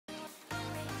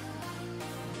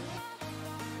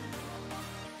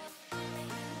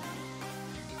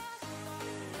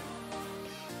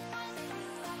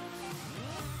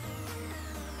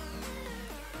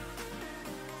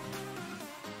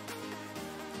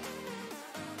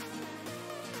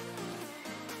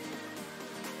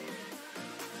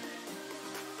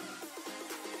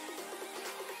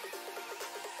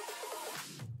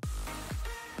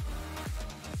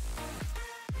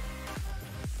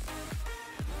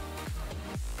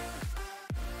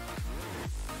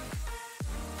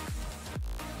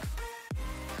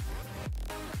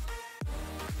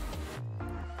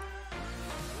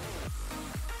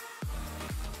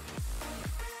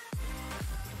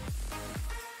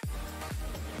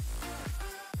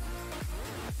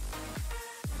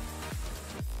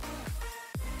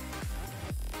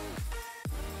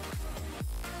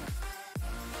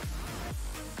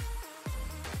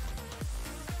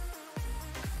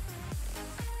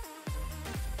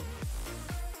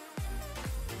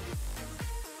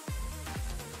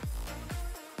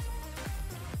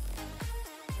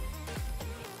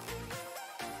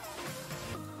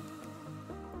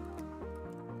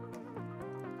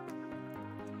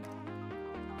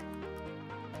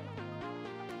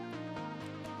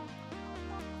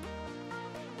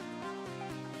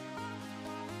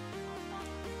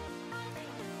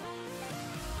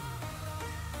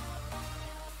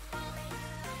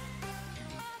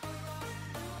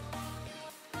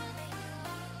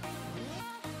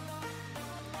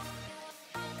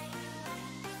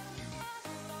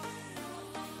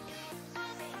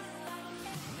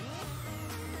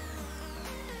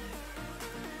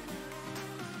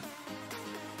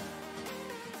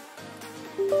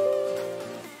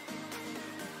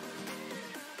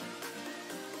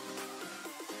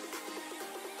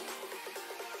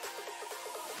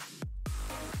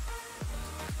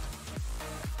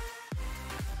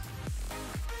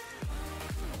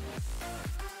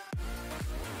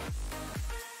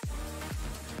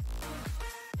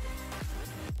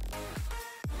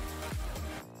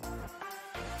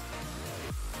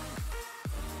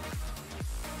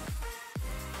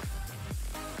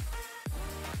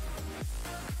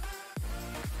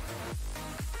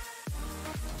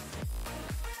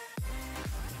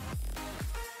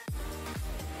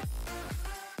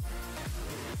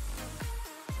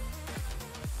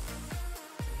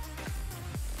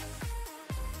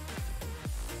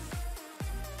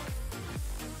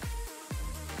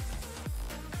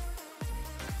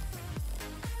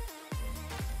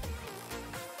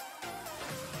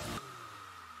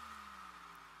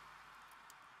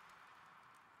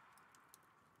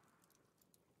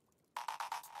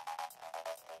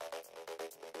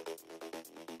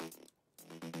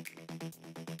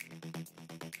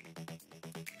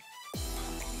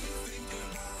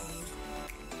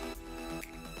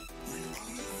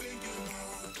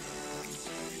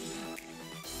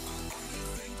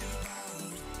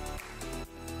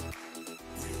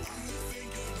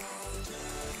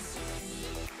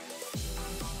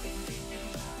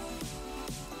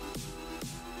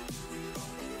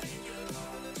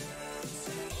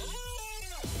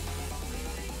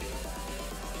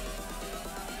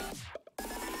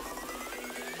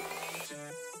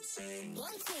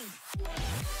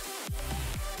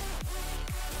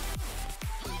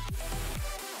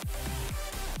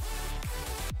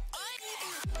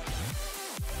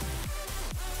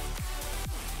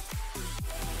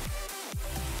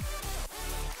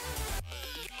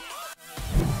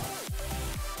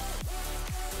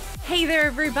Hey there,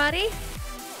 everybody.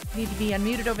 Need to be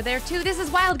unmuted over there, too. This is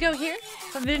Wild Goat here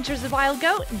from Adventures of Wild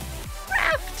Goat and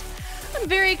Raft. I'm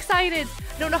very excited.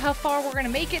 I don't know how far we're going to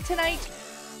make it tonight,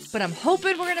 but I'm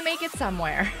hoping we're going to make it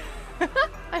somewhere.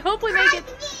 I hope we make it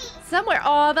somewhere.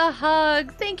 Oh, the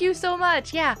hug. Thank you so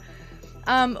much. Yeah.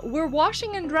 We're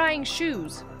washing and drying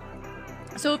shoes.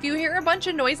 So if you hear a bunch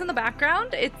of noise in the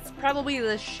background, it's probably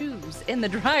the shoes in the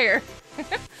dryer.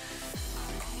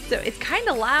 So it's kind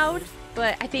of loud,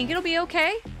 but I think it'll be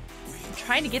okay. I'm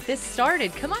trying to get this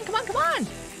started. Come on, come on, come on.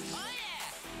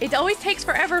 It always takes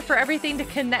forever for everything to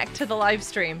connect to the live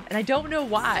stream, and I don't know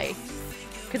why.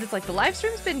 Because it's like, the live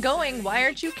stream's been going, why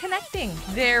aren't you connecting?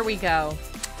 There we go.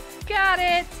 Got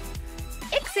it.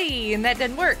 Ixie, and that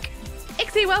didn't work.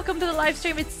 Ixie, welcome to the live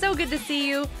stream. It's so good to see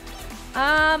you.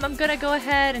 I'm gonna go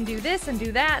ahead and do this and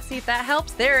do that, see if that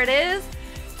helps. There it is.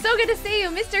 So good to see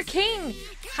you, Mr. King.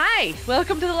 Hi,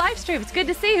 welcome to the live stream. It's good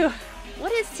to see you.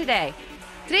 What is today?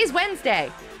 Today's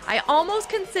Wednesday. I almost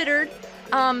considered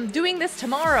doing this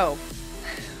tomorrow,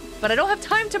 but I don't have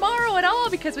time tomorrow at all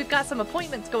because we've got some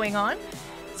appointments going on.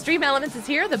 Stream Elements is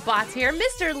here, the bot's here.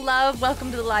 Mr. Love,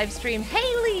 welcome to the live stream.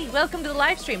 Haley, welcome to the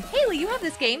live stream. Haley, you have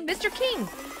this game. Mr. King,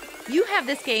 you have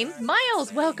this game.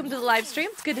 Miles, welcome to the live stream.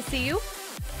 It's good to see you.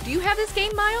 Do you have this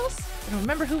game, Miles? I don't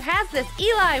remember who has this.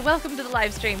 Eli, welcome to the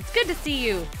live stream. It's good to see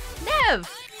you. Nev,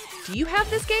 do you have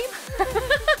this game?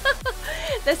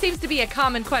 That seems to be a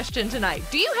common question tonight.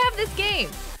 Do you have this game?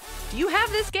 Do you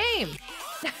have this game?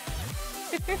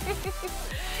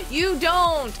 You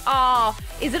don't. Aw,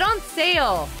 is it on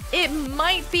sale? It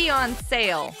might be on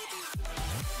sale.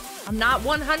 I'm not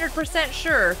 100%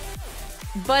 sure,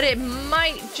 but it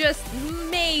might just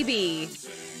maybe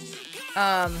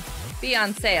be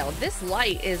on sale. This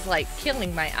light is like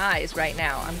killing my eyes right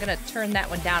now. I'm gonna turn that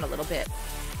one down a little bit.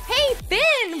 Hey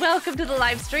Finn, welcome to the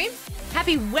live stream.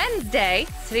 Happy Wednesday.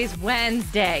 Today's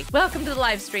Wednesday. Welcome to the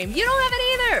live stream. You don't have it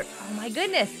either. Oh my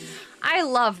goodness. I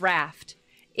love Raft.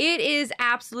 It is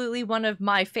absolutely one of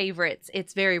my favorites.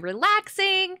 It's very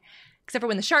relaxing, except for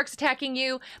when the shark's attacking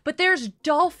you. But there's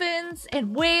dolphins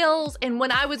and whales. And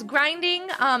when I was grinding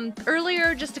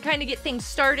earlier, just to kind of get things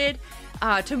started,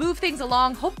 to move things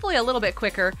along, hopefully a little bit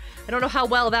quicker. I don't know how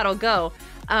well that'll go.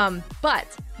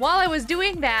 But while I was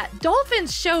doing that,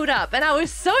 dolphins showed up and I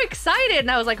was so excited. And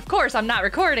I was like, of course I'm not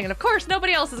recording. And of course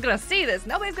nobody else is gonna see this.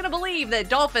 Nobody's gonna believe that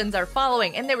dolphins are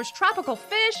following. And there was tropical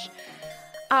fish.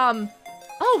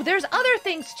 Oh, there's other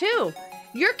things too.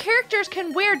 Your characters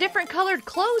can wear different colored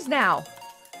clothes now.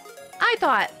 I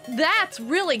thought, that's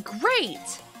really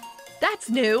great. That's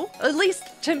new, at least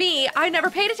to me. I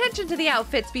never paid attention to the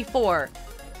outfits before.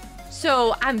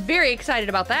 So I'm very excited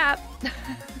about that.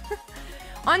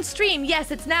 On stream, yes,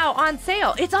 it's now on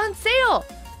sale. It's on sale.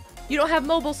 You don't have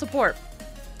mobile support.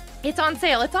 It's on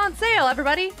sale. It's on sale,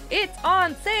 everybody. It's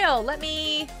on sale. Let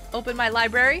me open my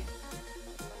library.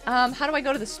 How do I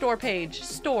go to the store page?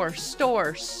 Store.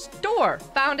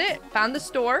 Found it. Found the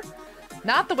store.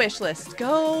 Not the wish list.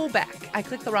 Go back. I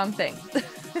clicked the wrong thing.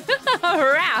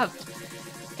 Raft.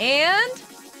 And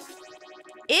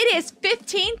it is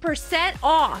 15%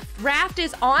 off. Raft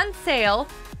is on sale.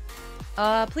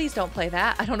 Please don't play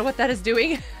that. I don't know what that is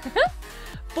doing.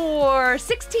 For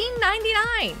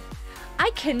 $16.99.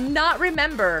 I cannot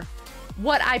remember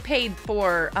what I paid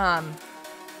for, I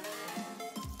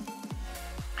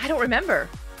don't remember.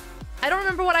 I don't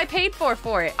remember what I paid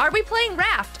for it. Are we playing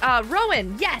Raft?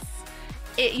 Rowan, yes.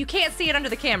 You can't see it under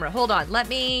the camera. Hold on. Let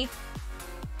me,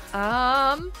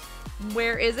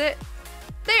 where is it?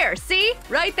 There, see?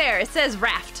 Right there. It says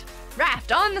Raft.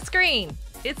 Raft on the screen.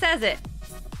 It says it.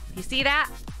 You see that?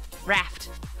 Raft.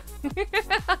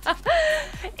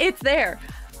 It's there.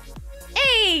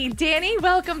 Hey, Danny,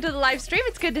 welcome to the live stream.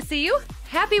 It's good to see you.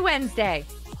 Happy Wednesday.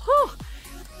 Whew.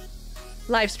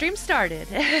 Live stream started.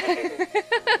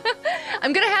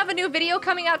 I'm gonna have a new video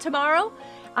coming out tomorrow.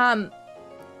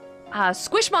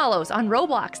 Squishmallows on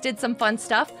Roblox did some fun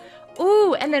stuff.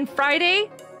 Ooh, and then Friday.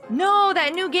 No,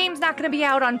 that new game's not gonna be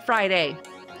out on Friday.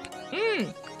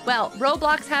 Well,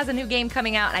 Roblox has a new game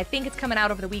coming out, and I think it's coming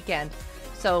out over the weekend.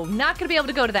 So, not gonna be able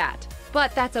to go to that.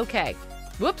 But that's okay.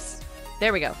 Whoops.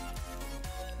 There we go.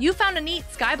 You found a neat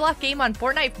Skyblock game on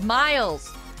Fortnite.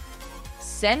 Miles.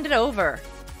 Send it over.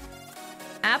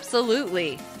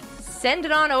 Absolutely. Send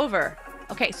it on over.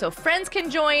 Okay, so friends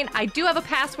can join. I do have a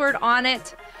password on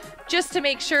it, just to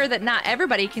make sure that not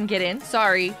everybody can get in.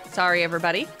 Sorry,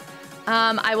 everybody.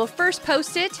 I will first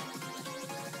post it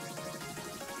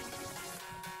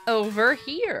over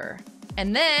here.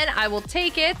 And then I will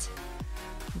take it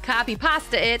and copy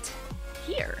pasta it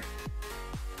here.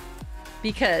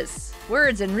 Because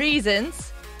words and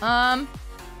reasons.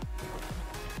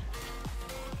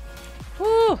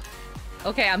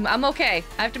 Okay, I'm okay.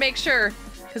 I have to make sure,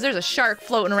 because there's a shark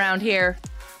floating around here.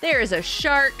 There is a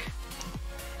shark.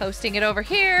 Posting it over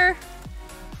here.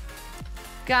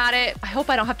 Got it. I hope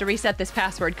I don't have to reset this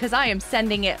password, because I am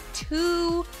sending it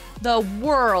to the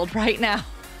world right now.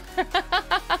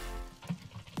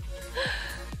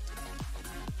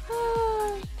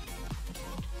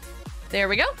 There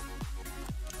we go.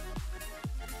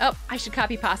 Oh, I should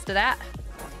copy pasta that.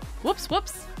 Whoops,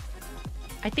 whoops.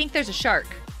 I think there's a shark.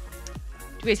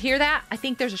 Do you guys hear that? I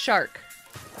think there's a shark.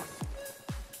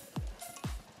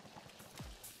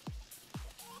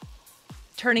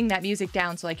 Turning that music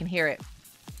down so I can hear it.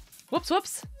 Whoops,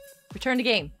 whoops. Return to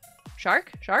game.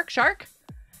 Shark? Shark? Shark?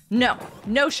 No.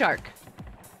 No shark.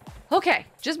 Okay,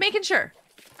 just making sure.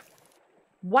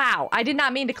 Wow, I did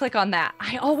not mean to click on that.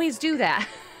 I always do that.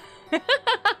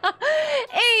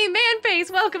 Hey,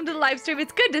 Manface, welcome to the live stream.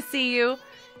 It's good to see you.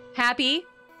 Happy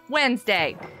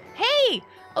Wednesday. Hey!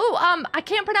 Oh, I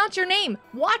can't pronounce your name.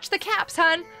 Watch the caps,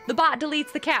 hun. The bot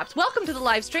deletes the caps. Welcome to the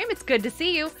live stream. It's good to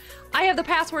see you. I have the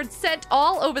password sent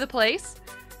all over the place.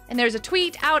 And there's a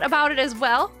tweet out about it as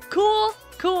well. Cool,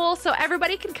 cool. So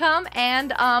everybody can come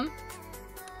and,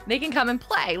 they can come and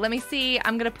play. Let me see.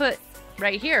 I'm gonna put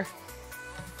right here.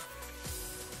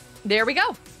 There we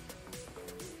go.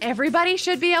 Everybody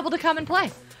should be able to come and play.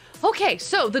 Okay,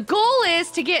 so the goal is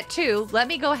to get to, let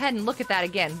me go ahead and look at that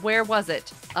again. Where was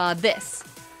it? This.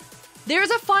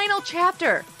 There's a final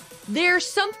chapter. There's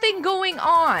something going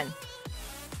on.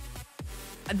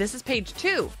 This is page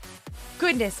 2.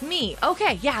 Goodness me.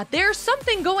 Okay, yeah, there's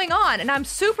something going on, and I'm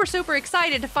super, super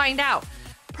excited to find out.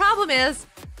 Problem is,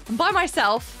 I'm by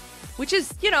myself, which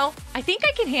is, you know, I think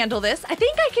I can handle this. I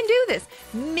think I can do this.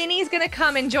 Minnie's gonna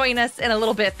come and join us in a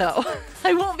little bit, though.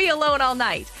 I won't be alone all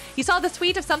night. You saw the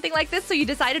tweet of something like this, so you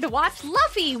decided to watch.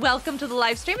 Luffy, welcome to the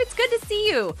live stream. It's good to see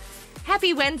you.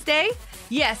 Happy Wednesday.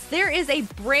 Yes, there is a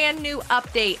brand new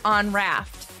update on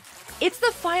Raft. It's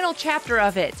the final chapter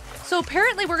of it. So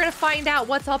apparently we're gonna find out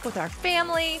what's up with our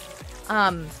family,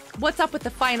 what's up with the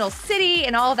final city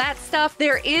and all that stuff.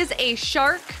 There is a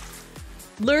shark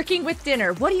lurking with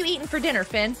dinner. What are you eating for dinner,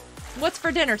 Finn? What's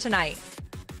for dinner tonight?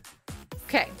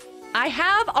 Okay, I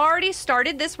have already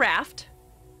started this raft.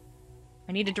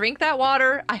 I need to drink that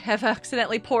water. I have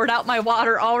accidentally poured out my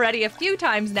water already a few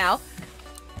times now.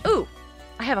 Ooh,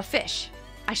 I have a fish.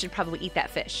 I should probably eat that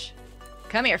fish.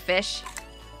 Come here, fish.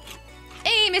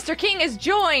 Hey, Mr. King has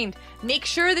joined. Make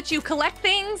sure that you collect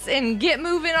things and get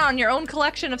moving on your own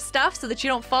collection of stuff so that you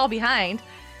don't fall behind.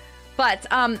 But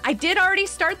I did already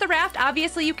start the raft.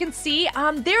 Obviously, you can see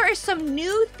there are some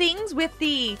new things with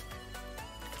the...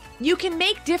 You can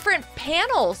make different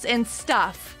panels and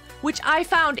stuff, which I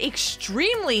found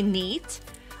extremely neat.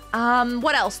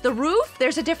 What else? The roof.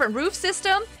 There's a different roof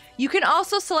system. You can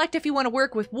also select if you want to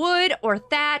work with wood or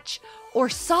thatch or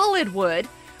solid wood,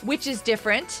 which is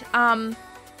different.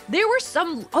 There were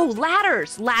some... Oh,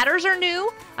 ladders. Ladders are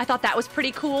new. I thought that was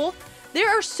pretty cool. There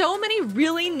are so many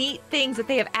really neat things that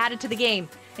they have added to the game.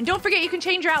 And don't forget, you can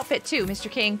change your outfit too, Mr.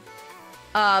 King.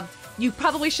 You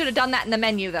probably should have done that in the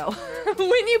menu, though.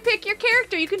 When you pick your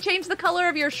character, you can change the color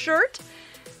of your shirt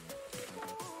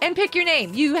and pick your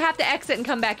name. You have to exit and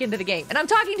come back into the game. And I'm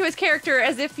talking to his character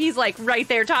as if he's, like, right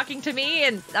there talking to me,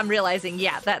 and I'm realizing,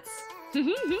 yeah, that's...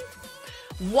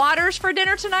 Waters for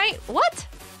dinner tonight? What?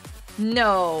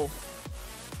 No.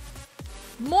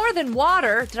 More than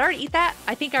water. Did I already eat that?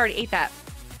 I think I already ate that.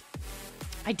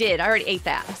 I did. I already ate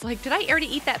that. I was like, did I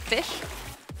already eat that fish?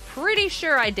 Pretty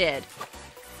sure I did.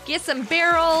 Get some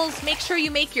barrels. Make sure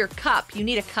you make your cup. You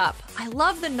need a cup. I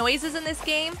love the noises in this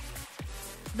game.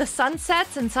 The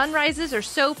sunsets and sunrises are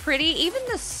so pretty. Even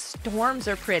the storms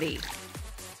are pretty.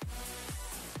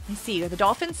 Let me see. Are the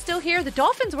dolphins still here? The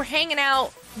dolphins were hanging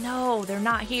out. No, they're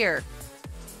not here.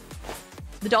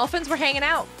 The dolphins were hanging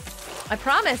out. I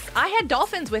promise. I had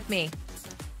dolphins with me.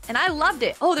 And I loved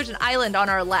it. Oh, there's an island on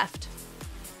our left.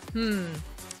 I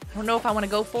don't know if I want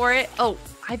to go for it. Oh,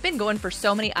 I've been going for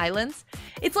so many islands.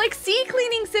 It's like sea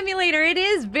cleaning simulator. It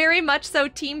is very much so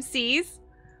Team Seas.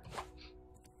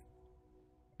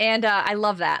 And I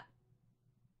love that.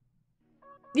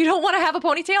 You don't want to have a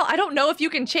ponytail? I don't know if you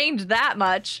can change that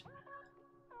much.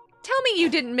 Tell me you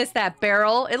didn't miss that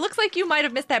barrel. It looks like you might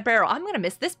have missed that barrel. I'm going to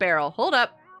miss this barrel. Hold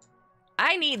up.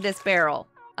 I need this barrel.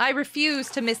 I refuse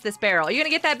to miss this barrel. Are you going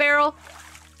to get that barrel?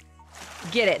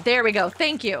 Get it. There we go.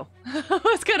 Thank you. I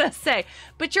was going to say,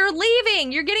 but you're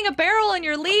leaving. You're getting a barrel and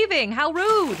you're leaving. How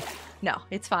rude. No,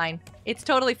 it's fine. It's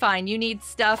totally fine. You need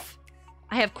stuff.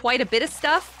 I have quite a bit of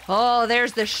stuff. Oh,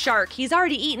 there's the shark. He's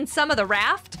already eaten some of the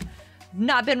raft.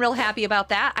 Not been real happy about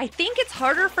that. I think it's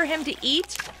harder for him to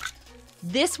eat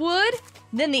this wood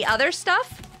than the other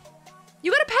stuff.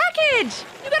 You got a package!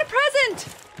 You got a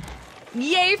present!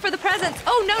 Yay for the presents!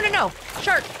 Oh, no, no, no!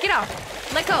 Shark, get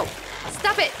off! Let go!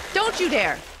 Stop it! Don't you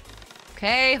dare!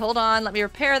 Okay, hold on. Let me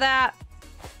repair that.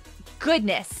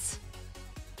 Goodness.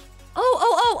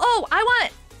 Oh! I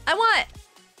want!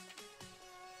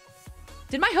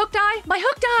 Did my hook die? My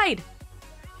hook died!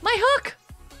 My hook!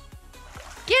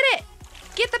 Get it!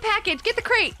 Get the package! Get the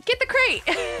crate! Get the crate!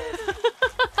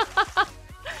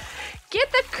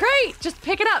 Get the crate! Just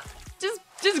pick it up.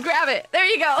 Just grab it. There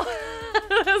you go.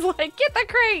 I was like, get the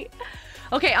crate.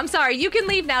 Okay, I'm sorry. You can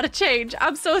leave now to change.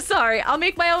 I'm so sorry. I'll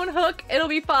make my own hook. It'll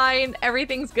be fine.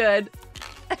 Everything's good.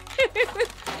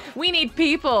 We need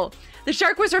people. The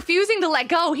shark was refusing to let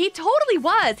go. He totally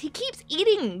was. He keeps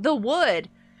eating the wood.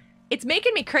 It's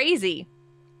making me crazy.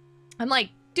 I'm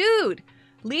like, dude,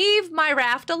 leave my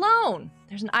raft alone.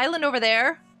 There's an island over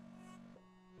there.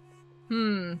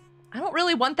 I don't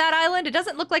really want that island. It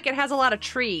doesn't look like it has a lot of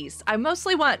trees. I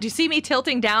mostly want, do you see me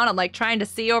tilting down? I'm like trying to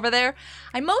see over there.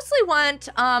 I mostly want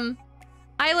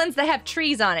islands that have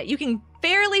trees on it. You can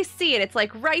barely see it. It's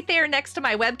like right there next to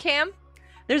my webcam.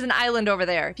 There's an island over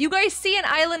there. If you guys see an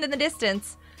island in the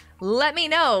distance, let me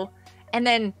know. And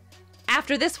then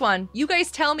after this one, you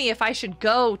guys tell me if I should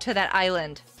go to that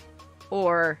island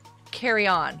or carry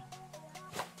on.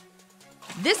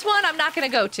 This one I'm not gonna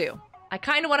go to. I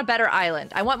kind of want a better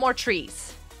island. I want more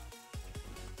trees.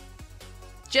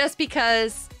 Just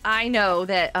because I know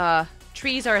that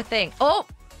trees are a thing. Oh!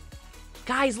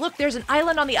 Guys, look, there's an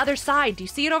island on the other side. Do you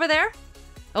see it over there?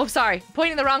 Oh, sorry.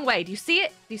 Pointing the wrong way. Do you see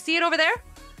it? Do you see it over there?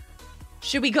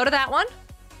 Should we go to that one?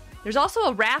 There's also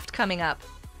a raft coming up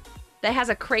that has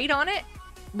a crate on it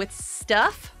with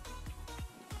stuff.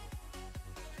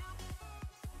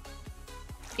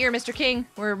 Here, Mr. King.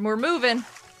 We're moving.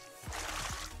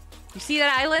 You see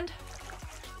that island?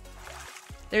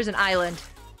 There's an island.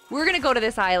 We're gonna go to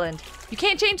this island. You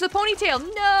can't change the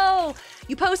ponytail. No!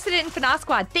 You posted it in Finale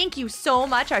Squad. Thank you so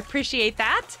much. I appreciate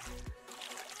that.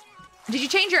 Did you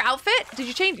change your outfit? Did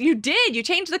you change? You did. You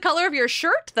changed the color of your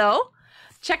shirt, though.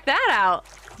 Check that out.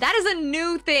 That is a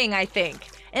new thing, I think.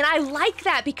 And I like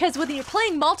that because when you're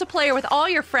playing multiplayer with all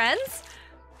your friends,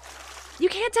 you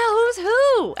can't tell who's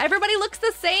who. Everybody looks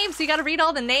the same, so you gotta read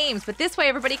all the names. But this way,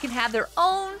 everybody can have their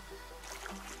own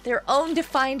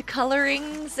defined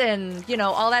colorings and, you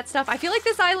know, all that stuff. I feel like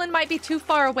this island might be too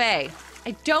far away.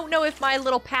 I don't know if my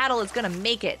little paddle is gonna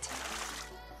make it.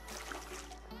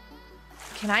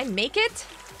 Can I make it?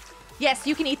 Yes,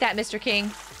 you can eat that, Mr.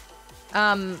 King.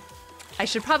 I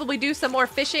should probably do some more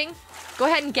fishing. Go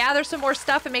ahead and gather some more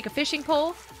stuff and make a fishing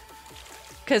pole.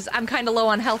 Because I'm kind of low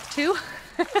on health, too.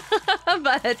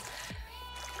 But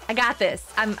I got this.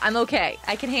 I'm okay.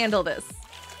 I can handle this.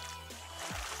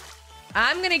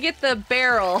 I'm gonna get the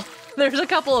barrel. There's a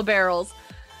couple of barrels.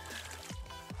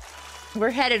 We're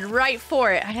headed right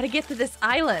for it. I gotta get to this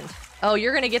island. Oh,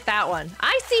 you're gonna get that one.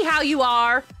 I see how you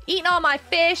are. Eating all my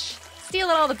fish,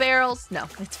 stealing all the barrels. No,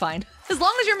 it's fine. As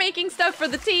long as you're making stuff for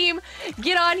the team,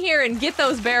 get on here and get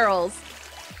those barrels.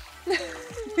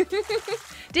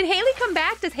 Did Haley come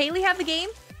back? Does Haley have the game?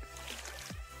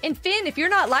 And Finn, if you're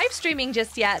not live streaming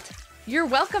just yet, you're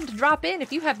welcome to drop in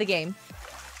if you have the game.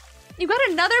 You got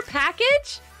another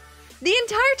package? The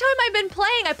entire time I've been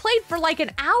playing, I played for like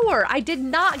an hour. I did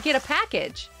not get a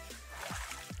package.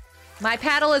 My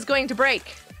paddle is going to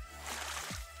break.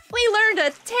 We learned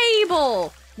a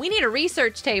table. We need a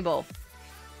research table.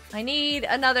 I need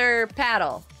another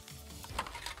paddle.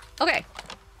 Okay.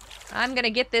 I'm gonna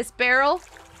get this barrel.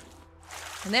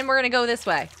 And then we're gonna go this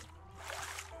way.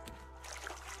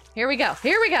 Here we go.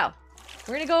 Here we go.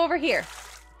 We're gonna go over here.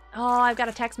 Oh, I've got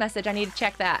a text message. I need to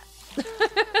check that.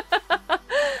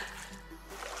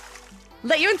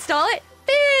 Let you install it?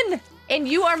 Finn! And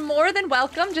you are more than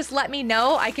welcome. Just let me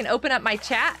know. I can open up my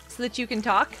chat so that you can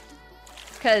talk.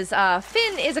 Because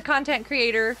Finn is a content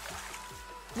creator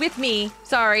with me.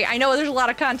 Sorry, I know there's a lot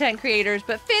of content creators,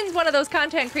 but Finn's one of those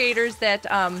content creators that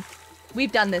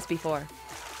we've done this before.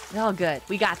 Oh, good.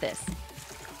 We got this.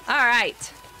 All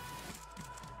right.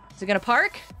 Is it gonna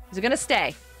park? Is it gonna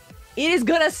stay? It is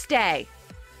gonna stay.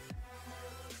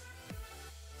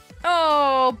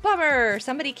 Oh, bummer.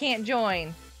 Somebody can't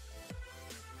join.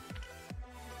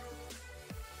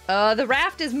 The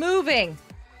raft is moving.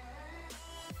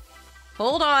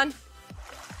 Hold on.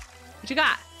 What you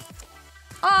got?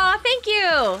 Aw, thank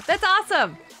you. That's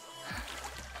awesome.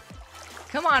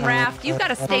 Come on, Raft. You've got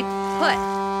to stay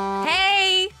put.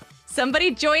 Hey,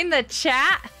 somebody joined the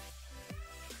chat.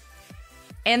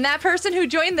 And that person who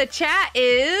joined the chat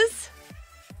is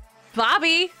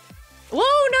Bobby. Whoa,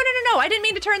 no. I didn't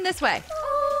mean to turn this way.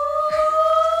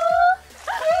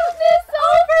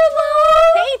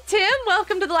 Hey, Tim.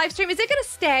 to the live stream. Is it gonna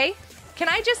stay? Can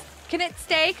it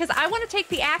stay? Because I want to take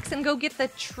the axe and go get the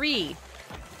tree.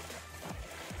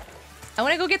 I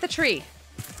want to go get the tree.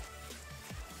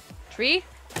 Tree?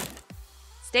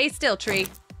 Stay still, tree.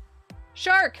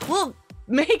 Shark, we'll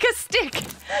make a stick.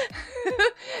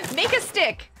 Make a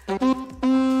stick.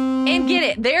 And get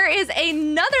it. There is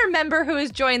another member who has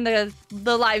joined the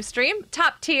live stream.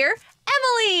 Top tier,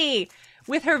 Emily,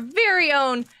 with her very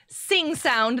own sing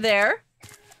sound there.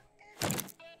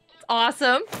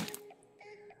 Awesome.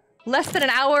 Less than an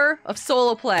hour of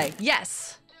solo play.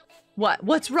 Yes.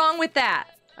 What's wrong with that?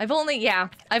 I've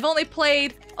only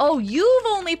played, oh, you've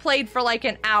only played for like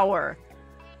an hour.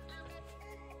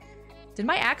 Did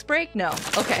my axe break? No.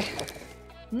 Okay.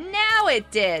 Now it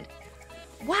did.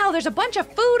 Wow, there's a bunch of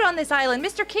food on this island.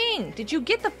 Mr. King, did you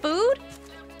get the food?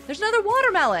 There's another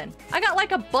watermelon. I got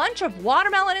like a bunch of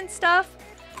watermelon and stuff.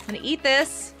 I'm gonna eat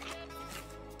this.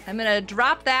 I'm gonna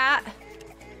drop that.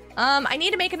 I need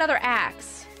to make another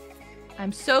axe.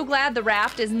 I'm so glad the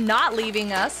raft is not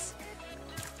leaving us.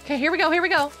 Okay, here we go, here we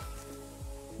go.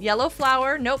 Yellow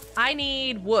flower. Nope, I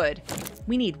need wood.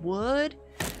 We need wood.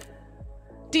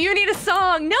 Do you need a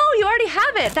song? No, you already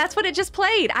have it. That's what it just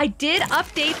played. I did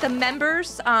update the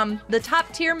members, the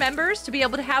top tier members, to be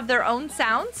able to have their own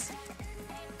sounds.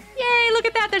 Yay, look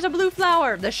at that. There's a blue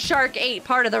flower. The shark ate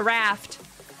part of the raft.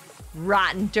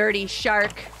 Rotten, dirty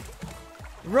shark.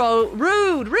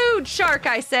 Rude shark,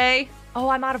 I say. Oh,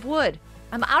 I'm out of wood.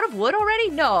 I'm out of wood already?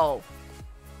 No.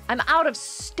 I'm out of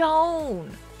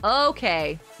stone.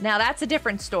 Okay, now that's a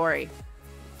different story.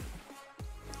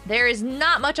 There is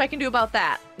not much I can do about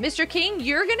that. Mr. King,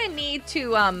 you're gonna need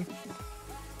to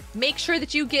make sure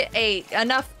that you get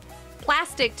enough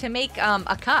plastic to make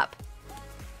a cup.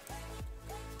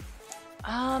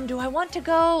 Do I want to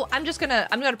go?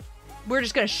 We're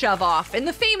just gonna shove off. In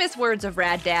the famous words of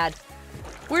Rad Dad,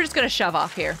 we're just gonna shove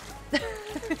off here.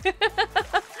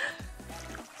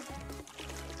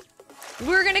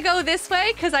 We're gonna go this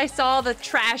way because I saw the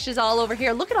trash is all over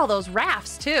here. Look at all those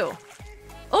rafts too.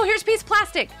 Oh, here's a piece of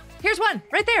plastic. Here's one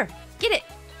right there. Get it.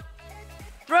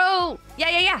 Throw.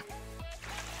 Yeah.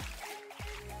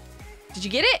 Did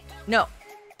you get it? No.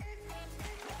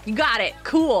 You got it.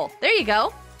 Cool. There you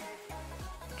go.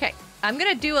 Okay, I'm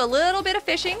gonna do a little bit of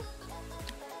fishing.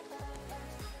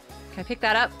 Can I pick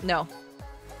that up? No.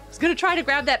 I was gonna try to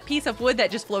grab that piece of wood that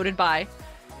just floated by.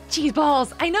 Cheese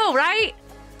balls. I know, right?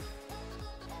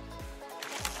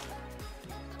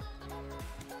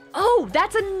 Oh,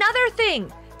 that's another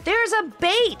thing. There's a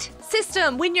bait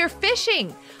system when you're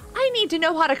fishing. I need to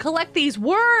know how to collect these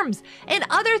worms and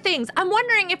other things. I'm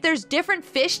wondering if there's different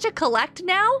fish to collect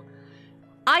now.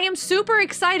 I am super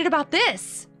excited about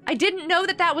this. I didn't know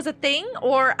that that was a thing,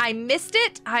 or I missed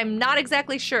it. I'm not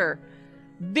exactly sure.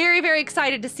 Very, very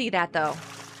excited to see that though.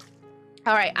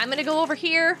 All right, I'm gonna go over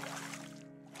here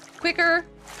quicker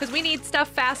because we need stuff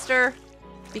faster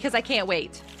because I can't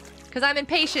wait because I'm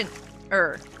impatient.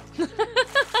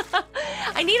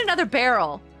 I need another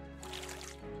barrel.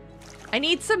 I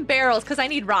need some barrels because I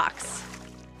need rocks.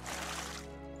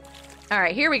 All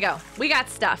right, here we go. We got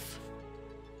stuff.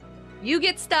 You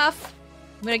get stuff.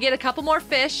 I'm gonna get a couple more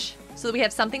fish so that we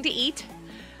have something to eat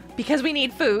because we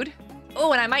need food.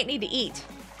 Oh, and I might need to eat.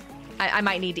 I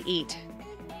might need to eat.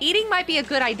 Eating might be a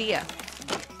good idea.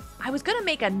 I was gonna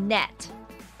make a net.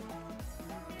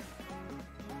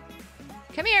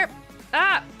 Come here.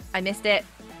 Ah, I missed it.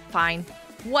 Fine.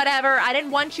 Whatever. I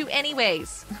didn't want you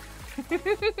anyways.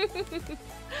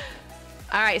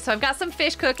 All right, so I've got some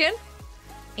fish cooking.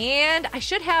 And I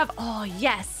should have... Oh,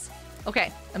 yes. Okay,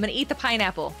 I'm going to eat the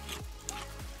pineapple.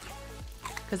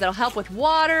 Because that'll help with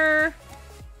water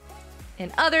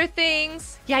and other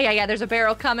things. Yeah. There's a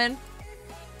barrel coming.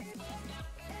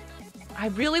 I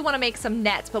really want to make some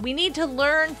nets, but we need to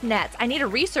learn nets. I need a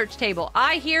research table.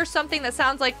 I hear something that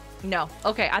sounds like... No.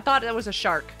 Okay, I thought it was a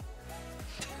shark.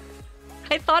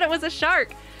 I thought it was a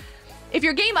shark. If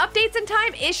your game updates in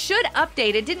time, it should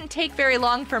update. It didn't take very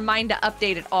long for mine to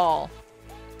update at all.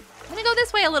 I'm gonna go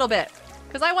this way a little bit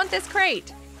because I want this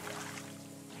crate.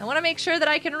 I want to make sure that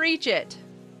I can reach it.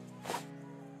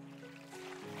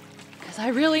 Because I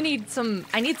really need some,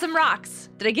 I need some rocks.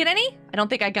 Did I get any? I don't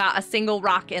think I got a single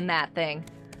rock in that thing.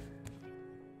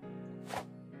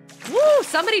 Woo,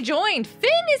 somebody joined.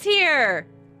 Finn is here.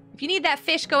 If you need that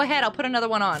fish, go ahead. I'll put another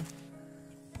one on.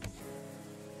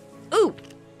 Ooh,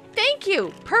 thank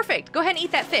you. Perfect. Go ahead and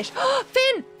eat that fish. Oh,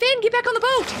 Finn, get back on the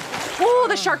boat. Oh,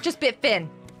 the shark just bit Finn.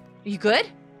 Are you good?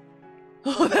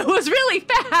 Oh, that was really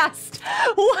fast.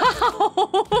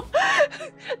 Wow.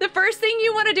 The first thing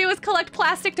you want to do is collect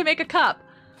plastic to make a cup.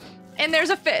 And there's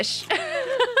a fish.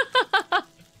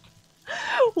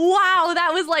 Wow,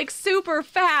 that was like super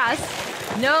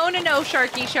fast. No, no, no,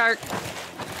 Sharky Shark.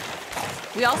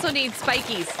 We also need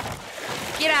spikies.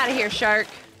 Get out of here, Shark.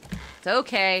 It's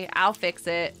okay, I'll fix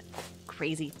it.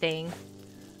 Crazy thing.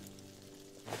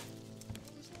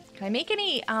 Can I make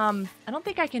any, I don't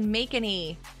think I can make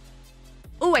any.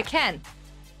 Ooh, I can.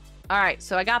 All right,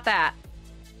 so I got that.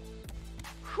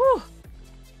 Whew.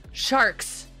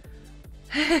 Sharks.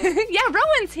 Yeah,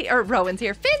 Rowan's here, or Rowan's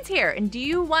here, Finn's here. And do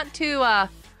you want to, are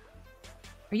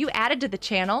you added to the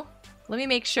channel? Let me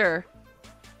make sure.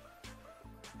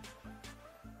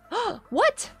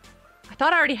 What? I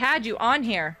thought I already had you on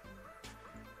here.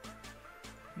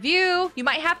 View, you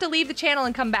might have to leave the channel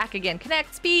and come back again.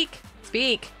 Connect, speak,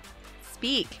 speak,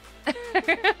 speak.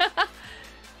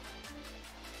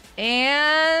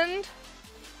 And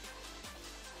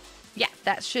yeah,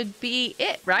 that should be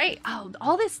it, right? Oh,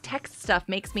 all this text stuff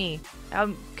makes me,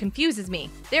 confuses me.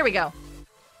 There we go.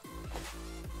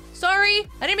 Sorry,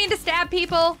 I didn't mean to stab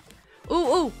people. Ooh,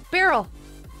 ooh, barrel.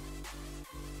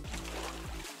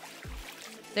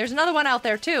 There's another one out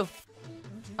there too.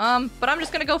 But I'm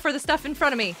just gonna go for the stuff in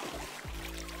front of me.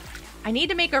 I need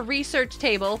to make a research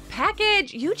table.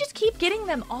 Package, you just keep getting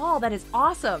them all. That is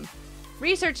awesome.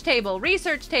 Research table,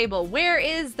 research table. Where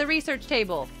is the research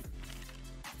table?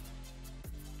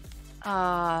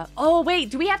 Oh wait,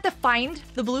 do we have to find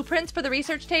the blueprints for the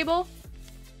research table?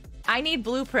 I need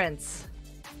blueprints.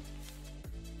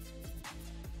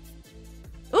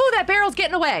 Ooh, that barrel's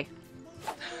getting away.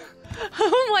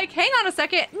 I'm like, hang on a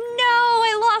second. No,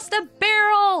 I lost a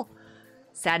barrel.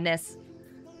 Sadness.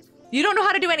 You don't know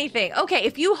how to do anything. Okay,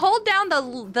 if you hold down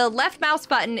the left mouse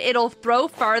button, it'll throw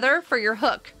farther for your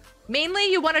hook.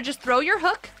 Mainly, you want to just throw your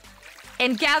hook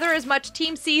and gather as much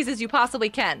Team C's as you possibly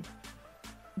can.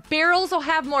 Barrels will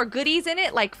have more goodies in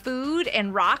it, like food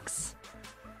and rocks.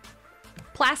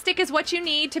 Plastic is what you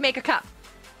need to make a cup.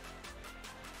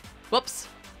 Whoops.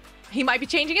 He might be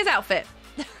changing his outfit.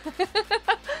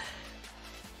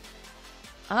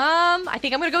 I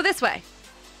think I'm gonna go this way.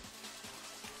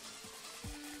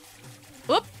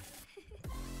 Whoop.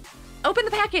 Open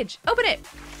the package. Open it.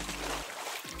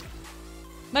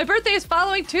 My birthday is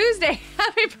following Tuesday.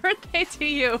 Happy birthday to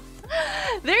you.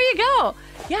 There you go.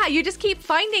 Yeah, you just keep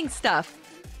finding stuff.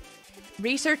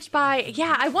 Research by,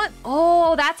 yeah, I want,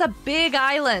 oh, that's a big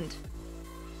island.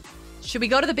 Should we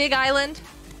go to the big island?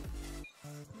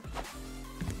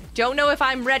 Don't know if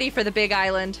I'm ready for the big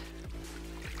island.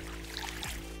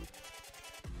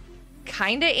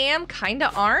 Kinda am,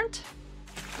 kinda aren't.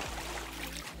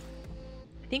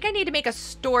 I think I need to make a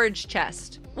storage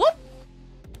chest. Whoop!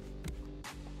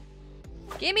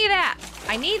 Give me that.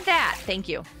 I need that. Thank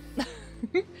you.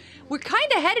 We're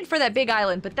kind of headed for that big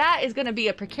island, but that is going to be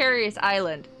a precarious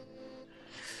island.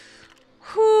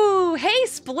 Whew. Hey,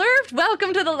 Splurfed.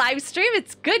 Welcome to the live stream.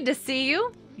 It's good to see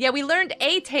you. Yeah, we learned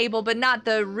a table, but not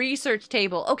the research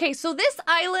table. Okay, so this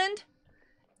island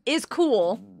is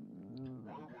cool.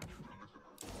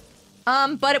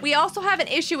 But we also have an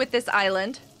issue with this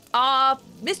island.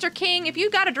 Mr. King, if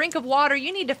you got a drink of water,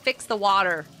 you need to fix the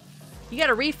water. You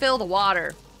gotta refill the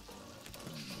water.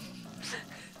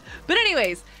 But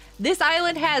anyways, this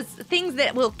island has things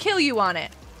that will kill you on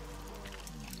it.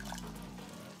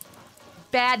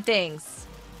 Bad things.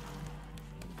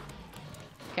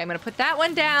 Okay, I'm gonna put that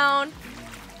one down.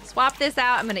 Swap this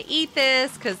out. I'm gonna eat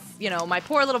this because, you know, my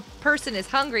poor little person is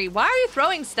hungry. Why are you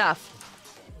throwing stuff?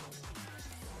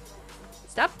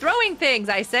 Stop throwing things,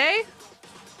 I say.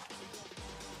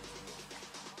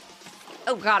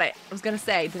 Oh, got it. I was gonna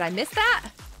say, did I miss that?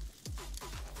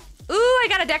 Ooh, I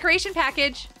got a decoration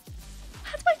package.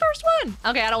 That's my first one.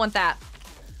 Okay, I don't want that.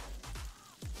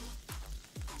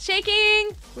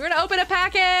 Shaking. We're gonna open a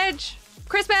package.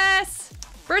 Christmas.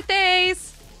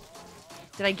 Birthdays.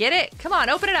 Did I get it? Come on,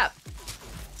 open it up.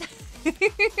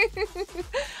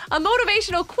 A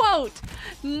motivational quote.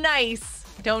 Nice.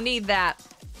 Don't need that.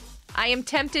 I am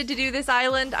tempted to do this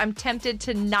island. I'm tempted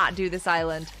to not do this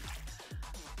island.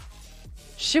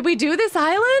 Should we do this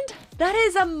island? That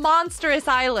is a monstrous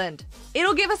island.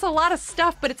 It'll give us a lot of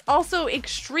stuff, but it's also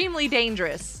extremely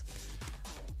dangerous.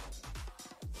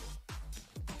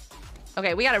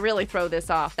 Okay, we gotta really throw this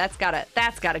off. That's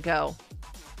gotta go.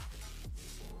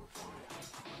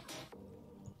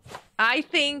 I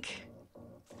think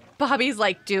Bobby's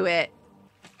like, do it.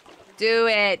 Do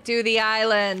it. Do the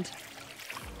island.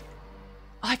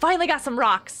 Oh, I finally got some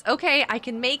rocks. Okay, I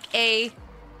can make a...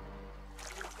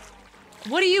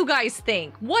 What do you guys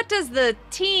think? What does the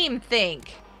team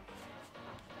think?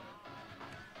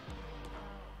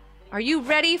 Are you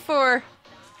ready for...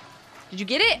 Did you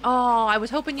get it? Oh, I was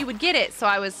hoping you would get it, so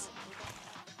I was...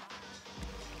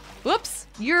 Whoops.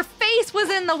 Your face was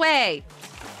in the way.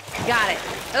 Got it.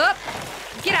 Up.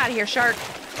 Get out of here, shark.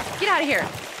 Get out of here.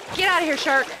 Get out of here,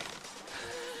 shark.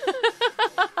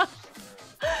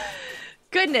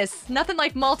 Goodness, nothing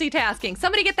like multitasking.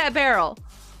 Somebody get that barrel.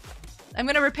 I'm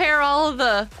gonna repair all of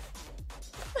the...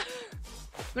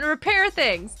 I'm gonna repair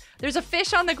things. There's a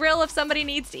fish on the grill if somebody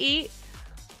needs to eat.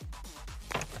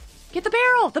 Get the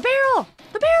barrel! The barrel!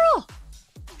 The barrel!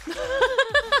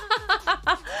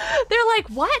 They're like,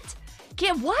 what?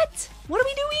 Get what? What are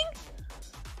we doing?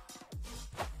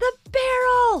 The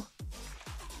barrel!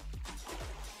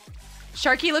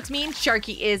 Sharky looks mean.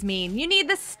 Sharky is mean. You need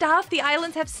the stuff. The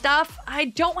islands have stuff. I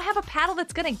don't have a paddle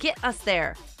that's gonna get us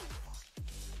there.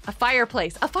 A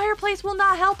fireplace. A fireplace will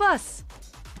not help us.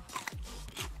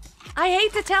 I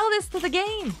hate to tell this to the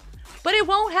game, but it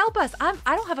won't help us. I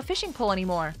don't have a fishing pole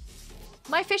anymore.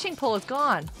 My fishing pole is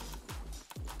gone.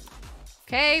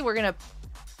 Okay, we're gonna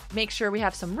make sure we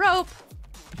have some rope.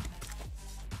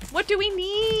 What do we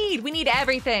need? We need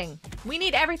everything. We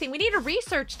need everything. We need a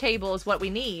research table is what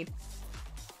we need.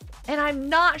 And I'm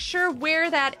not sure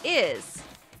where that is.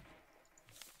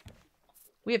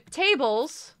 We have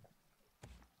tables.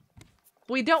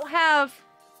 We don't have...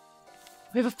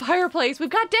 We have a fireplace. We've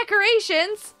got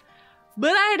decorations.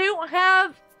 But I don't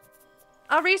have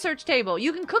a research table.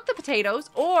 You can cook the potatoes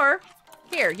or...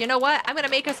 Here, you know what? I'm going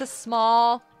to make us a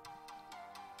small...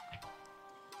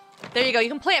 There you go. You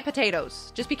can plant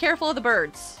potatoes. Just be careful of the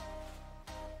birds.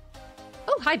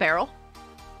 Oh, hi, Barrel.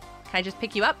 Can I just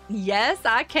pick you up? Yes,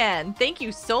 I can. Thank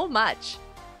you so much.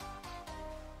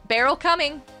 Barrel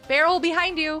coming. Barrel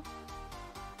behind you.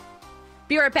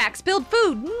 Be right back. Spilled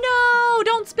food. No,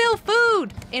 don't spill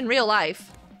food in real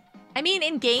life. I mean,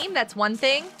 in game, that's one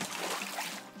thing.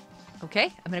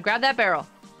 Okay, I'm gonna grab that barrel.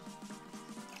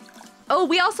 Oh,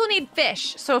 we also need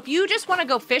fish. So if you just want to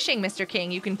go fishing, Mr.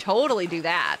 King, you can totally do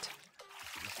that.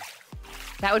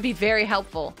 That would be very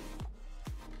helpful.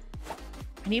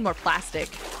 I need more plastic.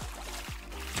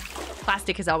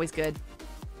 Plastic is always good.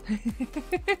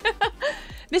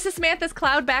 Mrs. Samantha's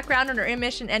cloud background on her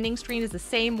intermission ending screen is the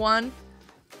same one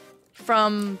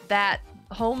from that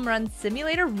home run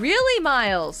simulator? Really,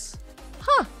 Miles?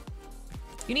 Huh.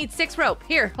 You need 6 rope.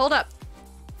 Here, hold up.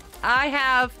 I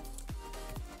have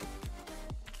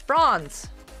bronze.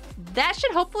 That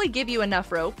should hopefully give you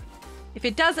enough rope. If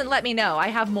it doesn't, let me know. I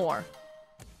have more.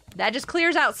 That just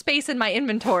clears out space in my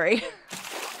inventory.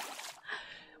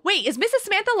 Wait, is Mrs.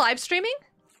 Samantha live streaming?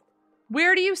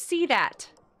 Where do you see that?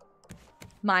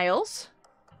 Miles?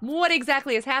 What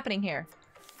exactly is happening here?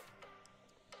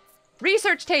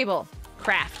 Research table.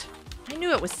 Craft. I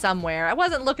knew it was somewhere. I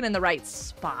wasn't looking in the right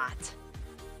spot.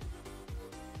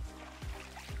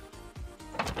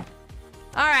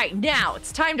 All right, now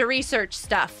it's time to research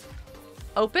stuff.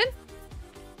 Open.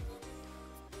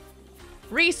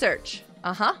 Research.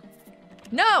 Uh-huh.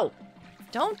 No!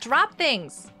 Don't drop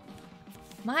things.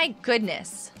 My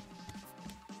goodness.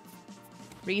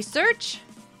 Research.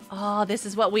 Oh, this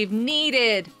is what we've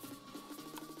needed.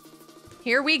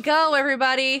 Here we go,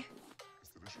 everybody.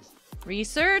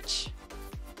 Research.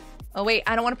 Oh, wait,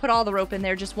 I don't want to put all the rope in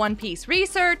there, just one piece.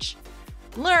 Research.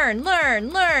 Learn, learn,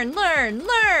 learn, learn,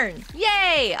 learn.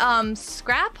 Yay!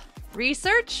 Scrap.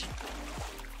 Research.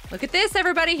 Look at this,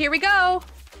 everybody. Here we go.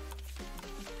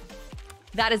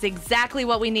 That is exactly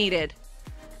what we needed.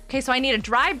 Okay, so I need a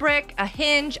dry brick, a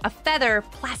hinge, a feather,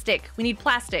 plastic. We need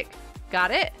plastic.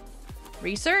 Got it.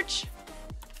 Research.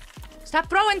 Stop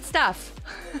throwing stuff.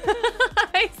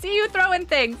 I see you throwing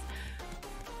things.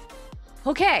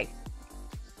 Okay.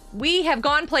 We have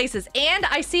gone places, and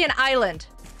I see an island.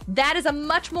 That is a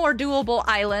much more doable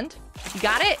island. You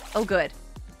got it? Oh, good.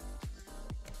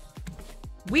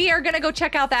 We are gonna go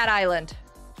check out that island.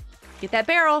 Get that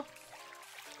barrel.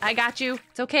 I got you.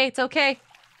 It's okay, it's okay.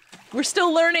 We're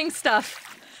still learning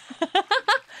stuff.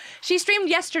 She streamed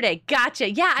yesterday.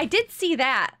 Gotcha. Yeah, I did see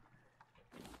that.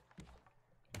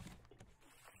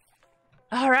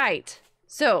 All right.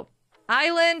 So,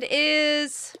 island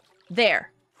is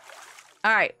there.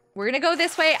 All right. We're going to go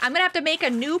this way. I'm going to have to make a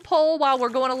new poll while we're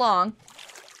going along.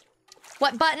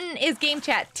 What button is game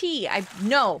chat? T.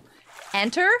 No.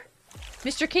 Enter?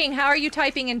 Mr. King, how are you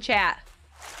typing in chat?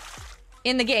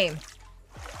 In the game.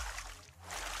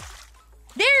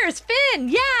 There's Finn!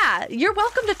 Yeah! You're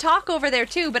welcome to talk over there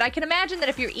too, but I can imagine that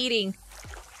if you're eating...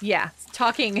 Yeah,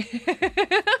 talking.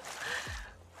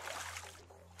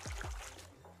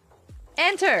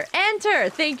 Enter! Enter!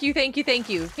 Thank you, thank you, thank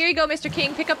you. Here you go, Mr.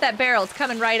 King. Pick up that barrel. It's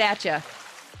coming right at you.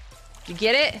 Did you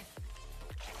get it?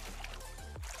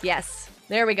 Yes.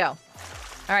 There we go. All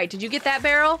right, did you get that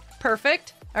barrel?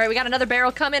 Perfect. All right, we got another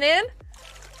barrel coming in.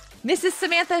 Mrs.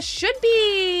 Samantha should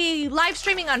be live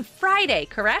streaming on Friday,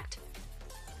 correct?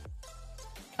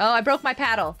 Oh, I broke my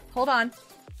paddle. Hold on.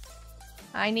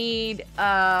 I need,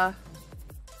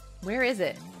 where is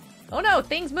it? Oh no,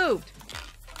 things moved.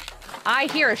 I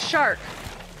hear a shark.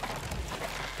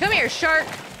 Come here, shark.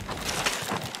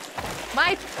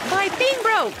 My thing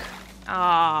broke.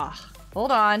 Ah,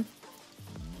 hold on.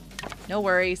 No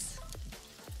worries.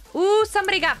 Ooh,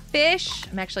 somebody got fish.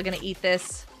 I'm actually gonna eat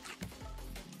this.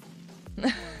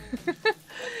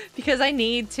 Because I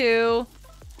need to.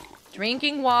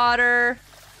 Drinking water.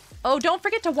 Oh, don't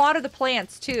forget to water the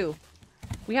plants too.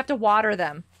 We have to water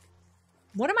them.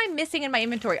 What am I missing in my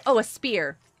inventory? Oh, a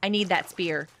spear. I need that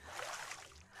spear.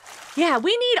 Yeah,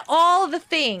 we need all the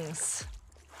things.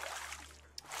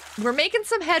 We're making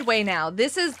some headway now.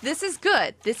 This is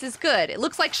good. This is good. It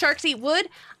looks like sharks eat wood.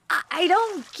 I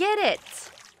don't get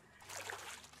it.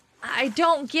 I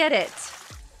don't get it.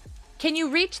 Can you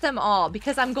reach them all?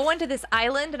 Because I'm going to this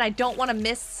island and I don't want to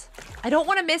miss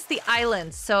the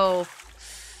island. So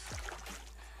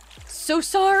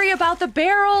sorry about the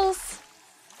barrels.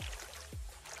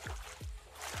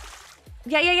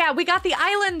 Yeah. We got the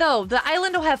island though. The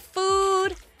island will have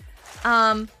food.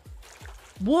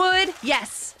 Wood.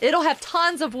 Yes, it'll have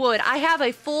tons of wood. I have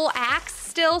a full axe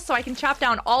still, so I can chop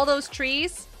down all those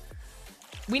trees.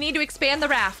 We need to expand the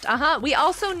raft. We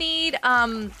also need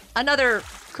another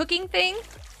cooking thing.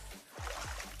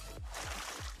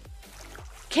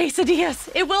 Quesadillas.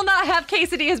 It will not have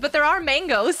quesadillas, but there are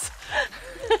mangoes.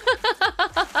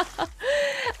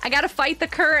 I gotta fight the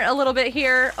current a little bit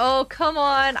here. Oh, come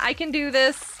on. I can do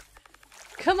this.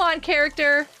 Come on,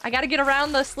 character. I gotta get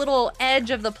around this little edge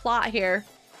of the plot here.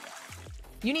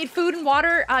 You need food and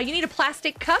water. You need a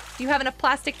plastic cup. Do you have enough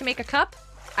plastic to make a cup?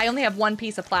 I only have one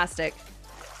piece of plastic.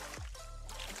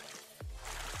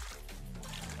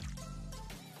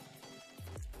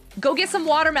 Go get some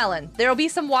watermelon. There'll be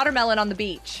some watermelon on the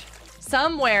beach.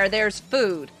 Somewhere there's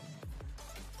food.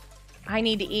 I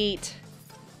need to eat.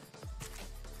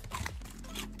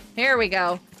 Here we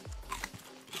go.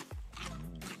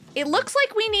 It looks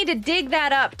like we need to dig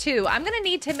that up too. I'm gonna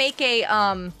need to make a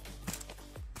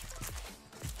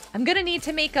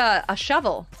a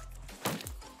shovel.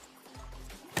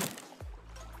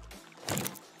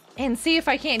 And see if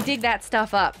I can't dig that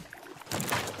stuff up.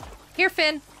 Here,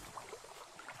 Finn.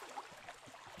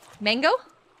 Mango?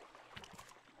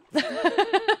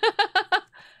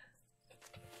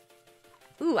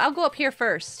 Ooh, I'll go up here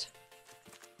first.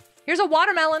 Here's a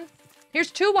watermelon.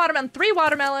 Here's 2 watermelon, 3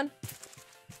 watermelon.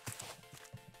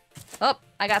 Oh,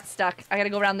 I got stuck. I gotta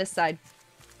go around this side.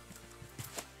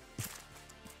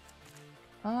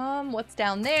 What's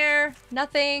down there?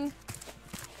 Nothing.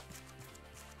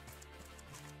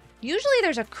 Usually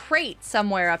there's a crate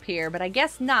somewhere up here, but I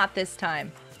guess not this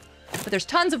time. But there's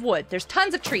tons of wood. There's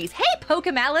tons of trees. Hey,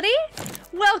 Pokemality!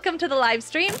 Welcome to the live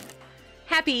stream.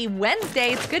 Happy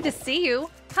Wednesday. It's good to see you.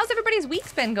 How's everybody's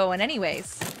week's been going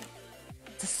anyways?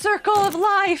 It's a circle of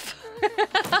life.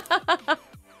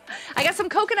 I got some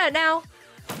coconut now.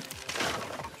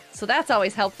 So that's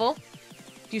always helpful.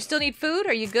 Do you still need food?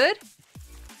 Are you good?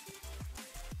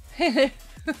 Okay,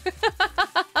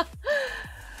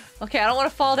 I don't want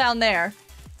to fall down there.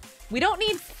 We don't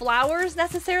need flowers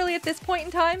necessarily at this point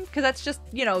in time, because that's just,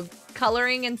 you know,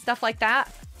 coloring and stuff like that.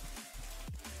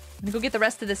 I'm gonna go get the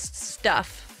rest of this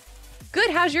stuff. Good,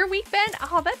 how's your week been?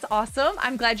 Oh, that's awesome.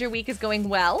 I'm glad your week is going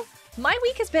well. My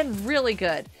week has been really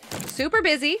good. Super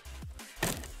busy.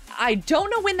 I don't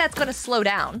know when that's gonna slow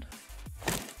down.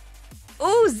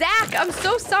 Oh, Zach, I'm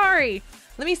so sorry.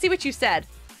 Let me see what you said.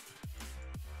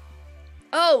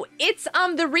 Oh, it's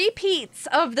the repeats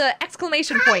of the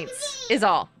exclamation points is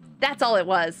all. That's all it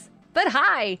was. But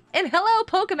hi, and hello,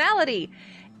 Pokemality.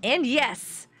 And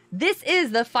yes, this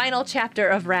is the final chapter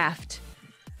of Raft.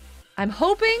 I'm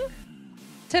hoping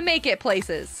to make it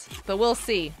places, but we'll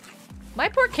see. My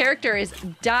poor character is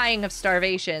dying of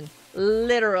starvation.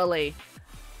 Literally.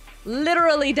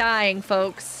 Literally dying,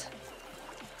 folks.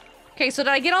 Okay, so did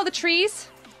I get all the trees?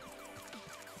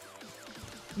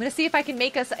 I'm gonna see if I can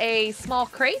make us a small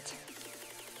crate.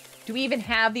 Do we even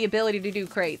have the ability to do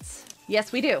crates?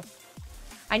 Yes, we do.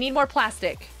 I need more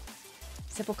plastic.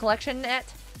 Simple collection net.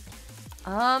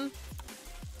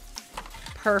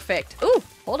 Perfect. Ooh,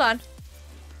 hold on.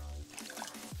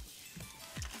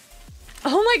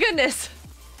 Oh my goodness.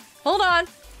 Hold on.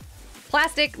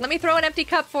 Plastic, let me throw an empty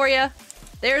cup for you.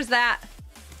 There's that.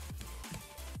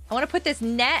 I want to put this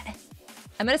net.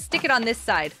 I'm gonna stick it on this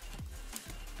side.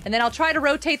 And then I'll try to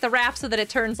rotate the raft so that it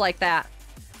turns like that.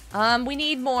 We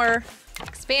need more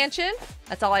expansion.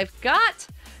 That's all I've got.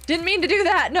 Didn't mean to do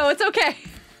that. No, it's okay.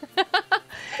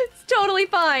 It's totally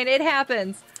fine. It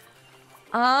happens.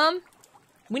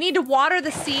 We need to water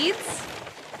the seeds.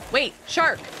 Wait,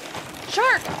 shark.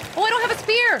 Shark! Oh, I don't have a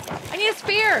spear! I need a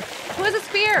spear! Who has a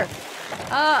spear?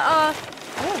 Oh,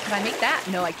 can I make that?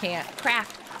 No, I can't.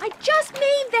 Craft. I just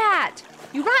made that!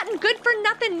 You rotten good for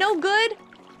nothing, no good.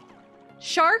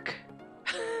 Shark?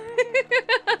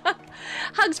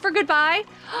 Hugs for goodbye.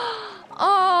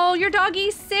 Oh, your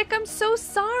doggy's sick. I'm so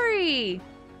sorry.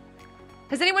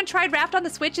 Has anyone tried Raft on the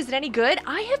Switch? Is it any good?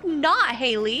 I have not,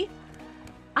 Haley.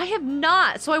 I have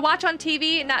not. So I watch on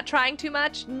TV and not trying too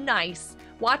much? Nice.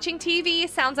 Watching TV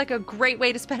sounds like a great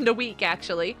way to spend a week,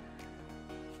 actually.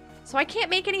 So I can't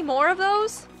make any more of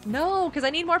those? No, because I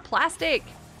need more plastic.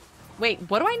 Wait,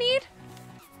 what do I need?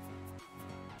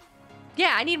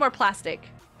 Yeah, I need more plastic.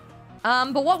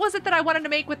 But what was it that I wanted to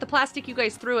make with the plastic you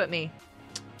guys threw at me?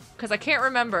 Because I can't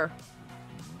remember.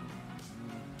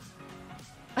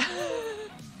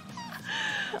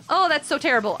 Oh, that's so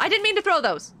terrible. I didn't mean to throw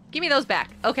those. Give me those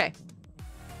back. Okay.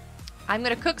 I'm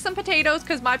gonna cook some potatoes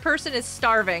because my person is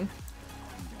starving.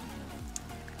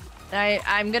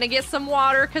 I'm gonna get some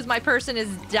water because my person is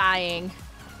dying.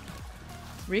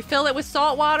 Refill it with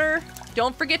salt water.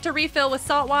 Don't forget to refill with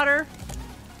salt water.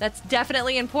 That's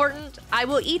definitely important. I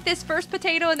will eat this first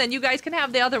potato and then you guys can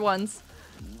have the other ones.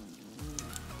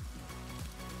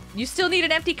 You still need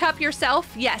an empty cup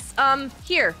yourself? Yes.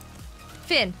 Here.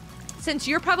 Finn, since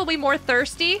you're probably more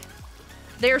thirsty,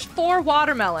 there's 4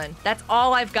 watermelon. That's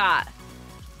all I've got.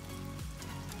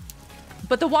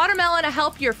 But the watermelon will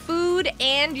help your food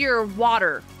and your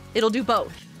water. It'll do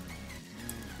both.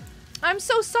 I'm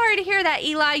so sorry to hear that,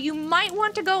 Eli. You might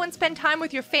want to go and spend time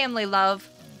with your family, love.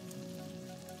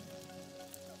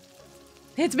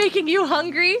 It's making you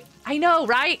hungry? I know,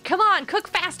 right? Come on, cook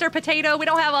faster, potato. We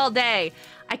don't have all day.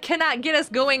 I cannot get us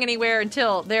going anywhere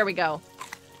until... There we go.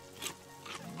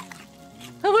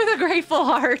 With a grateful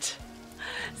heart.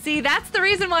 See, that's the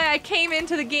reason why I came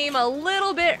into the game a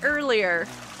little bit earlier.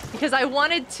 Because I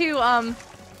wanted to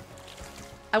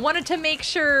make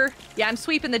sure... Yeah, I'm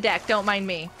sweeping the deck, don't mind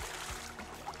me.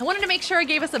 I wanted to make sure I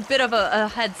gave us a bit of a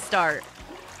head start.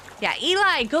 Yeah,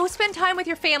 Eli, go spend time with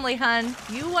your family, hun.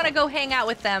 You want to go hang out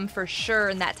with them for sure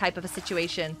in that type of a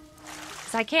situation.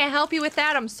 Because I can't help you with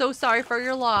that. I'm so sorry for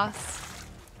your loss.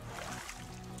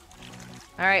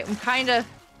 Alright, I'm kind of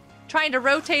trying to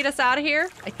rotate us out of here,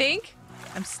 I think.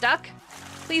 I'm stuck.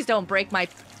 Please don't break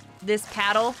this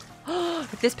paddle.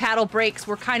 If this paddle breaks,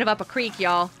 we're kind of up a creek,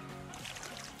 y'all.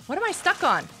 What am I stuck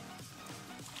on?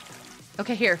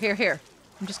 Okay, here.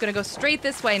 I'm just gonna go straight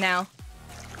this way now.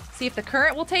 See if the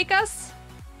current will take us.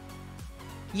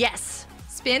 Yes.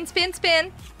 Spin, spin,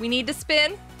 spin. We need to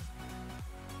spin.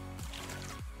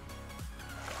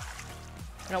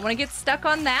 I don't want to get stuck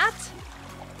on that.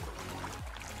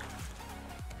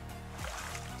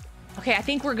 Okay, I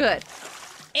think we're good.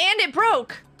 And it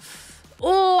broke.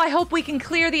 Oh, I hope we can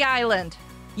clear the island.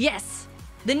 Yes.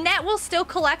 The net will still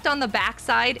collect on the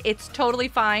backside. It's totally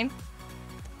fine.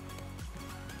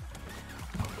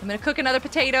 I'm gonna cook another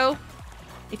potato.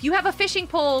 If you have a fishing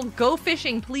pole, go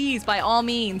fishing, please, by all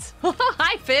means.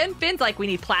 Hi, Finn. Finn's like, we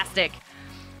need plastic.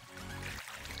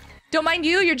 Don't mind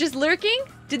you, you're just lurking?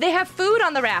 Did they have food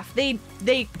on the raft? They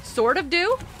sort of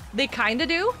do. They kind of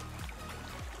do.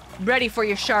 Ready for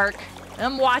your shark.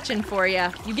 I'm watching for you.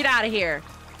 You get out of here.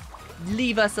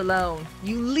 Leave us alone.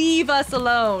 You leave us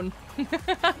alone.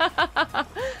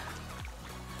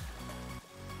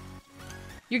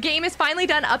 Your game is finally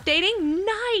done updating?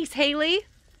 Nice, Haley.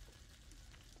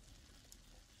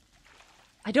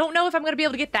 I don't know if I'm going to be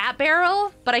able to get that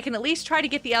barrel, but I can at least try to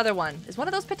get the other one. Is one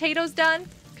of those potatoes done?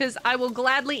 Because I will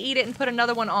gladly eat it and put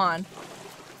another one on.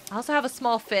 I also have a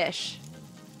small fish.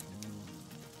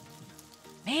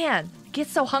 Man, I get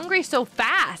so hungry so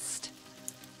fast.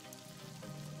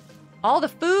 All the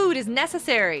food is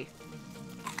necessary.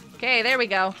 Okay, there we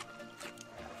go.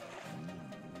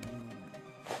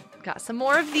 Got some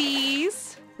more of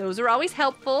these. Those are always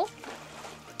helpful.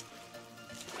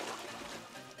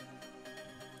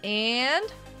 And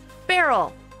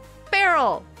barrel.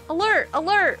 Barrel. Alert,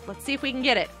 alert. Let's see if we can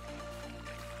get it.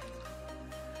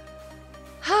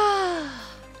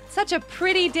 Such a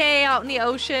pretty day out in the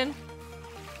ocean.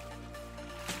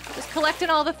 Just collecting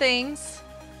all the things.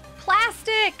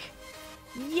 Plastic!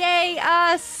 Yay,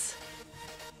 us!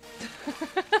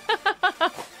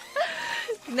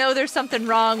 No, there's something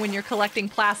wrong when you're collecting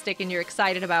plastic and you're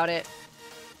excited about it.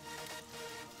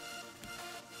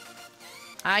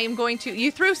 I am going to...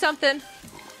 You threw something.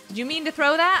 Did you mean to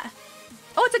throw that?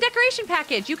 Oh, it's a decoration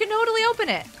package. You can totally open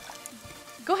it.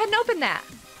 Go ahead and open that.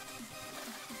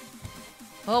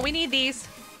 Well, we need these.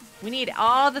 We need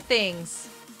all the things.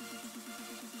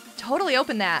 totally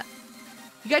open that.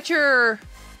 You got your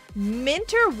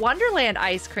Minter Wonderland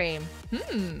ice cream.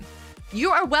 You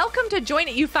are welcome to join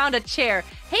it. You found a chair.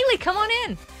 Haley, come on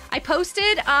in. I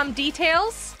posted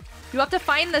details. You have to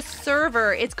find the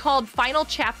server. It's called Final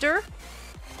Chapter,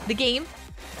 the game.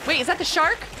 Wait, is that the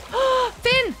shark? Oh,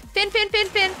 Finn!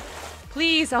 Finn!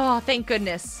 Please, oh, thank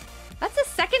goodness. That's the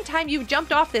second time you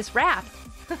jumped off this raft.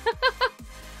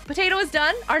 Potato is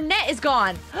done. Our net is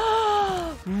gone.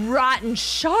 Rotten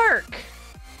shark.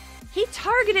 He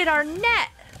targeted our net.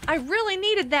 I really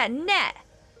needed that net.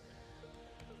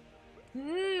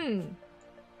 That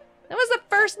was the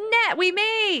first net we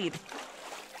made.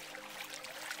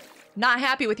 Not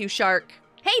happy with you, shark.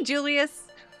 Hey, Julius.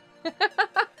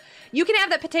 You can have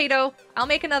that potato. I'll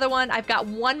make another one. I've got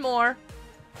one more.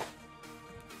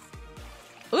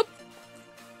 Oop.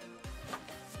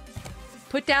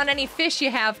 Put down any fish you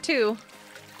have, too.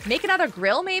 Make another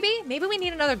grill, maybe? Maybe we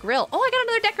need another grill. Oh, I got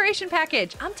another decoration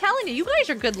package. I'm telling you, you guys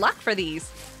are good luck for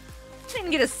these. I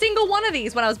didn't get a single one of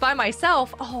these when I was by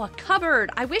myself. Oh, a cupboard.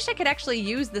 I wish I could actually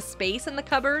use the space in the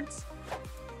cupboards.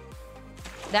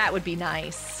 That would be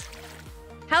nice.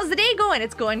 How's the day going?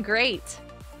 It's going great.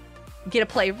 Get to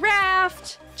play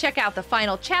Raft. Check out the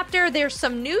final chapter. There's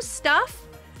some new stuff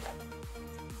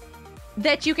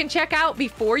that you can check out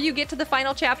before you get to the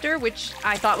final chapter, which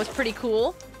I thought was pretty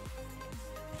cool.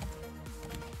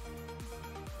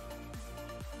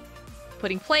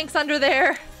 Putting planks under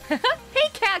there. Hey,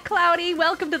 Cat Cloudy.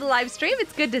 Welcome to the live stream.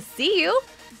 It's good to see you.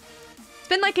 It's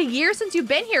been like a year since you've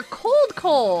been here. Cold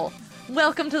Cole.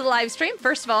 Welcome to the live stream,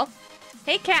 first of all.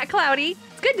 Hey, Cat Cloudy.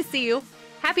 It's good to see you.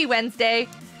 Happy Wednesday.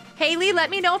 Haley, let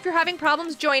me know if you're having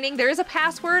problems joining. There is a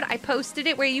password. I posted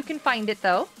it where you can find it,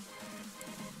 though.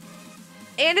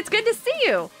 And it's good to see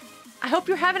you. I hope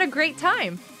you're having a great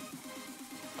time.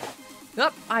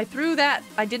 Oh, I threw that.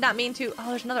 I did not mean to. Oh,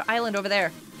 there's another island over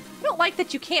there. I don't like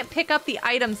that you can't pick up the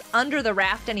items under the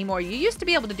raft anymore. You used to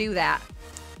be able to do that.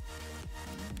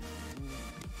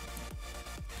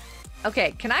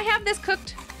 Okay, can I have this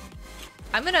cooked?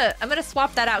 I'm gonna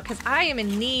swap that out because I am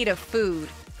in need of food.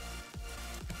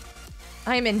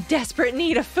 I am in desperate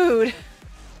need of food.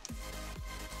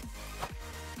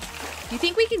 Do you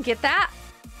think we can get that?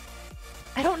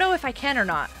 I don't know if I can or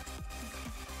not.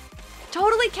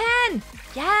 Totally can!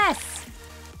 Yes!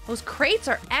 Those crates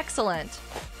are excellent.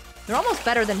 They're almost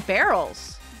better than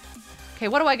barrels. Okay,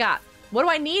 what do I got? What do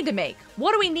I need to make?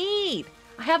 What do we need?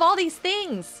 I have all these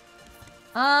things.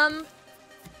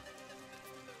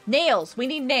 Nails. We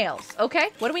need nails. Okay,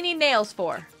 what do we need nails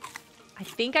for? I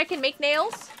think I can make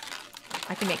nails.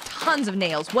 I can make tons of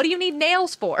nails. What do you need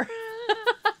nails for?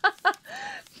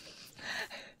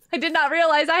 I did not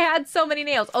realize I had so many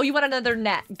nails. Oh, you want another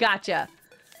net. Gotcha.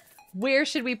 Where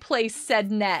should we place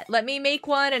said net? Let me make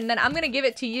one and then I'm gonna give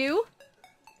it to you.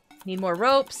 Need more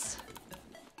ropes.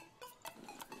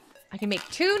 I can make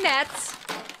 2 nets.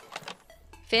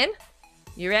 Finn,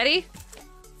 you ready?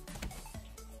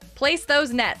 Place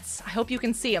those nets. I hope you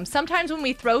can see them. Sometimes when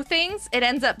we throw things, it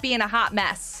ends up being a hot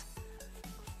mess.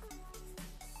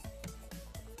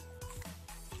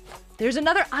 There's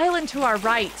another island to our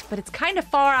right, but it's kind of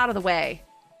far out of the way.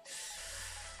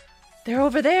 They're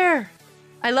over there.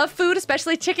 I love food,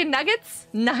 especially chicken nuggets.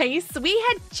 Nice. We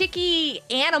had chicky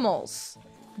animals.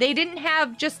 They didn't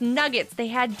have just nuggets. They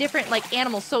had different, like,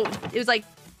 animals. So it was like,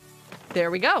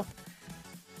 there we go.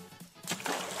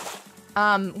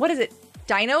 What is it?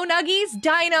 Dino nuggies?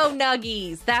 Dino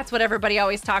nuggies. That's what everybody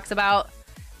always talks about.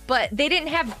 But they didn't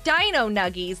have dino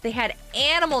nuggies. They had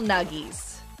animal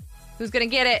nuggies. Who's gonna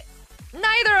get it?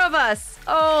 Neither of us.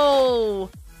 Oh.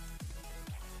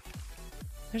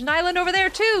 There's an island over there,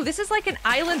 too. This is like an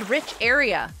island-rich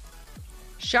area.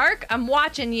 Shark, I'm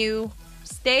watching you.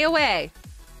 Stay away.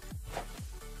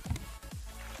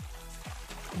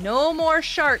 No more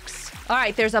sharks. All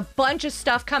right, there's a bunch of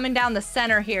stuff coming down the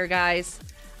center here, guys.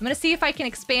 I'm gonna see if I can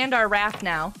expand our raft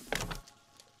now.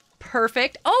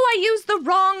 Perfect. Oh, I used the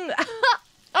wrong...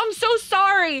 I'm so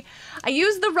sorry. I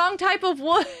used the wrong type of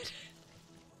wood.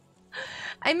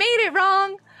 I made it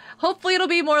wrong. Hopefully it'll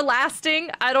be more lasting.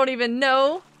 I don't even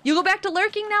know. You go back to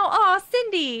lurking now? Aw,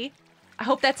 Cindy. I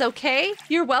hope that's okay.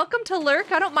 You're welcome to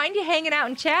lurk. I don't mind you hanging out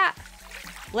and chat.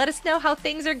 Let us know how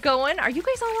things are going. Are you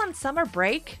guys all on summer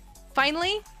break?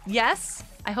 Finally? Yes?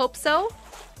 I hope so.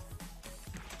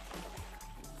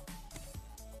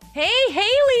 Hey,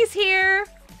 Haley's here.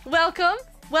 Welcome.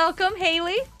 Welcome,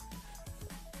 Haley.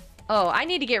 Oh, I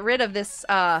need to get rid of this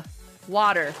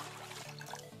water.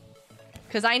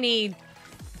 Because I need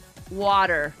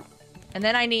water. And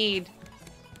then I need...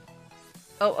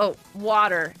 Oh,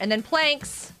 water. And then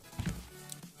planks.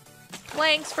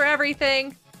 Planks for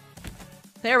everything.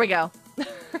 There we go.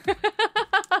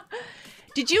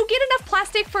 Did you get enough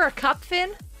plastic for a cup,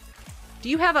 Finn? Do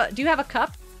you have a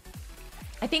cup?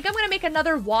 I think I'm gonna make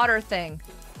another water thing.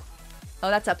 Oh,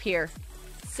 that's up here.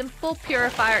 Simple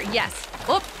purifier. Yes.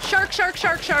 Oh, shark, shark,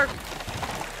 shark, shark.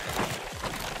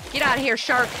 Get out of here,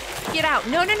 shark. Get out.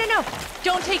 No, no, no, no.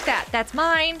 Don't take that. That's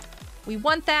mine. We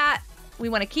want that. We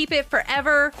want to keep it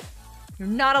forever. You're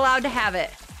not allowed to have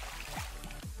it.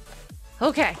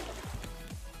 Okay.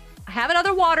 I have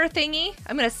another water thingy.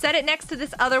 I'm going to set it next to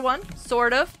this other one,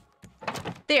 sort of.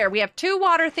 There, we have 2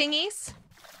 water thingies.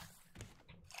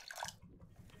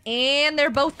 And they're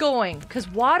both going, because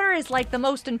water is like the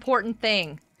most important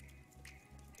thing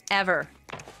ever.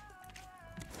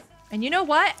 And you know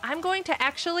what? I'm going to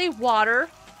actually water.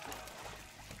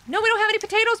 No, we don't have any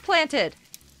potatoes planted.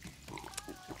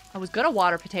 I was gonna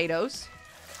water potatoes,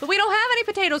 but we don't have any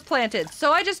potatoes planted,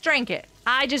 so I just drank it.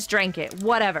 I just drank it,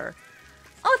 whatever.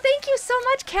 Oh, thank you so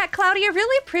much, Cat Cloudy. I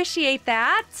really appreciate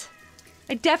that.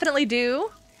 I definitely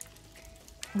do.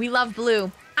 We love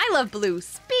blue. I love blue.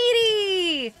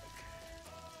 Speedy!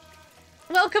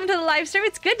 Welcome to the live stream.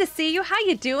 It's good to see you. How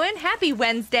you doing? Happy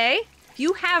Wednesday. If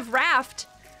you have Raft,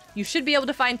 you should be able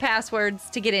to find passwords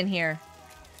to get in here.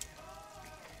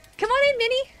 Come on in,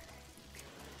 Minnie.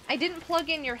 I didn't plug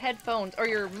in your headphones or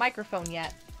your microphone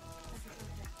yet.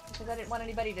 Because I didn't want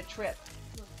anybody to trip.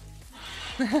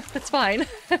 That's fine.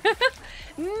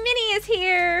 Minnie is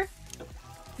here.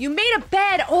 You made a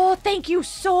bed. Oh, thank you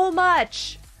so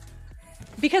much.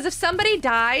 Because if somebody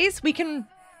dies, we can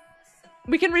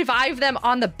revive them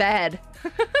on the bed.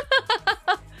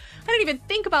 I didn't even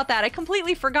think about that. I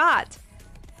completely forgot.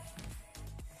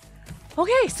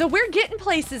 Okay, so we're getting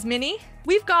places, Minnie.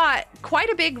 We've got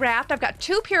quite a big raft. I've got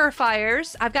 2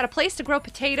 purifiers. I've got a place to grow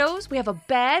potatoes. We have a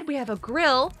bed. We have a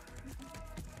grill.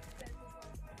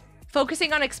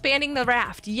 Focusing on expanding the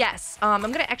raft. Yes. I'm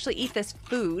going to actually eat this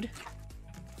food.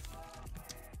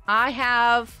 I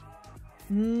have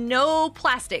no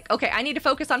plastic. Okay, I need to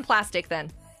focus on plastic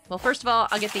then. Well, first of all,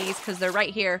 I'll get these because they're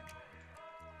right here.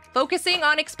 Focusing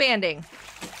on expanding.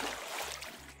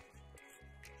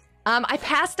 I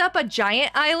passed up a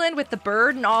giant island with the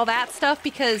bird and all that stuff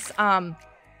because,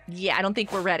 yeah, I don't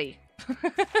think we're ready.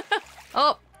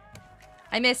 Oh,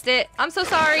 I missed it. I'm so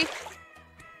sorry.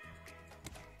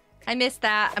 I missed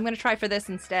that. I'm gonna try for this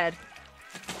instead.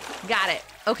 Got it.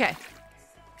 Okay.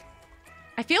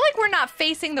 I feel like we're not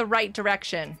facing the right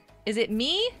direction. Is it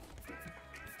me?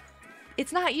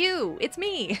 It's not you. It's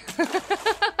me.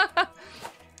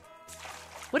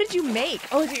 What did you make?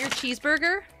 Oh, is it your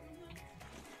cheeseburger?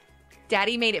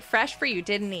 Daddy made it fresh for you,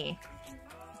 didn't he?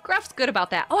 Gruff's good about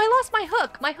that. Oh, I lost my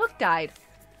hook. My hook died.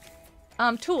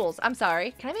 Tools. I'm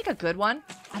sorry. Can I make a good one?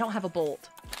 I don't have a bolt.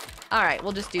 All right,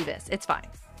 we'll just do this. It's fine.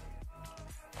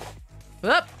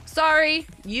 Whoop. Sorry.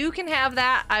 You can have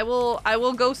that. I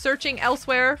will go searching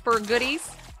elsewhere for goodies.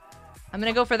 I'm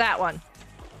gonna go for that one.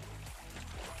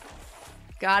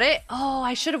 Got it. Oh,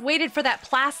 I should have waited for that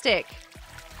plastic.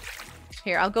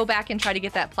 Here, I'll go back and try to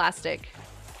get that plastic.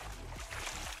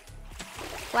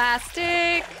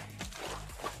 Plastic.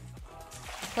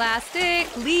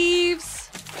 Plastic. Leaves.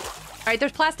 All right,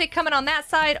 there's plastic coming on that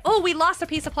side. Oh, we lost a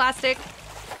piece of plastic.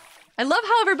 I love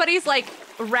how everybody's like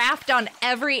raft on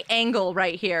every angle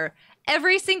right here.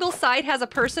 Every single side has a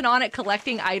person on it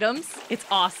collecting items. It's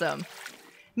awesome.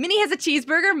 Minnie has a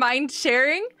cheeseburger. Mind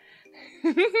sharing?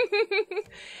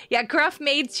 Yeah, Gruff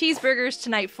made cheeseburgers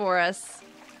tonight for us.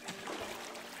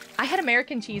 I had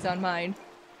American cheese on mine.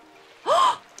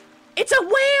 Oh! It's a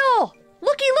whale!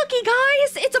 Looky, looky,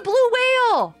 guys! It's a blue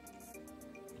whale!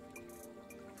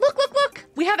 Look, look, look!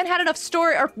 We haven't had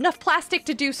enough plastic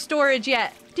to do storage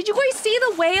yet. Did you guys see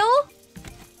the whale?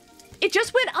 It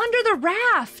just went under the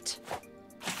raft.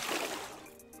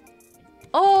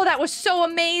 Oh, that was so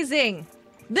amazing.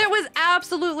 That was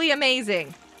absolutely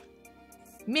amazing.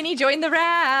 Minnie joined the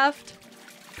raft.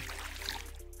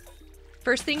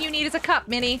 First thing you need is a cup,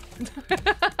 Minnie.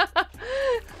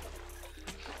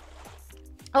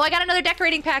 Oh, I got another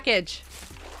decorating package.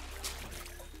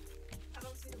 I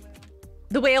don't see the whale.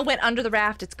 The whale went under the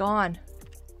raft. It's gone.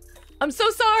 I'm so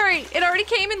sorry. It already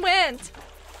came and went.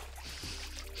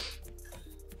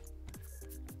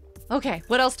 Okay,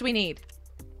 what else do we need?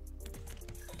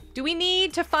 Do we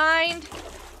need to find...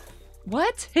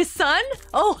 What? His son?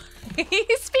 Oh,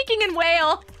 he's speaking in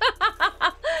whale.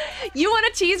 You want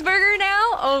a cheeseburger now?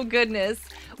 Oh, goodness.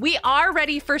 We are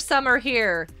ready for summer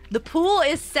here. The pool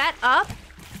is set up.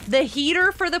 The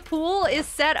heater for the pool is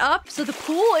set up. So the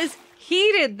pool is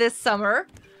heated this summer.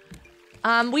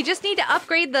 We just need to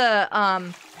upgrade the,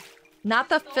 not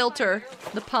the filter,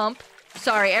 the pump.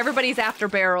 Sorry, everybody's after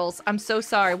barrels. I'm so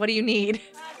sorry. What do you need?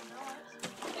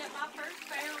 Get my first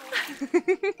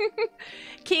barrel.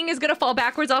 King is gonna fall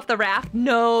backwards off the raft.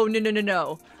 No, no, no, no,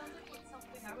 no.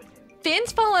 Something I would do.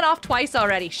 Finn's fallen off twice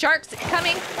already. Shark's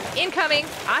coming, incoming.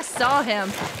 I saw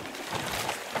him.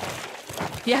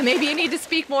 Yeah, maybe you need to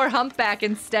speak more humpback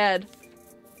instead.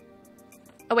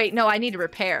 Oh wait, no, I need to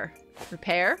repair.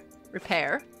 Repair,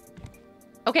 repair.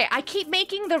 Okay, I keep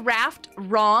making the raft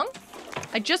wrong.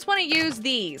 I just want to use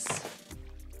these.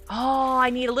 Oh, I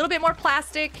need a little bit more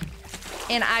plastic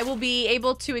and I will be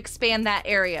able to expand that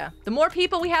area. The more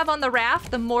people we have on the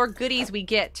raft, the more goodies we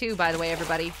get too, by the way,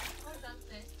 everybody.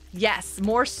 Yes,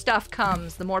 more stuff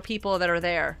comes, the more people that are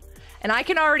there. And I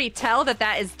can already tell that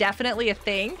that is definitely a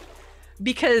thing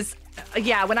because,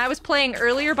 yeah, when I was playing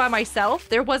earlier by myself,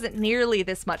 there wasn't nearly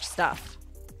this much stuff.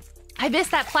 I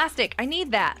missed that plastic. I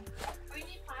need that. Oh, you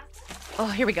need plastic? Oh,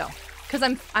 here we go.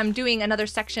 Because I'm doing another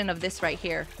section of this right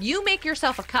here. You make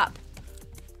yourself a cup.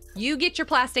 You get your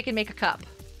plastic and make a cup.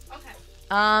 Okay.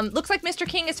 Looks like Mr.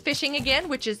 King is fishing again,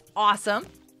 which is awesome.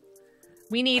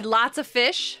 We need lots of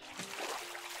fish.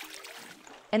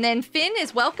 And then Finn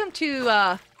is welcome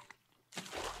to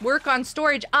work on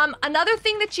storage. Another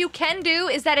thing that you can do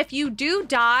is that if you do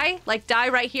die, like die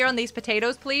right here on these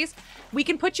potatoes, please, we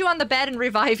can put you on the bed and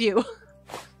revive you. Do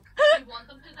you want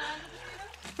them to die on the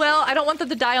potato? Well, I don't want them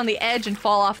to die on the edge and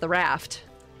fall off the raft.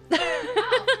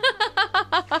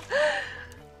 Oh.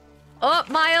 Oh,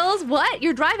 Miles, what?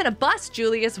 You're driving a bus,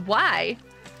 Julius. Why?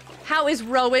 How is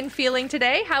Rowan feeling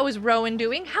today? How is Rowan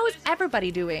doing? How is everybody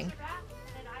doing?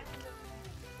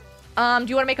 Do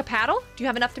you want to make a paddle? Do you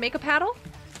have enough to make a paddle?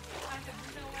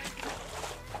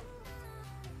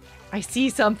 I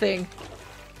see something.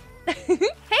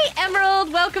 Hey,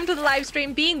 Emerald, welcome to the live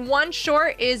stream. Being one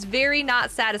short is very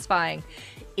not satisfying.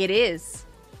 It is.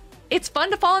 It's fun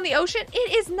to fall in the ocean.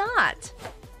 It is not.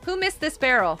 Who missed this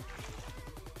barrel?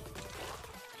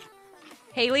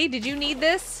 Haley, did you need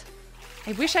this?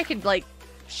 I wish I could, like,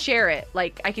 share it.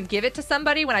 Like, I could give it to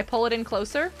somebody when I pull it in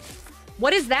closer.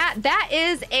 What is that? That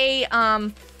is a,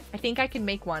 I think I can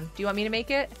make one. Do you want me to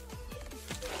make it?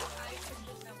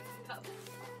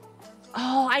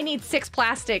 Oh, I need 6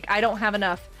 plastic. I don't have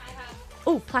enough.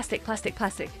 Oh, plastic, plastic,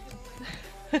 plastic.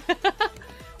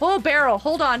 Oh, barrel.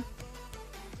 Hold on.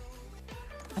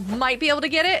 I might be able to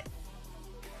get it.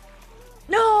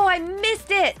 No, I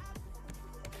missed it.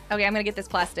 Okay, I'm gonna get this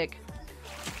plastic.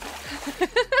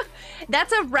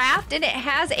 That's a raft and it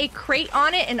has a crate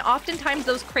on it, and oftentimes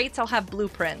those crates will have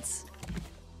blueprints.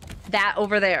 That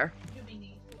over there.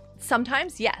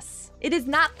 Sometimes, yes. It is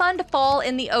not fun to fall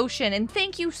in the ocean, and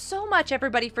thank you so much,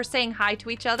 everybody, for saying hi to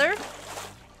each other.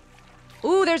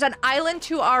 Ooh, there's an island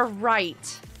to our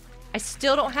right. I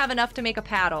still don't have enough to make a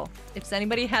paddle. If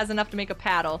anybody has enough to make a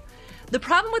paddle. The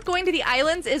problem with going to the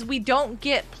islands is we don't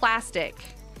get plastic.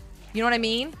 You know what I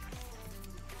mean?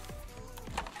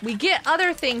 We get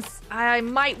other things. I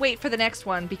might wait for the next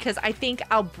one because I think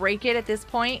I'll break it at this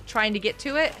point, trying to get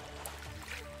to it.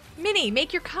 Minnie,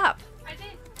 make your cup. I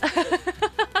did.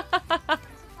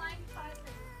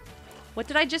 What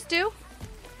did I just do?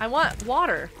 I want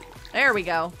water. There we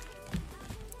go.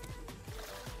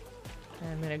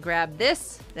 I'm gonna grab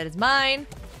this. That is mine.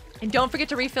 And don't forget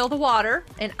to refill the water.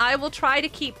 And I will try to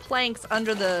keep planks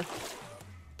under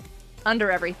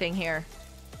everything here.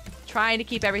 Trying to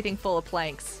keep everything full of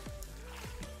planks.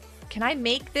 Can I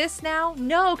make this now?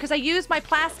 No, because I used my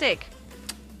plastic.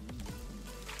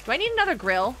 Do I need another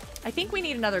grill? I think we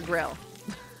need another grill.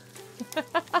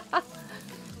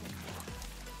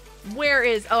 Where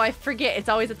is... Oh, I forget. It's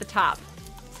always at the top.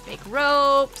 Make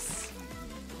ropes.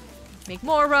 Make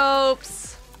more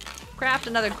ropes. Craft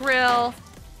another grill.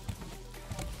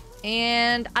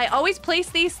 And I always place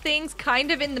these things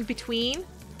kind of in the between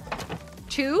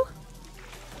two.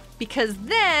 Because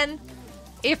then,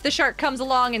 if the shark comes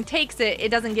along and takes it, it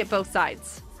doesn't get both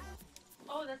sides.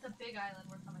 Oh, that's a big island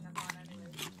we're coming up on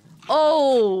anyways.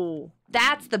 Oh,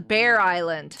 that's the bear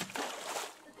island. Let's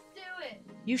do it.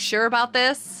 You sure about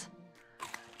this?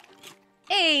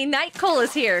 Hey, Night Cole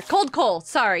is here. Cold Cole,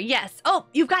 sorry, yes. Oh,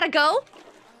 you've got to go?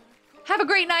 Have a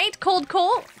great night, Cold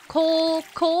Cole.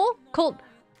 Cold.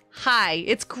 Hi,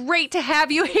 it's great to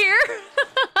have you here.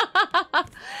 Have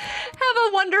a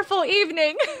wonderful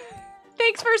evening.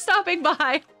 Thanks for stopping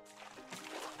by.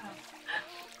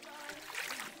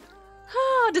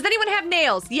 Oh, does anyone have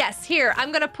nails? Yes, here.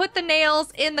 I'm gonna put the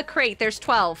nails in the crate. There's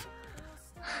 12.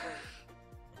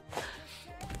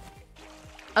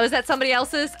 Oh, is that somebody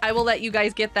else's? I will let you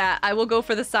guys get that. I will go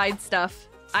for the side stuff.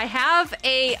 I have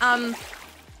a,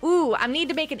 ooh, I need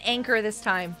to make an anchor this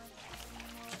time.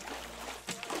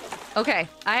 Okay,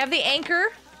 I have the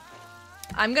anchor.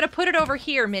 I'm gonna put it over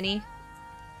here, Minnie.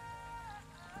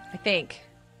 I think.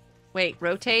 Wait,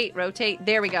 rotate, rotate.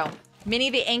 There we go. Minnie,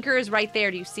 the anchor is right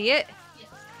there. Do you see it? Yes.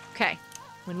 Okay.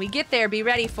 When we get there, be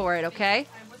ready for it, okay?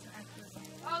 I wasn't actually.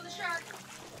 Oh, the shark!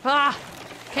 Ah!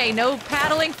 Okay, no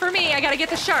paddling for me. I gotta get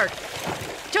the shark.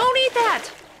 Don't eat that!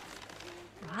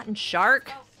 Rotten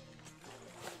shark.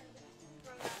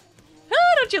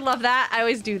 Oh, don't you love that? I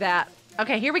always do that.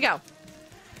 Okay, here we go.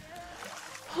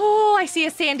 Oh, I see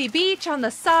a sandy beach on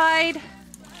the side.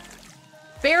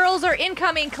 Barrels are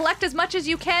incoming. Collect as much as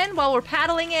you can while we're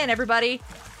paddling in, everybody.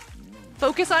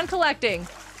 Focus on collecting.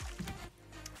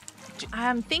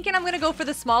 I'm thinking I'm gonna go for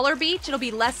the smaller beach. It'll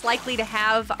be less likely to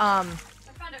have, I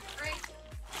found a crate.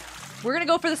 We're gonna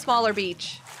go for the smaller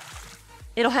beach.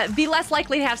 It'll be less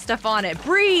likely to have stuff on it.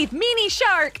 Breathe, mini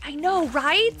shark. I know,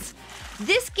 right?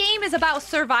 This game is about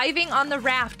surviving on the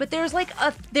raft, but there's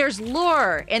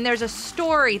lure and there's a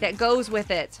story that goes with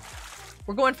it.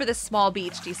 We're going for this small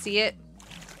beach. Do you see it?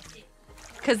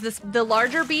 Because the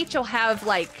larger beach will have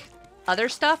like other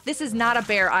stuff. This is not a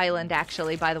bear island,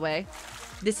 actually, by the way.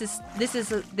 This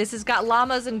has got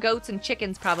llamas and goats and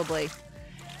chickens probably.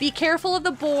 Be careful of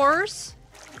the boars.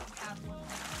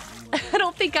 I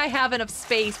don't think I have enough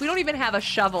space. We don't even have a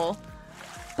shovel.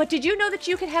 But did you know that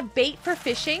you can have bait for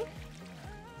fishing?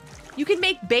 You can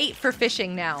make bait for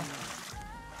fishing now.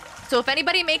 So if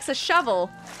anybody makes a shovel,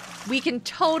 we can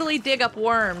totally dig up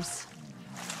worms.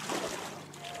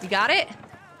 You got it?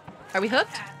 Are we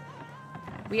hooked?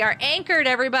 We are anchored,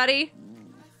 everybody.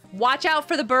 Watch out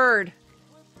for the bird.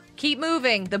 Keep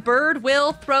moving. The bird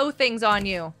will throw things on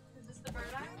you. Is this the bird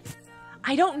eye?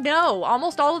 I don't know.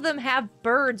 Almost all of them have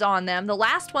birds on them. The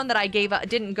last one that I gave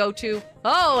didn't go to.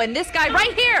 Oh, and this guy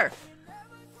right here.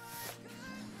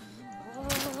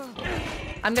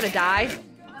 I'm gonna die.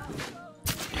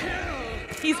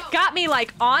 He's got me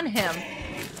like on him.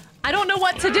 I don't know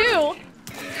what to do.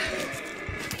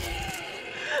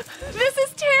 This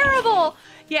is terrible.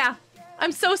 Yeah,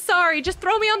 I'm so sorry. Just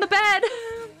throw me on the bed.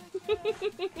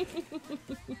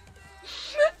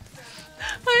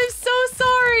 I'm so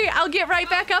sorry. I'll get right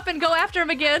back up and go after him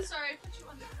again. Sorry, I put you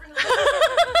on the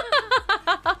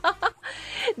grill.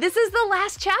 This is the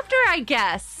last chapter, I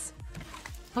guess.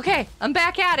 Okay, I'm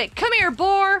back at it. Come here,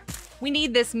 boar. We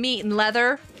need this meat and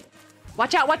leather.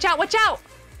 Watch out, watch out, watch out.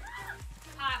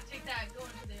 Ah, take that. Go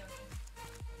into the ocean.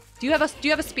 Do you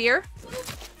have a spear?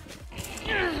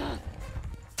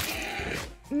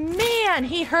 Man,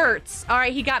 he hurts. All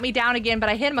right, he got me down again, but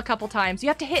I hit him a couple times. You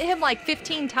have to hit him like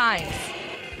 15 times.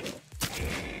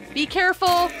 Be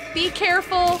careful. Be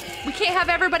careful. We can't have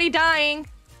everybody dying.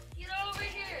 Get over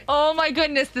here. Oh my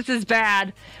goodness, this is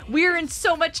bad. We're in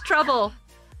so much trouble.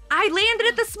 I landed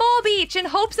at the small beach in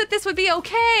hopes that this would be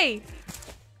okay.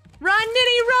 Run,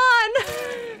 Minnie, run!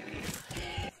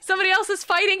 Somebody else is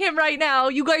fighting him right now.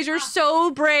 You guys are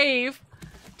so brave.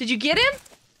 Did you get him?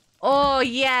 Oh,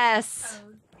 yes.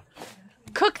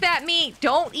 Cook that meat.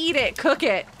 Don't eat it. Cook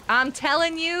it. I'm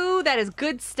telling you, that is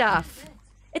good stuff.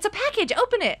 It's a package.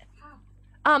 Open it.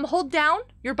 Hold down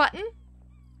your button.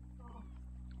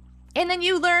 And then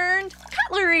you learned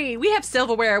cutlery. We have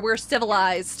silverware. We're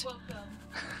civilized. Welcome.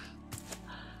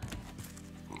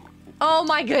 Oh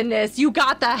my goodness, you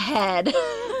got the head.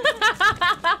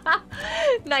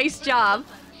 Nice job.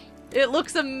 It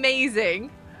looks amazing.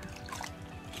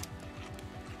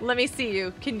 Let me see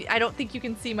you. I don't think you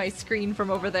can see my screen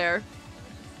from over there.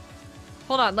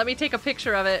 Hold on, let me take a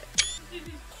picture of it.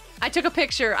 I took a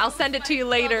picture. I'll send it to you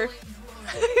later.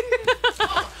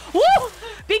 Woo!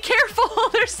 Be careful,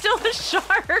 there's still a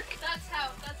shark. That's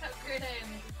how great I am.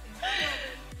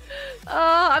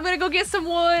 I'm gonna go get some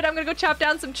wood. I'm gonna go chop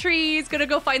down some trees. Gonna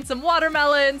go find some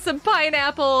watermelon, some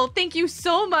pineapple. Thank you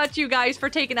so much, you guys, for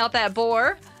taking out that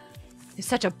boar. You're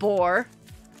such a bore.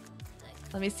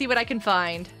 Let me see what I can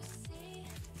find.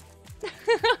 Did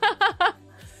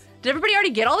everybody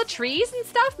already get all the trees and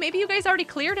stuff? Maybe you guys already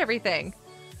cleared everything.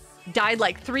 Died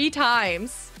like 3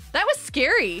 times. That was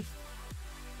scary.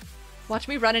 Watch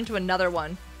me run into another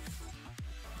one.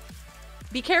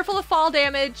 Be careful of fall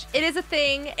damage. It is a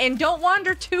thing. And don't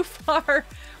wander too far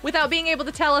without being able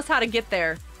to tell us how to get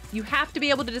there. You have to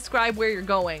be able to describe where you're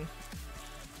going.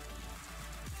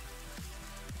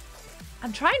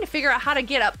 I'm trying to figure out how to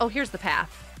get up. Oh, here's the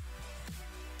path.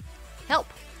 Help.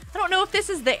 I don't know if this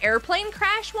is the airplane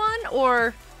crash one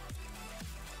or...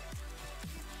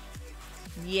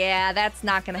 Yeah, that's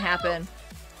not gonna happen.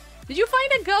 Did you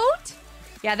find a goat?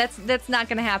 Yeah, that's not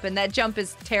gonna happen. That jump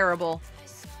is terrible.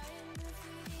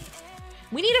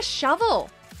 We need a shovel.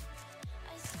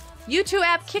 YouTube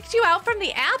app kicked you out from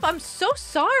the app? I'm so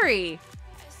sorry.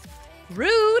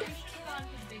 Rude.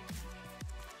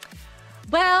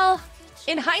 Well,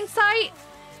 in hindsight,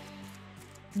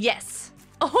 yes.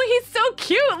 Oh, he's so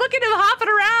cute. Look at him hopping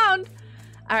around.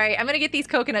 All right, I'm gonna get these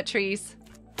coconut trees.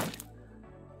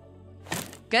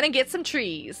 Gonna get some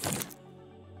trees.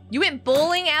 You went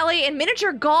bowling alley and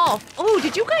miniature golf. Oh,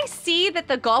 did you guys see that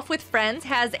the Golf with Friends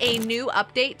has a new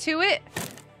update to it?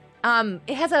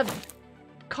 It has a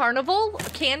carnival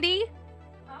candy.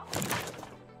 Oh.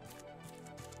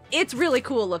 It's really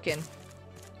cool looking.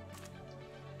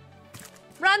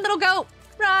 Run, little goat,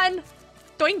 run.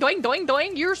 Doing, doing, doing,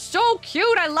 doing. You're so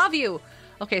cute. I love you.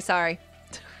 Okay, sorry.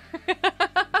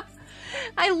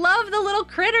 I love the little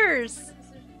critters.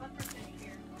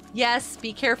 Yes,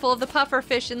 be careful of the puffer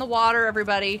fish in the water,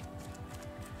 everybody.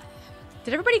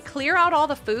 Did everybody clear out all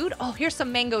the food? Oh, here's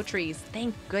some mango trees.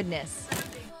 Thank goodness.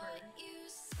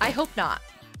 I hope not,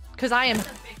 because I am...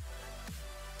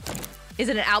 Is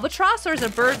it an albatross or is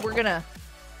it a bird we're gonna...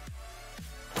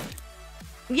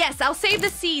 Yes, I'll save the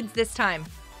seeds this time.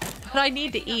 But I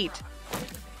need to eat.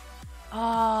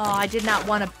 Oh, I did not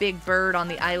want a big bird on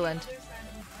the island.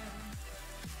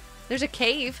 There's a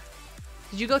cave.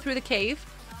 Did you go through the cave?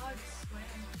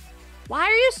 Why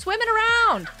are you swimming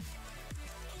around?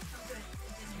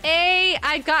 Hey,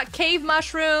 I got cave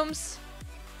mushrooms.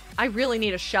 I really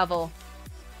need a shovel.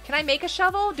 Can I make a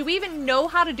shovel? Do we even know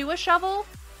how to do a shovel?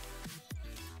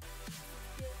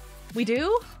 We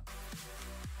do?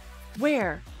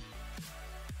 Where?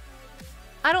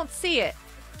 I don't see it.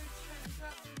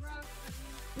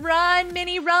 Run,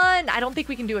 Minnie, run! I don't think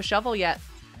we can do a shovel yet.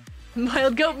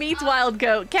 Wild goat meets wild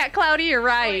goat. Cat Cloudy, you're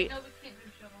right. No, we can't do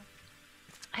a shovel.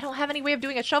 I don't have any way of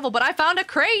doing a shovel, but I found a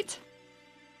crate!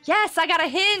 Yes, I got a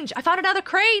hinge! I found another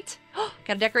crate!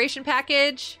 Got a decoration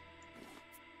package.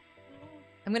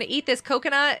 I'm gonna eat this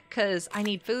coconut, because I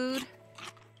need food.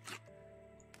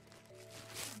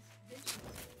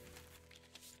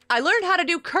 I learned how to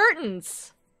do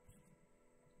curtains!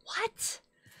 What?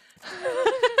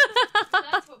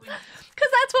 That's what we need. Because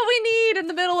that's what we need in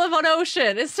the middle of an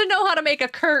ocean, is to know how to make a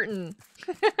curtain.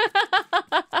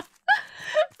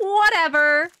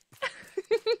 Whatever.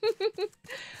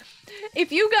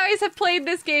 If you guys have played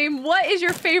this game, what is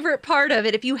your favorite part of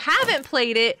it? If you haven't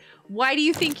played it, why do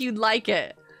you think you'd like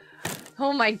it?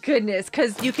 Oh my goodness,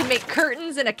 because you can make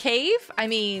curtains in a cave? I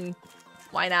mean,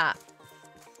 why not?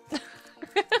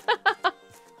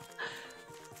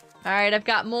 Alright, I've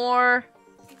got more.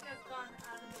 I think I've gone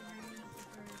out of the area of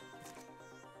the bird.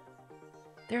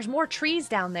 There's more trees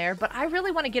down there, but I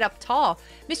really want to get up tall.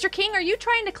 Mr. King, are you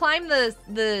trying to climb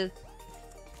the...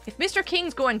 If Mr.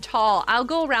 King's going tall, I'll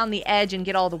go around the edge and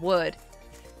get all the wood.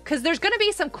 Because there's going to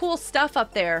be some cool stuff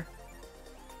up there.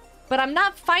 But I'm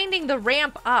not finding the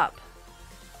ramp up.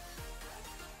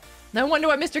 No wonder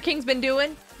what Mr. King's been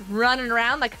doing. Running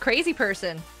around like a crazy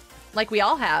person. Like we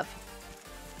all have.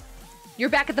 You're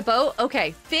back at the boat?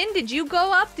 Okay. Finn, did you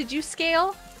go up? Did you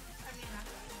scale? I mean,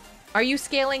 Are you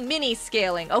scaling? Mini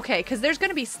scaling. Okay, because there's going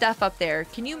to be stuff up there.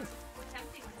 Can you... we're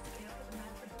attempting to scale, but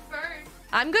not the bird.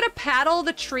 I'm going to paddle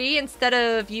the tree instead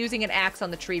of using an axe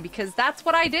on the tree because that's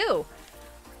what I do.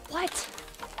 What?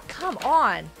 Come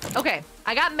on. Okay,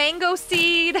 I got mango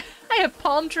seed. I have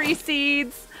palm tree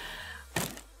seeds.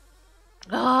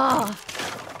 Oh,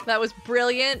 that was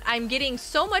brilliant. I'm getting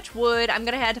so much wood. I'm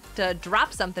going to have to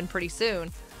drop something pretty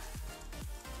soon.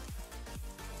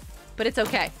 But it's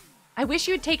okay. I wish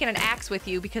you had taken an axe with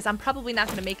you because I'm probably not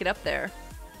going to make it up there.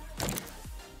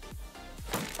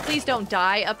 Please don't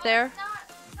die up there. It's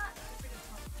not super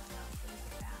difficult to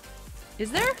find out. There's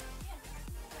a path. Is there?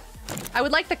 I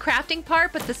would like the crafting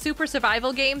part, but the super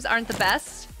survival games aren't the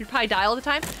best. You'd probably die all the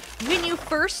time. When you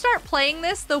first start playing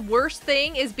this, the worst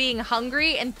thing is being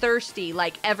hungry and thirsty,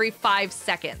 like every 5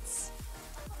 seconds.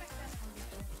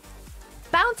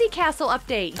 Bouncy Castle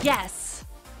update, yes.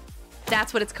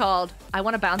 That's what it's called. I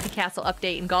want a Bouncy Castle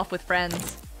update in Golf with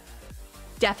Friends.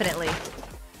 Definitely.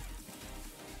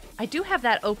 I do have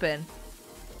that open.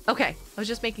 Okay, I was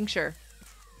just making sure.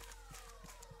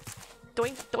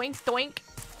 Doink, doink, doink.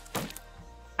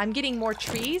 I'm getting more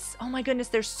trees. Oh my goodness,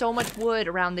 there's so much wood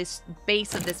around this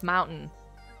base of this mountain.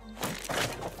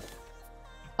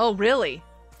 Oh, really?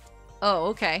 Oh,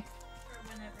 okay.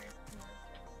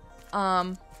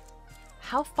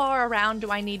 How far around do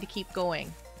I need to keep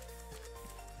going?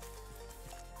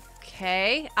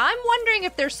 Okay, I'm wondering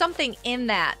if there's something in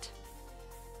that.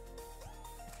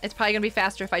 It's probably gonna be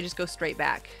faster if I just go straight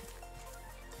back.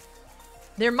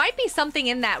 There might be something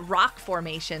in that rock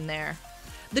formation there.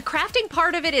 The crafting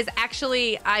part of it is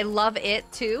actually, I love it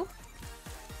too.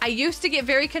 I used to get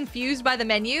very confused by the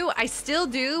menu. I still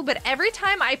do, but every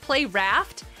time I play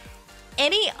Raft,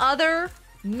 any other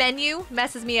menu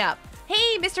messes me up.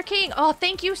 Hey, Mr. King. Oh,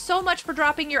 thank you so much for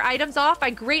dropping your items off. I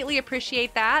greatly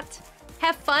appreciate that.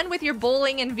 Have fun with your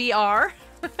bowling in VR.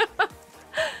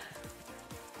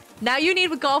 Now you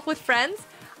need golf with friends.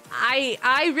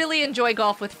 I really enjoy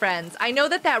golf with friends. I know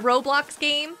that Roblox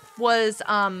game was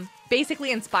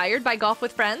basically inspired by Golf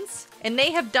with Friends, and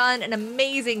they have done an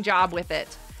amazing job with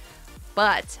it.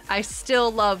 But I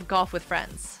still love Golf with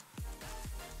Friends.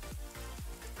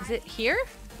 Is it here?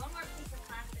 One more piece of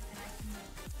plastic and I can make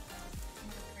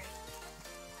another crate.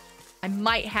 I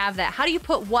might have that. How do you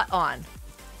put what on?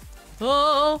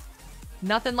 Oh,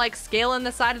 nothing like scaling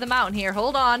the side of the mountain here.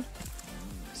 Hold on.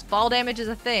 Fall damage is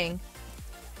a thing.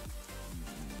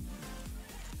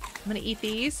 I'm gonna eat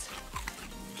these.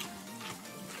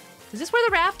 Is this where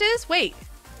the raft is? Wait.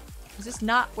 Is this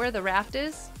not where the raft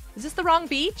is? Is this the wrong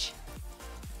beach?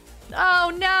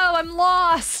 Oh no, I'm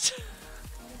lost.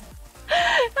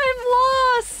 I'm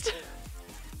lost.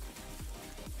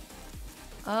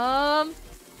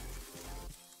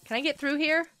 Can I get through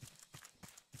here?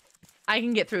 I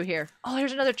can get through here. Oh,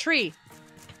 here's another tree.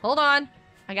 Hold on.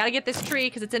 I gotta get this tree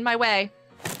because it's in my way.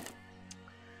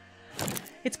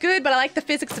 It's good, but I like the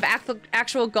physics of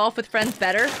actual Golf with Friends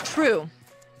better. True.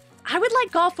 I would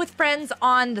like Golf with Friends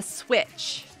on the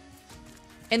Switch.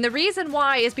 And the reason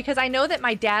why is because I know that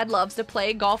my dad loves to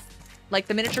play golf, like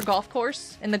the miniature golf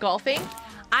course and the golfing.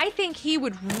 I think he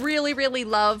would really, really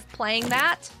love playing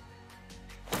that.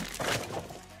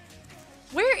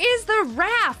 Where is the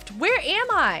raft? Where am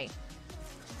I?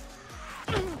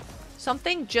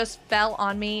 Something just fell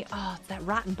on me. Oh, it's that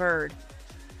rotten bird.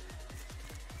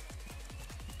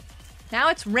 Now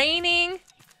it's raining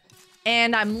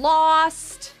and I'm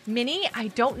lost. Minnie, I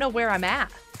don't know where I'm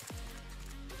at.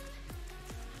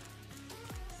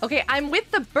 Okay, I'm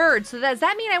with the bird, so does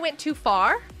that mean I went too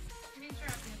far?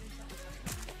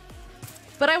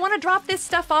 But I want to drop this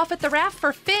stuff off at the raft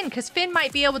for Finn, because Finn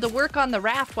might be able to work on the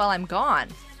raft while I'm gone.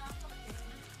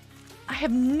 I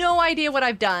have no idea what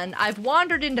I've done. I've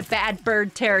wandered into bad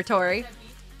bird territory.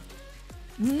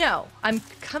 No, I'm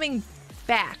coming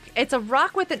back. It's a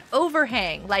rock with an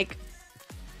overhang, like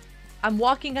I'm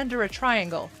walking under a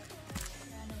triangle.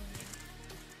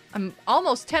 I'm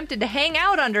almost tempted to hang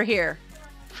out under here.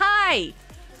 Hi!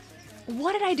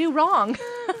 What did I do wrong? You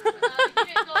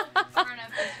didn't go far enough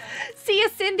this way. See ya,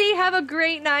 Cindy. Have a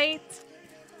great night.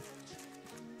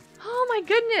 Oh my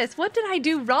goodness. What did I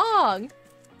do wrong?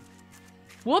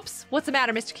 Whoops. What's the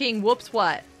matter, Mr. King? Whoops,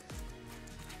 what?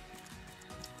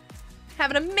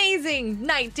 Have an amazing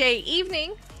night, day,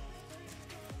 evening,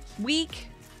 week,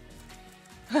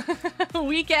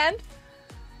 weekend,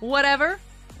 whatever.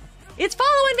 It's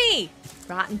following me!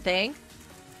 Rotten thing.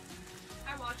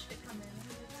 I watched it come in.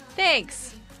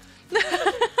 Thanks.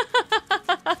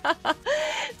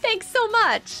 Thanks so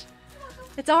much.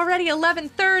 It's already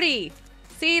 11:30.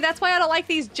 See, that's why I don't like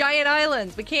these giant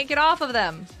islands. We can't get off of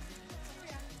them.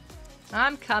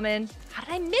 I'm coming. How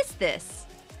did I miss this?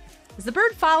 Is the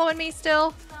bird following me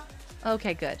still?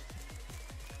 Okay, good.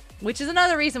 Which is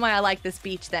another reason why I like this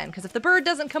beach then, because if the bird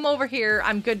doesn't come over here,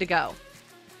 I'm good to go.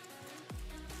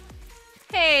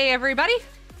 Hey, everybody.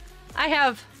 I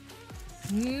have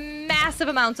massive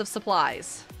amounts of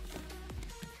supplies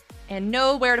and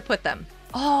know where to put them.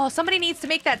 Oh, somebody needs to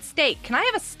make that steak. Can I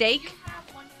have a steak? You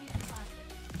have one piece of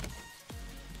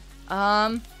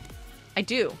plastic. I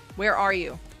do. Where are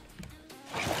you?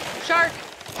 Shark!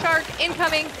 Shark!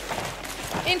 Incoming!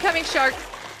 Incoming shark!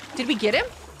 Did we get him?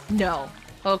 No.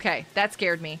 Okay, that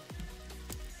scared me.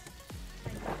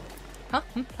 Huh?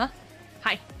 Huh?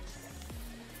 Hi.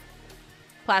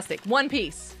 Plastic. One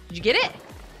piece. Did you get it?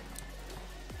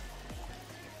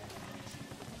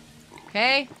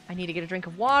 Okay. I need to get a drink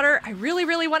of water. I really,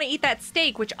 really want to eat that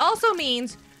steak, which also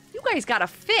means you guys got a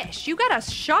fish. You got a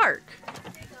shark.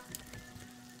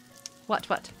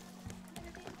 What?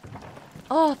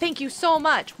 Oh, thank you so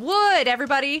much. Wood,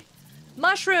 everybody.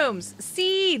 Mushrooms,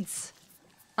 seeds,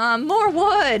 more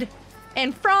wood,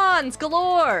 and fronds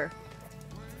galore.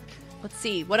 Let's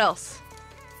see, what else?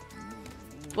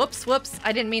 Whoops.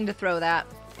 I didn't mean to throw that.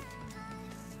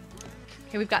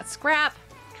 Okay, we've got scrap.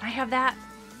 Can I have that?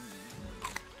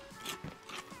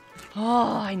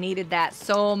 Oh, I needed that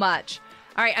so much.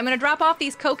 All right, I'm gonna drop off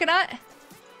these coconut.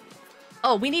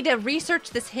 Oh, we need to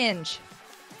research this hinge.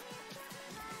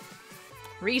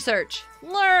 Research.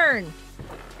 Learn.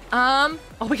 Oh,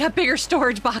 we got bigger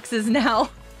storage boxes now.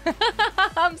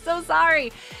 I'm so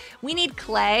sorry. We need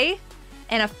clay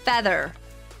and a feather.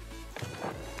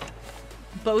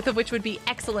 Both of which would be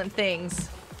excellent things.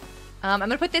 I'm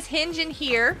gonna put this hinge in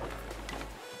here.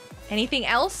 Anything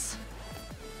else?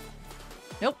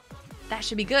 Nope. That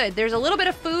should be good. There's a little bit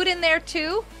of food in there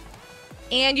too.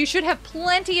 And you should have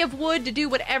plenty of wood to do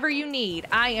whatever you need.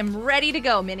 I am ready to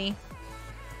go, Minnie.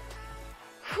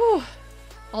 Whew.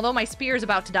 Although my spear is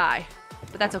about to die.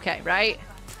 But that's okay, right?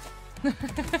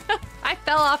 I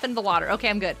fell off into the water. Okay,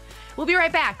 I'm good. We'll be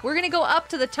right back. We're gonna go up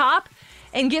to the top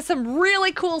and get some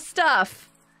really cool stuff.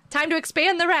 Time to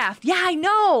expand the raft. Yeah, I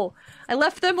know. I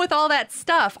left them with all that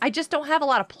stuff. I just don't have a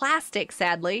lot of plastic,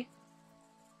 sadly.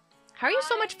 How are you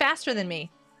so much faster than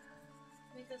me?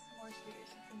 Make us more spears.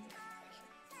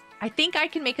 I think I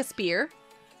can make a spear.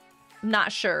 I'm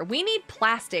not sure. We need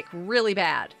plastic really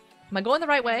bad. Am I going the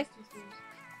right way?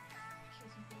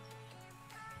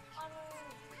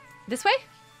 This way?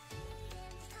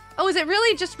 Oh, is it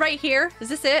really just right here? Is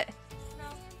this it? No,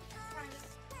 kind of.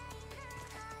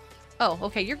 Oh,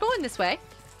 okay. You're going this way.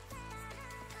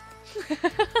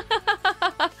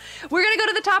 We're gonna go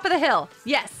to the top of the hill.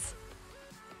 Yes.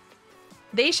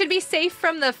 They should be safe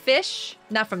from the fish.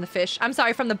 Not from the fish. I'm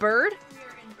sorry, from the bird. We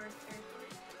are in bird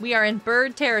territory. We are in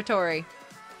bird territory.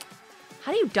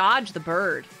 How do you dodge the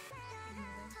bird?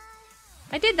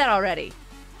 I did that already.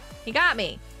 He got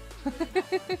me.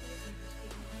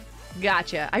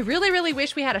 Gotcha. I really, really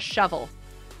wish we had a shovel.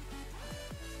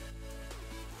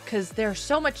 Because there's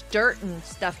so much dirt and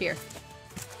stuff here.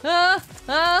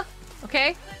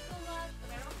 Okay.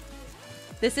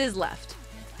 This is left.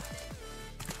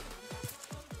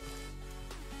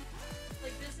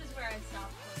 Like, this is where I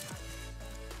stopped.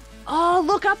 Oh,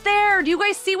 look up there. Do you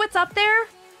guys see what's up there?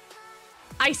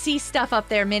 I see stuff up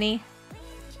there, Minnie.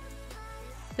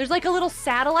 There's like a little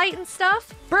satellite and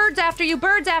stuff. Birds after you,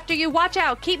 birds after you. Watch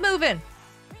out. Keep moving.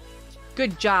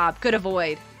 Good job. Good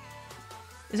avoid.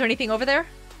 Is there anything over there?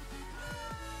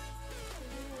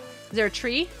 Is there a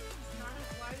tree? Not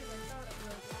as wide as I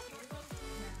thought it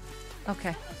was.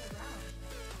 Okay.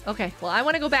 Okay. Well, I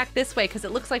want to go back this way because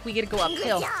it looks like we get to go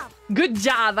uphill. Good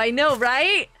job. I know,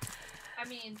 right? I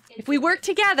mean, If we work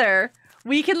together,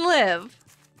 we can live.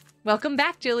 Welcome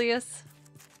back, Julius.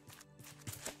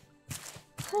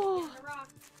 the rock.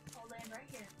 I'll land right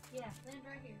here. Yeah, land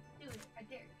right here. Do it. I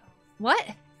dare you. Oh. What?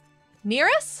 Near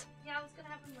us? Yeah, I was gonna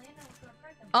have him land. I was gonna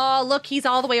hurt him. Oh, look, he's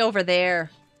all the way over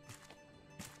there.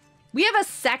 We have a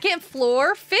second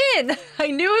floor? Finn! I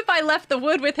knew if I left the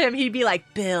wood with him, he'd be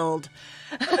like, build.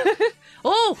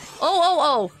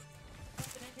 Oh! It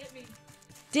hit me.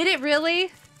 Did it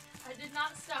really? I did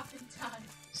not stop in time.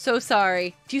 So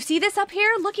sorry. Do you see this up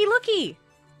here? Looky, looky.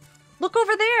 Look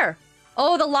over there.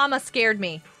 Oh, the llama scared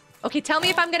me. Okay, tell me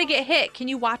if I'm gonna get hit. Can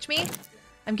you watch me?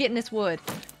 I'm getting this wood.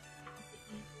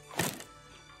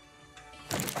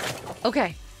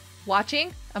 Okay.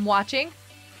 Watching. I'm watching.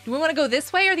 Do we want to go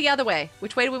this way or the other way?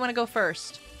 Which way do we want to go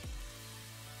first?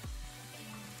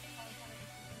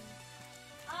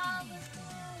 Let's go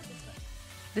this way.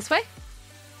 This way?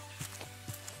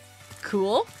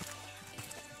 Cool.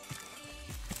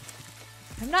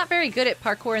 I'm not very good at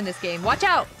parkour in this game. Watch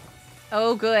out!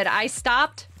 Oh, good. I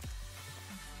stopped.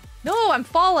 No, I'm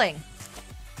falling.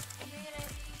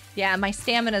 Yeah, my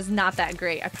stamina's not that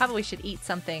great. I probably should eat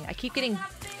something. I keep getting...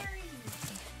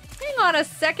 Hang on a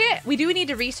second. We do need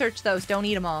to research those. Don't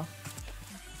eat them all.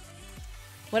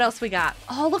 What else we got?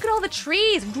 Oh, look at all the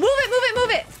trees. Move it, move it,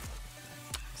 move it.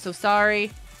 So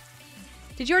sorry.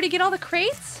 Did you already get all the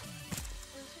crates?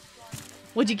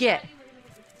 What'd you get?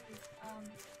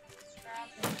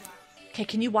 Okay,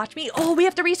 can you watch me? Oh, we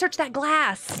have to research that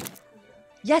glass.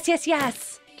 Yes, yes,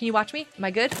 yes. Can you watch me? Am I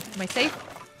good? Am I safe?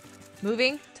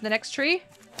 Moving to the next tree.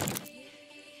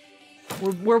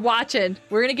 We're watching.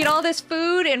 We're gonna get all this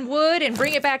food and wood and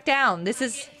bring it back down. This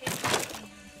is...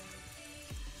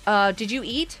 did you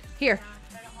eat? Here.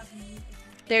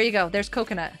 There you go. There's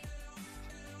coconut.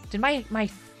 Did my...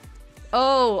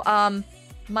 Oh,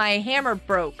 my hammer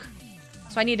broke.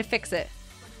 So I need to fix it.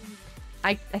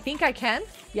 I think I can.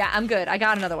 Yeah, I'm good. I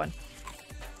got another one.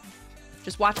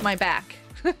 Just watch my back.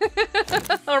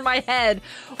 Or my head.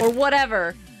 Or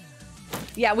whatever.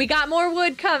 Yeah, we got more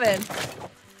wood coming.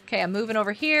 Okay, I'm moving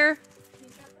over here.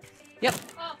 Yep.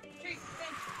 Oh, tree,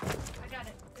 thanks. I got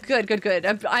it. Good, good,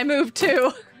 good. I moved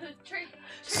too. Tree.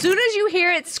 Soon as you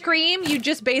hear it scream, you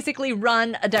just basically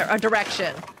run a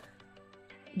direction.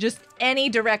 Just any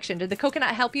direction. Did the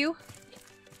coconut help you?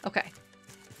 Okay.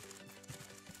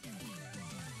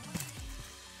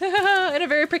 In a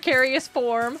very precarious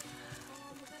form.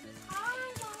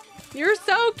 You're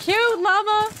so cute,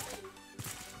 llama.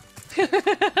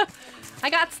 I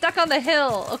got stuck on the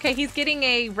hill. Okay, he's getting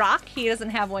a rock. He doesn't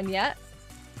have one yet.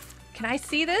 Can I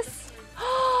see this?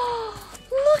 Oh,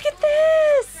 look at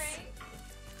this.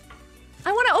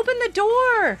 I want to open the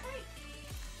door.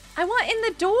 I want in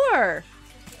the door.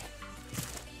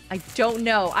 I don't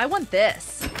know. I want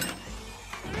this.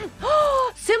 Oh,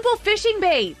 Simple fishing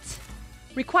bait.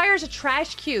 Requires a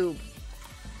trash cube.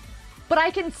 But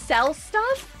I can sell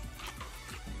stuff?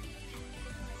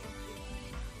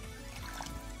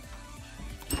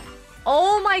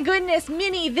 Oh my goodness,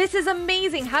 Minnie, this is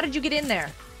amazing. How did you get in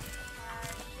there?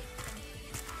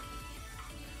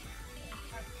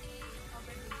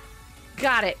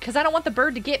 Got it, because I don't want the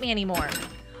bird to get me anymore.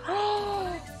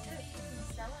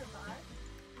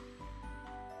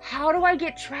 How do I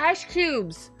get trash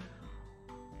cubes?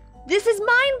 This is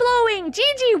mind-blowing.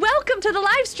 Gigi, welcome to the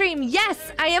live stream.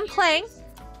 Yes, I am playing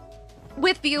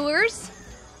with viewers.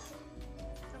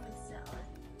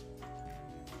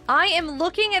 I am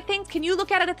looking at things. Can you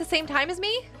look at it at the same time as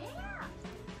me? Yeah.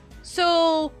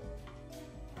 So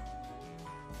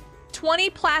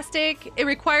 20 plastic, it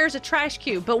requires a trash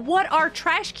cube. But what are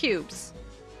trash cubes?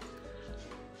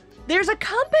 There's a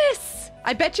compass.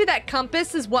 I bet you that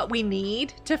compass is what we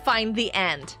need to find the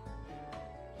end.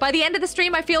 By the end of the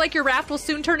stream, I feel like your raft will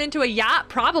soon turn into a yacht.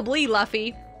 Probably,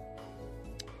 Luffy.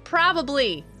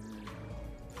 Probably.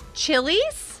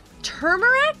 Chilies?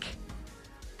 Turmeric?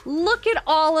 Look at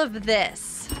all of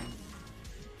this.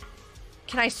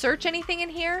 Can I search anything in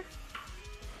here?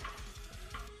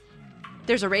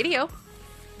 There's a radio.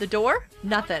 The door?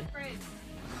 Nothing.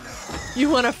 You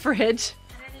want a fridge?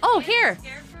 Oh, here.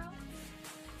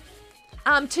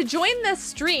 To join the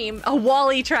stream, a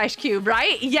Wall-E trash cube,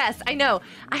 right? Yes, I know.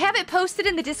 I have it posted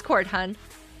in the Discord, hun.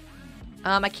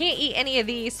 I can't eat any of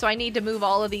these, so I need to move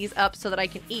all of these up so that I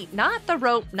can eat. Not the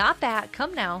rope, not that.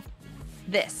 Come now.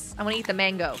 This. I want to eat the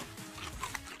mango.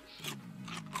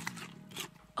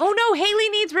 Oh no, Haley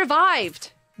needs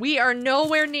revived. We are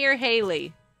nowhere near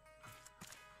Haley.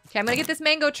 Okay, I'm gonna get this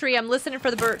mango tree. I'm listening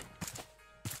for the bird.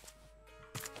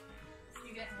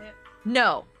 You get hit?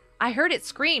 No. I heard it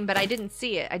scream, but I didn't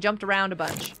see it. I jumped around a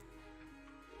bunch.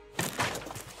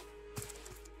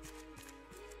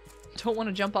 Don't want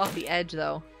to jump off the edge,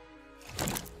 though.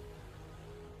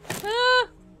 Ah,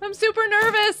 I'm super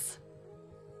nervous.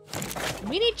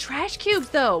 We need trash cubes,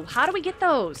 though. How do we get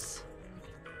those?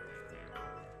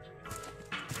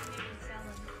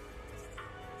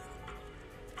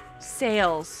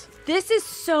 Sales. This is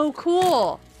so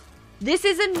cool. This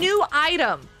is a new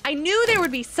item. I knew there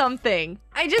would be something.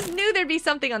 I just knew there'd be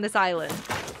something on this island.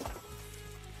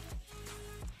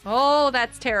 Oh,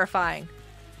 that's terrifying.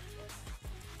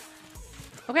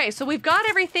 Okay, so we've got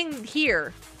everything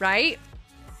here, right?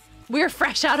 We're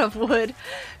fresh out of wood.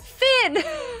 Finn!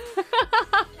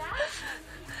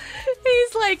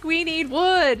 He's like, we need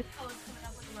wood. Oh, it's coming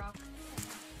up with a rock.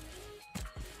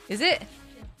 Is it?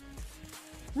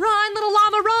 Run, little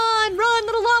llama, run! Run,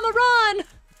 little llama, run!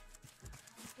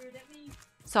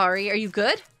 Sorry, are you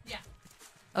good? Yeah.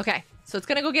 Okay, so it's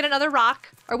gonna go get another rock.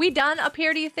 Are we done up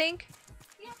here, do you think?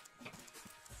 Yeah.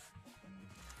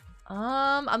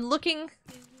 I'm looking.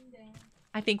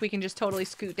 I think we can just totally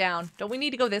scoot down. Don't we need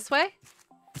to go this way?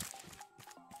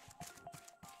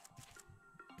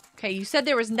 Okay, you said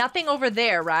there was nothing over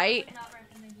there, right? I would not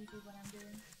recommend you do what I'm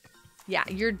doing. Yeah,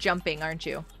 you're jumping, aren't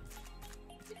you?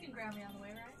 You can grab me on the way,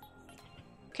 right?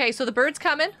 Okay, so the bird's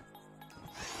coming.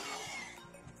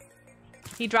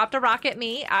 He dropped a rock at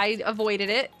me. I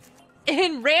avoided it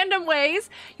in random ways.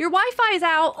 Your Wi-Fi is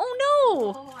out. Oh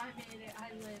no! Oh, I made it.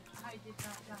 I lived. I did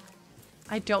not die.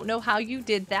 I don't know how you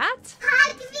did that.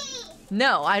 Hug me!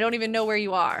 No, I don't even know where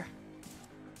you are.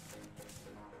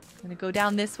 I'm gonna go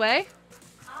down this way.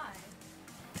 Hi.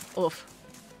 Oof.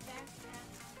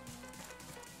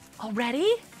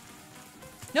 Already?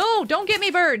 No, don't get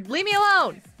me, bird. Leave me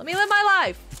alone. Let me live my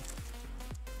life.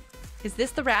 Is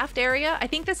this the raft area? I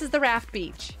think this is the raft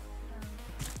beach.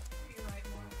 You're right,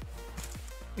 Mom.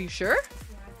 Are you sure?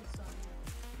 Yeah, I just saw you.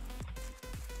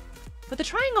 But the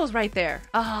triangle's right there.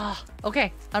 Ah,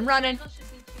 okay. I'm running. Triangle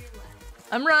should be to your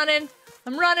left. I'm running.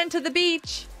 I'm running to the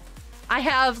beach. I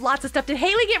have lots of stuff. Did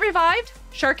Haley get revived?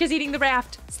 Shark is eating the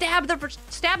raft. Stab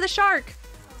the shark.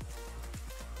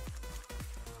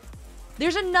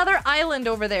 There's another island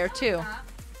over there too.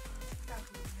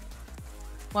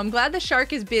 Well, I'm glad the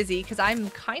shark is busy because I'm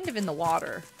kind of in the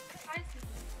water. Hi, Susan.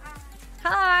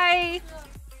 Hi.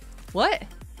 What?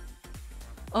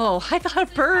 Oh, I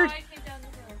thought a bird. I came down the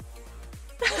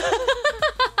hill.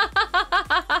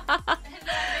 And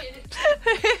I made it.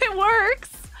 It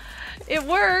works. It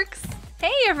works.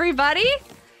 Hey, everybody.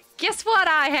 Guess what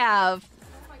I have?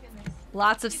 Oh my goodness.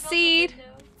 Lots of You built a seed.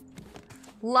 window.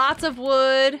 Lots of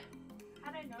wood.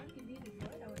 Had I known you needed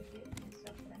wood, I would have given you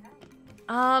stuff that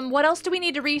I had. What else do we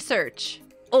need to research?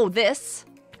 Oh, this.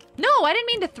 No, I didn't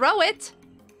mean to throw it.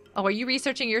 Oh, are you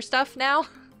researching your stuff now?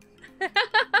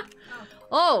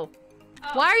 Oh,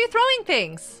 Oh. why are you throwing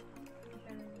things?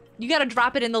 You gotta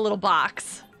drop it in the little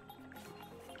box.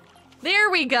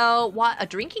 There we go. What? A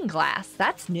drinking glass.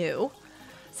 That's new.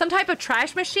 Some type of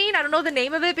trash machine. I don't know the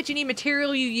name of it, but you need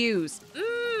material you use.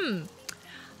 I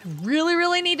really,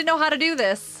 really need to know how to do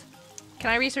this. Can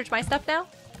I research my stuff now?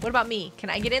 What about me? Can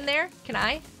I get in there? Can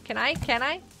I? Can I? Can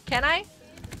I? Can I?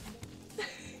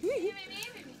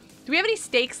 Do we have any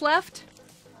steaks left?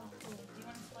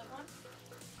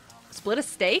 Split a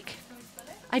steak?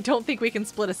 I don't think we can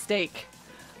split a steak.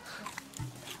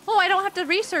 Oh, I don't have to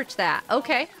research that.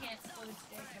 Okay.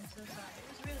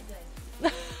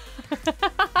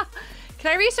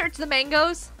 Can I research the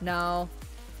mangoes? No.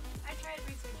 I tried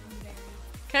researching the berries.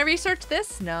 Can I research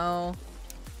this? No.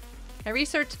 Can I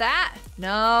research that?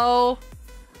 No.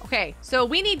 Okay, so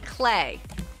we need clay.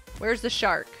 Where's the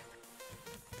shark?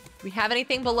 Do we have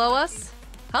anything below us?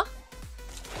 Huh?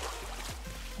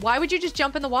 Why would you just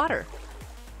jump in the water?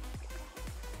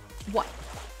 What?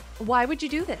 Why would you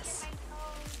do this?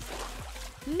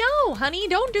 No, honey,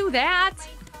 don't do that.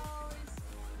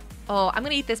 Oh, I'm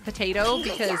gonna eat this potato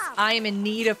because I am in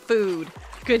need of food.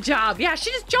 Good job. Yeah,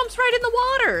 she just jumps right in the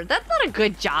water. That's not a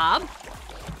good job.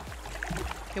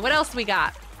 Okay, what else we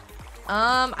got?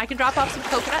 I can drop off some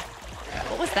coconut.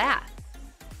 What was that?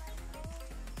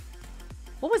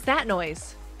 What was that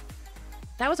noise?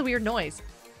 That was a weird noise.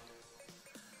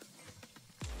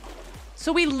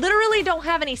 So we literally don't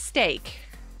have any steak.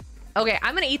 Okay,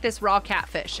 I'm gonna eat this raw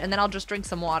catfish and then I'll just drink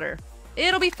some water.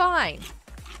 It'll be fine.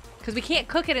 Because we can't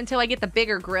cook it until I get the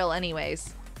bigger grill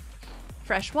anyways.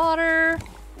 Fresh water.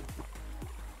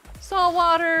 Salt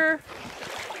water.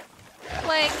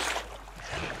 Planks.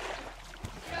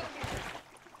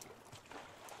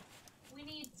 We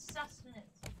need sustenance.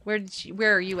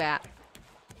 Where are you at?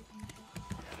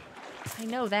 I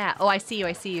know that. Oh, I see you,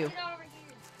 I see you. Get over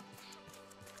here.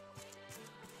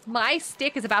 My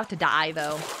stick is about to die,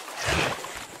 though.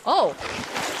 Oh,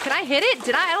 can I hit it?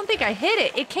 Did I? I don't think I hit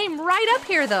it. It came right up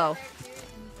here, though.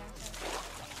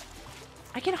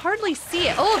 I can hardly see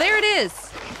it. Oh, there it is.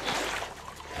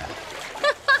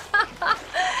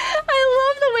 I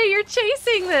love the way you're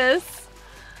chasing this.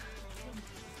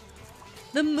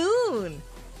 The moon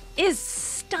is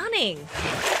stunning.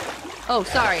 Oh,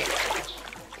 sorry.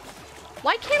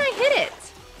 Why can't I hit it?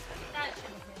 That should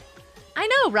have hit. I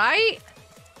know, right?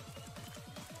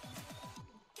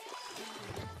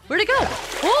 Where'd it go?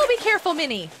 Oh, be careful,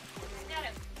 Minnie. Got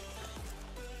it.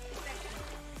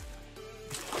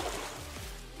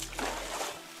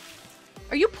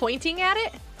 Are you pointing at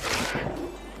it?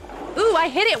 Ooh, I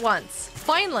hit it once.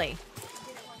 Finally.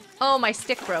 Oh, my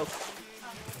stick broke.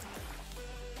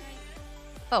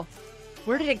 Oh,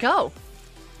 where did it go?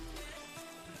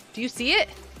 Do you see it?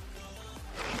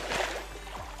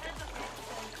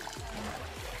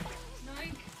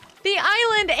 The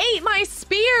island ate my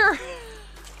spear!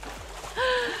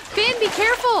 Finn, be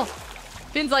careful!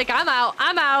 Finn's like, I'm out,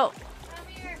 I'm out. Come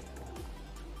here.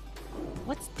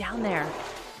 What's down there?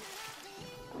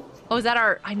 Oh, is that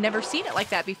our... I've never seen it like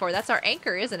that before. That's our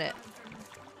anchor, isn't it?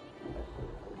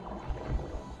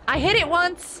 I hit it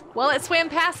once. Well, it swam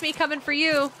past me coming for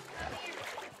you.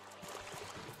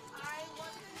 I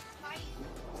want to fight.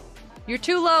 You're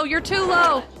too low, you're too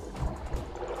low.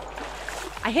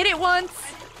 I hit it once.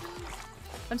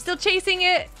 I'm still chasing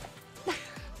it.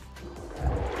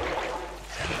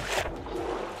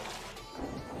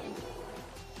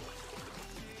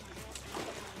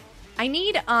 I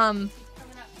need, Coming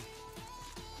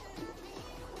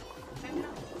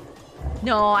up.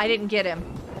 No, I didn't get him.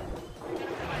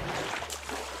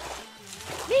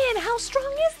 Man, how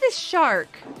strong is this shark?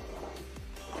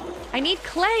 I need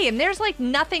clay, and there's like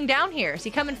nothing down here. Is he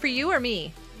coming for you or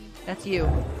me? That's you.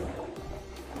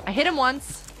 I hit him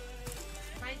once.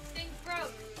 My thing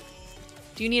broke.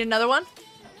 Do you need another one?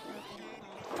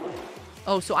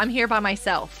 Oh, so I'm here by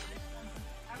myself.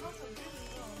 I'm also really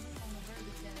low. I'm on the verge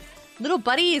of death. Little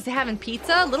buddy is having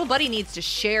pizza? Little buddy needs to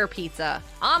share pizza.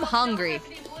 I'm hungry. I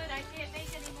don't have any wood. I can't make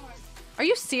any more. Are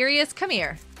you serious? Come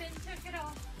here. Finn took it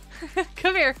off.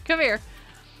 Come here, come here.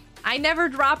 I never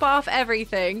drop off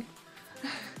everything.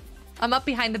 I'm up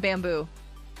behind the bamboo.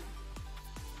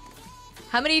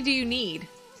 How many do you need?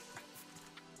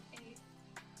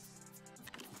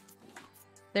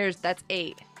 8. That's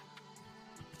 8.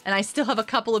 And I still have a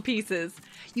couple of pieces.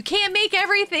 You can't make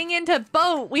everything into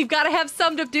boat. We've got to have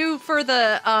some to do for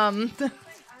the,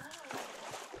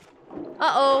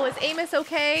 Uh-oh, is Amos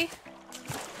okay?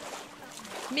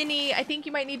 Minnie, I think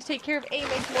you might need to take care of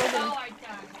Amos more than... Oh, I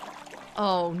died.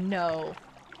 Oh, no.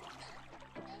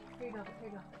 Here you go. Here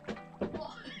you go.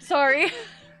 Sorry.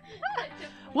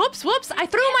 Whoops, whoops. I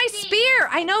threw my spear.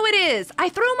 I know it is. I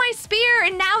threw my spear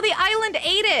and now the island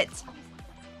ate it.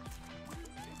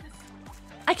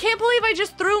 I can't believe I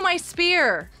just threw my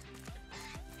spear.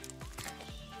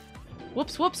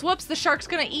 Whoops, whoops, whoops. The shark's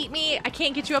gonna eat me. I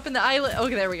can't get you up in the island.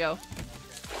 Okay, there we go.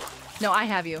 No, I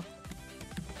have you.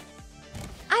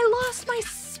 I lost my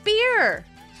spear.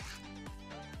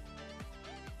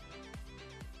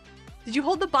 Did you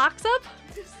hold the box up?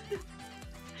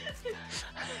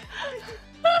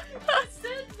 I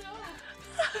said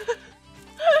no.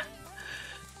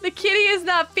 The kitty is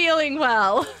not feeling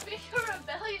well. Being a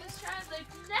rebellious tribe, like,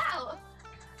 no.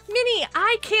 Minnie,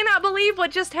 I cannot believe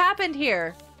what just happened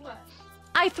here. What?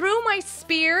 I threw my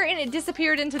spear and it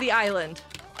disappeared into the island.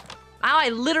 Now I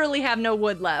literally have no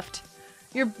wood left.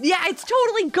 Yeah, it's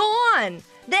totally gone.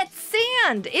 That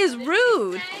sand is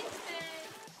rude.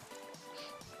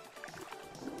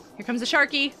 Here comes the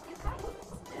sharky.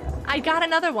 I got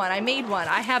another one. I made one.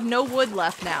 I have no wood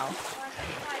left now.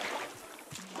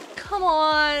 Come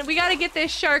on. We gotta get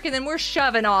this shark and then we're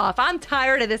shoving off. I'm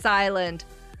tired of this island.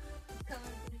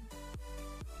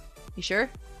 You sure?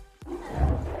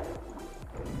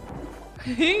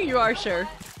 You are sure.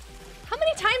 How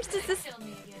many times does this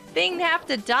thing have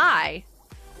to die?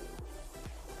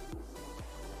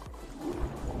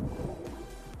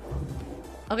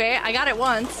 Okay, I got it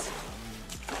once.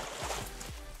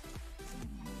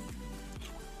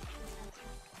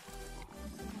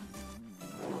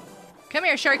 Come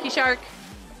here, Sharky Shark.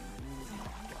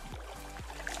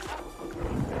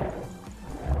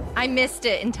 I missed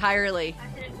it entirely.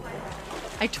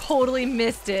 I totally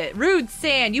missed it. Rude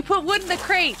sand. You put wood in the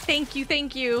crate. Thank you,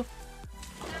 thank you.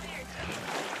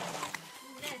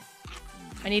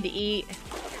 I need to eat.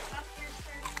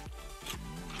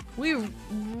 We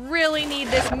really need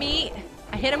this meat.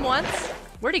 I hit him once.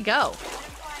 Where'd he go?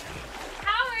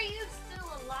 How are you still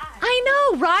alive? I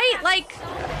know, right? Like,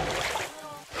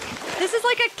 this is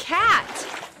like a cat.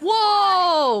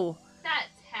 Whoa! That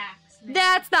tax me.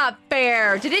 That's not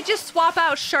fair. Did it just swap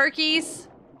out Sharkies?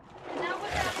 Is that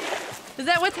what's happening? Is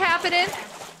that what's happening?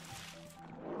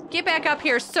 Get back up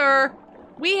here, sir.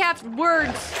 We have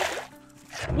words.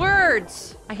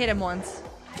 Words. I hit him once.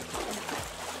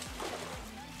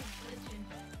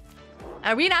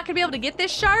 Are we not gonna be able to get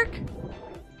this shark?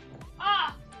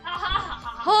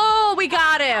 Oh, we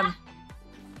got him.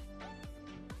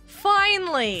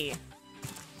 Finally.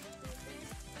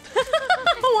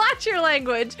 Watch your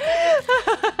language.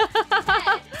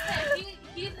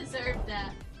 He deserved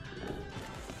that.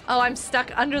 Oh, I'm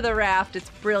stuck under the raft. It's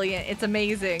brilliant. It's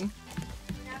amazing.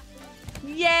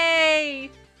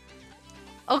 Yay!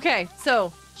 Okay,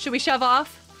 so should we shove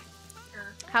off?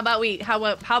 Sure. How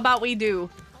about we do?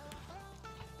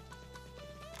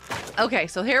 Okay,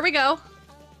 so here we go.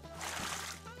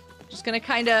 Just gonna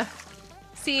kind of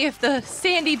see if the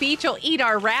sandy beach will eat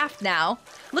our raft now.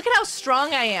 Look at how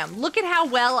strong I am. Look at how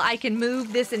well I can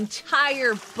move this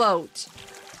entire boat.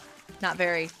 Not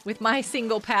very, with my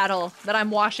single paddle that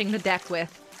I'm washing the deck with.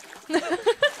 That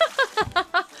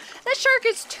shark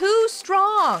is too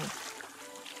strong.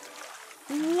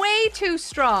 Way too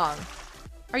strong.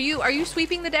 Are you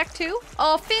sweeping the deck too?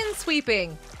 Oh, Finn's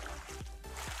sweeping.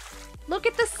 Look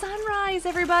at the sunrise,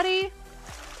 everybody.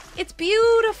 It's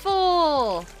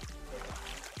beautiful.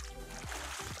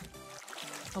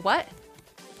 A what?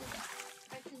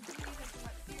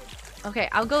 Okay,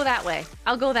 I'll go that way.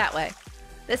 I'll go that way.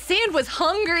 The sand was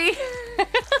hungry.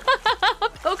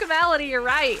 Pokemality, you're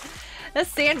right. The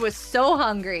sand was so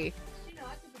hungry.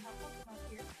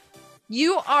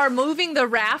 You are moving the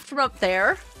raft from up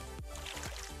there?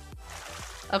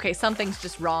 Okay, something's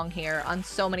just wrong here on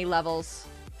so many levels.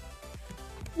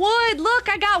 Wood! Look,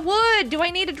 I got wood! Do I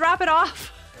need to drop it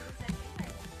off?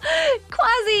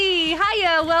 Quasi!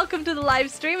 Hiya! Welcome to the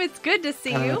live stream. It's good to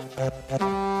see you.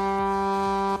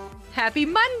 Happy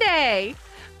Monday!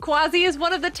 Quasi is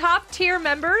one of the top tier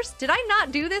members. Did I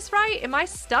not do this right? Am I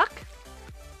stuck?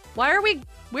 Where are we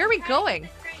going?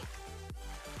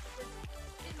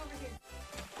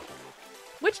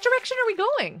 Which direction are we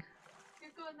going?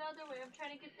 You're going the other way. I'm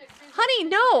trying to get there. Honey,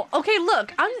 no! Okay,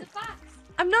 look,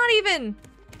 I'm not even...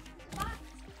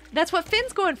 That's what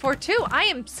Finn's going for too. I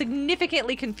am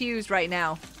significantly confused right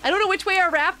now. I don't know which way our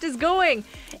raft is going.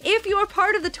 If you're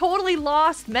part of the Totally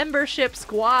Lost membership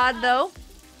squad though,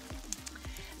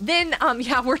 then,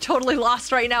 yeah, we're totally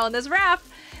lost right now in this raft.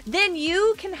 Then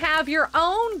you can have your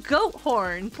own goat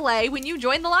horn play when you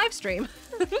join the live stream.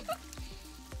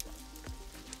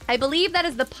 I believe that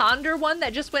is the ponder one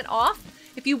that just went off.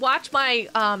 If you watch my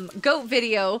goat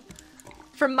video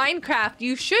from Minecraft,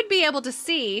 you should be able to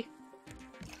see...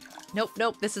 Nope,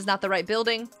 nope, this is not the right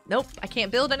building. Nope, I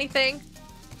can't build anything.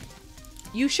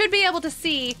 You should be able to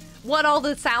see what all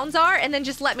the sounds are and then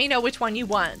just let me know which one you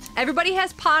want. Everybody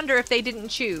has ponder if they didn't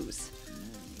choose.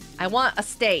 I want a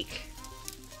steak.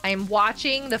 I am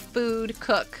watching the food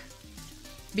cook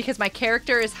because my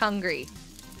character is hungry.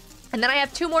 And then I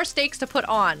have 2 more steaks to put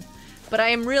on, but I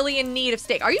am really in need of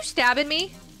steak. Are you stabbing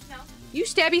me? No. You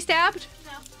stabby stabbed?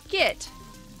 No. Get.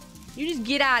 You just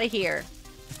get out of here.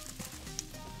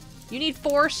 You need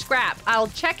 4 scrap. I'll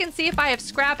check and see if I have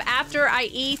scrap after I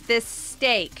eat this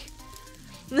steak.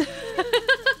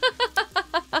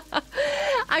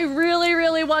 I really,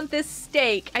 really want this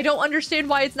steak. I don't understand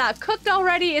why it's not cooked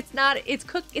already. It's not, it's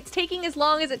cooked. It's taking as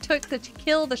long as it took to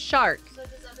kill the shark. So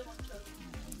this other one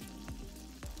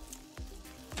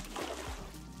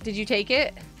cooked. Did you take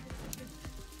it?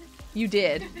 You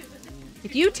did.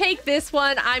 If you take this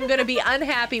one, I'm gonna be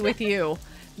unhappy with you.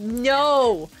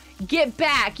 No. Get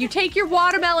back. You take your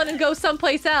watermelon and go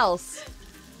someplace else.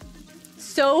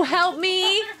 So help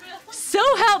me. So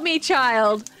help me,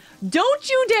 child. Don't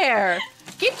you dare.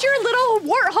 Get your little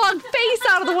warthog face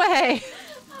out of the way.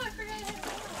 Oh, I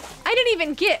forgot. I didn't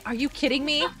even get... Are you kidding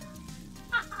me?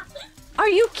 Are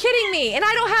you kidding me? And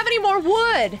I don't have any more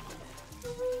wood.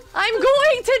 I'm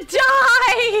going to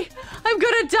die. I'm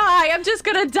gonna die. I'm just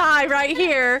gonna die right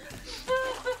here.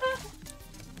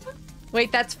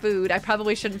 Wait, that's food. I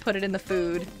probably shouldn't put it in the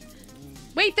food.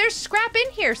 Wait, there's scrap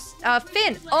in here.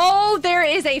 Finn. Oh, there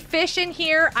is a fish in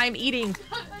here. I'm eating.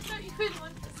 I thought you would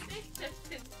want the steak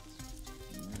tested.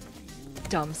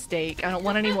 Dumb steak. I don't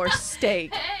want any more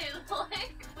steak. Hey,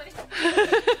 like, wait.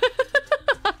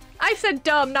 I said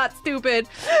dumb, not stupid.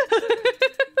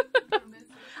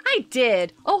 I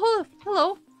did. Oh,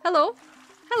 hello. Hello.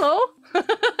 Hello.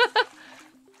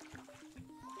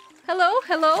 Hello.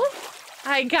 Hello.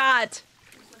 I got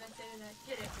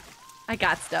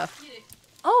stuff.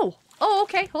 Oh,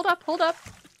 okay. Hold up.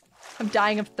 I'm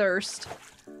dying of thirst.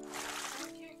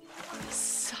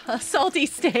 Salty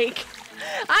steak.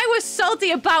 I was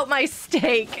salty about my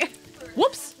steak.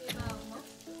 Whoops.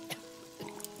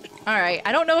 All right.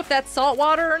 I don't know if that's salt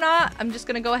water or not. I'm just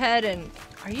gonna go ahead and...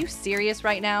 Are you serious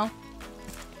right now?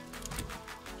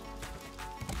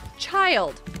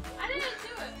 Child. I didn't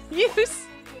do it.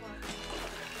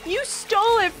 You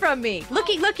stole it from me.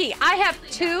 Looky. I have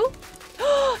 2.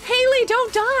 Haley,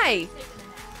 don't die.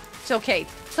 It's okay.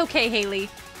 It's okay, Haley.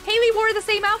 Haley wore the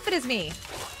same outfit as me.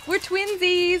 We're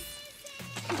twinsies.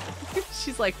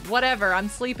 She's like, whatever, I'm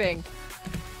sleeping.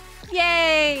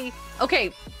 Yay.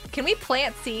 Okay, can we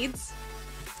plant seeds?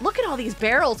 Look at all these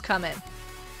barrels coming.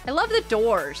 I love the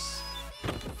doors.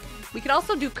 We can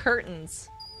also do curtains.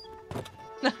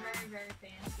 Very, very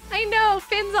fancy. I know,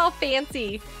 Finn's all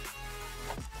fancy.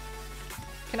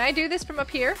 Can I do this from up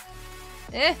here?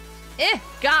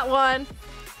 Got one.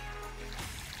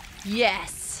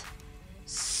 Yes.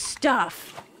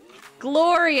 Stuff.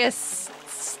 Glorious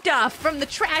stuff from the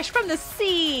trash from the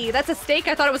sea. That's a steak?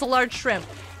 I thought it was a large shrimp.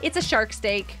 It's a shark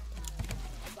steak.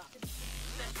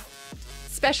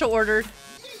 Special ordered.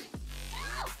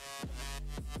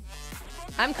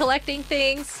 I'm collecting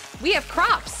things. We have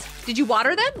crops. Did you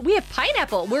water them? We have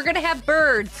pineapple. We're gonna have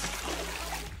birds.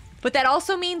 But that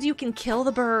also means you can kill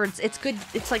the birds. It's good.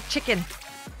 It's like chicken.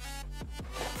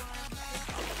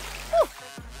 Woo.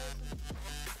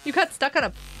 You got stuck on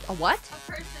a what?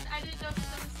 A person. I didn't know if there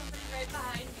was somebody right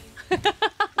behind me.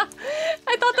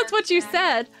 I thought that's what you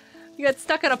said. You got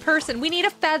stuck on a person. We need a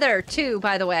feather too,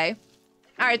 by the way.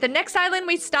 All right, the next island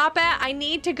we stop at, I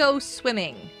need to go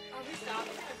swimming. Are we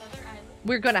stopping at another island?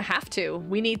 We're gonna have to.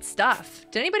 We need stuff.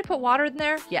 Did anybody put water in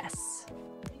there? Yes.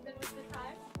 Even with the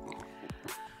time?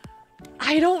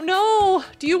 I don't know.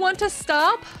 Do you want to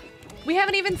stop? We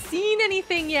haven't even seen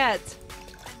anything yet.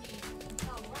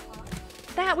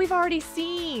 That we've already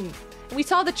seen. We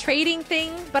saw the trading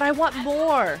thing, but I want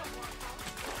more.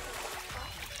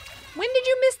 When did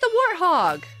you miss the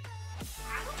warthog?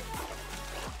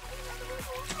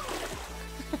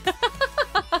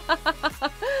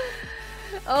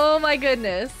 Oh my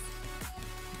goodness.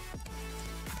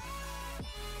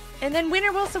 And then when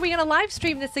else are we gonna live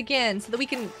stream this again so that we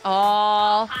can...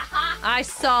 Oh, I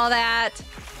saw that.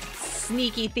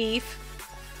 Sneaky thief.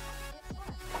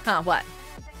 Huh, what?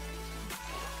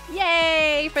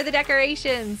 Yay for the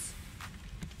decorations.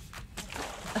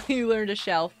 You learned a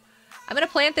shelf. I'm gonna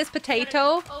plant this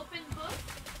potato. Open book.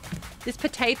 This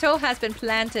potato has been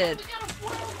planted. We got a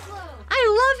world globe. I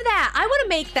love that. I want to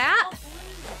make that.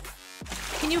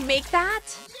 Can you make that?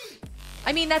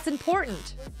 I mean, that's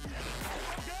important.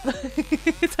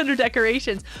 It's under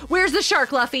decorations. Where's the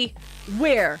shark, Luffy?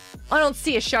 Where? I don't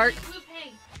see a shark. Blue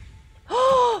paint.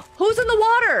 Oh, who's in the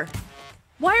water?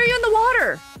 Why are you in the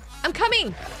water? I'm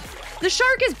coming. The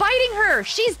shark is biting her.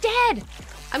 She's dead.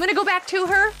 I'm gonna go back to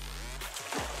her.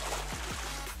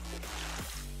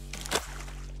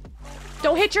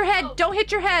 Don't hit your head. Don't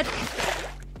hit your head.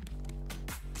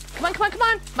 Come on, come on, come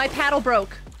on. My paddle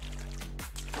broke.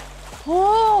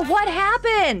 Oh, what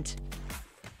happened?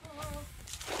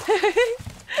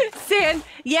 Sand.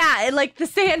 Yeah, like the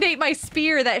sand ate my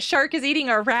spear. That shark is eating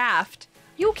our raft.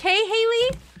 You okay,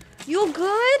 Haley? You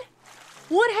good?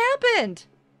 What happened?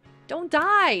 Don't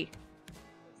die.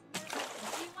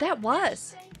 That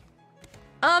was.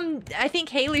 I think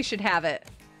Haley should have it.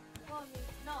 Well,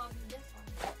 no, this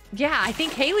one. Yeah, I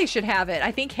think Haley should have it.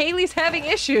 I think Haley's having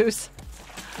issues.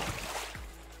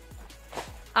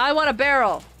 I want a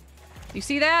barrel. You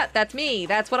see that? That's me.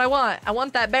 That's what I want. I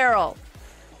want that barrel.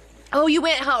 Oh, you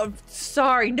went. Oh,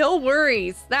 sorry. No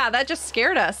worries. That just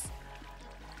scared us.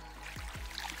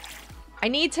 I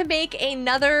need to make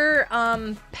another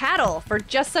paddle for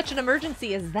just such an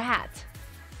emergency as that.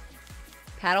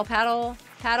 Paddle, paddle,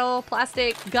 paddle,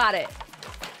 plastic. Got it.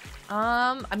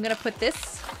 I'm gonna put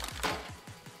this.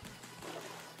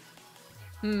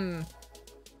 Do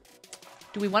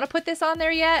we want to put this on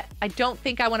there yet? I don't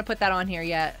think I want to put that on here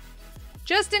yet.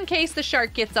 Just in case the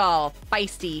shark gets all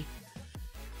feisty.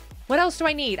 What else do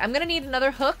I need? I'm gonna need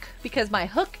another hook because my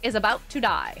hook is about to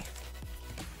die.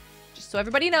 Just so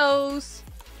everybody knows,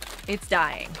 it's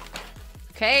dying.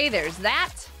 Okay, there's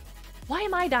that. Why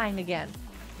am I dying again?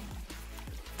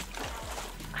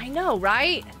 I know,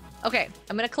 right? Okay,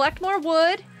 I'm gonna collect more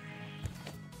wood.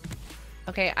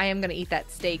 Okay, I am gonna eat that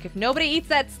steak. If nobody eats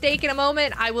that steak in a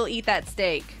moment, I will eat that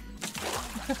steak.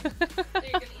 So you're gonna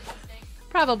eat the steak?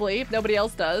 Probably, if nobody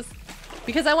else does.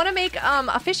 Because I want to make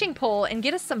a fishing pole and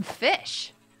get us some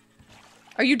fish.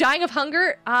 Are you dying of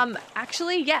hunger?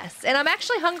 Actually, yes. And I'm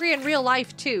actually hungry in real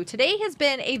life, too. Today has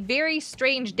been a very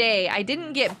strange day. I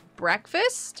didn't get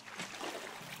breakfast.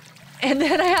 And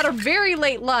then I had a very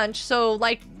late lunch, so,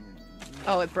 like...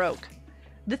 Oh, it broke.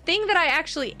 The thing that I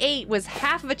actually ate was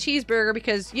half of a cheeseburger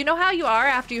because you know how you are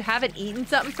after you haven't eaten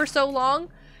something for so long?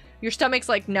 Your stomach's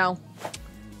like, no.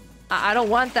 I don't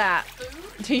want that.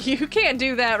 You can't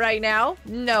do that right now.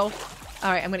 No.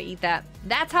 All right, I'm gonna eat that.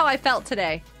 That's how I felt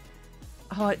today.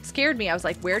 Oh, it scared me. I was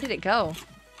like, where did it go?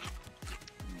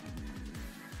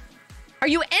 Are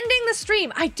you ending the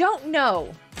stream? I don't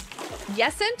know.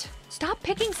 Yesn't? Stop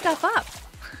picking stuff up.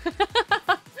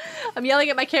 I'm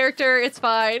yelling at my character. It's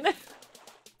fine. Okay.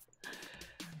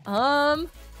 Oh,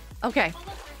 look, there's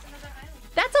another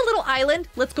island. That's a little island.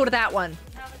 Let's go to that one.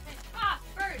 Now the thing. Ah,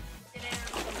 bird! Get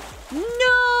out.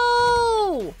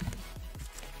 No!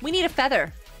 We need a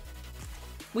feather.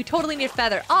 We totally need a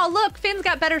feather. Oh, look, Finn's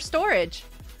got better storage.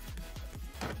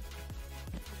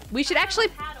 We should actually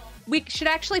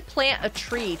plant a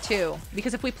tree too,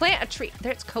 because if we plant a tree,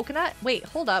 there's coconut. Wait,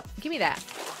 hold up. Give me that.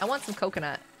 I want some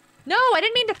coconut. No, I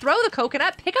didn't mean to throw the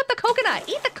coconut. Pick up the coconut.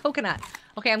 Eat the coconut.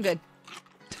 Okay, I'm good.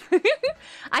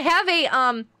 I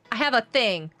have a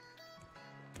thing.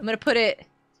 I'm gonna put it.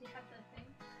 Do you have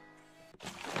the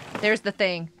thing? There's the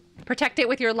thing. Protect it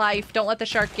with your life. Don't let the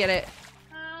shark get it.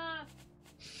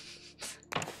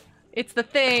 It's the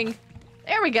thing.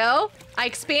 There we go. I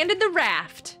expanded the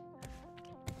raft.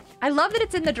 I love that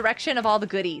it's in the direction of all the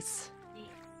goodies. Yes.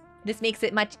 This makes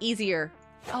it much easier.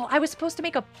 Oh, I was supposed to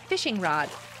make a fishing rod.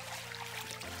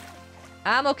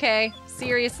 I'm okay.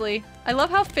 Seriously. I love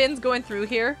how Finn's going through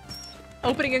here.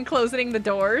 Opening and closing the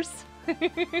doors.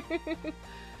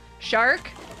 Shark?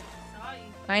 Saw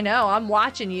you. I know, I'm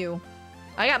watching you.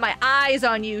 I got my eyes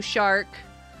on you, shark.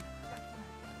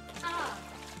 Ah.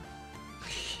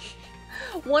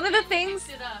 One of the You things...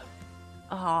 picked it up.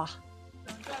 Oh,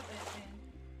 Don't drop it, man.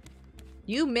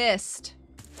 you missed.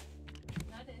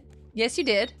 I did. Yes, you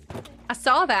did. I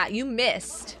saw that. You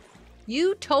missed.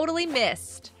 You totally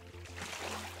missed.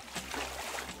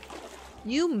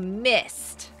 You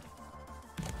missed.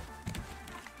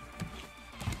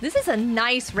 This is a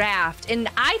nice raft, and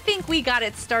I think we got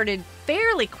it started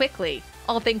fairly quickly,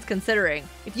 all things considering.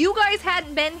 If you guys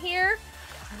hadn't been here,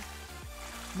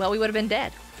 well, we would have been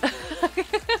dead.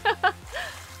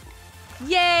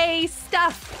 Yay,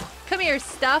 stuff. Come here,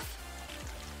 stuff.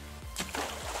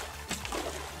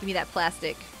 Give me that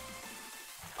plastic.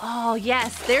 Oh,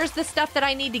 yes, there's the stuff that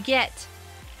I need to get.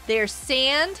 There's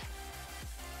sand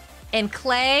and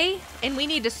clay, and we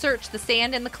need to search the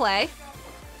sand and the clay.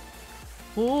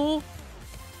 Ooh.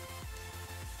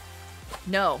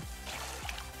 No.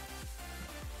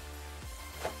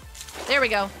 There we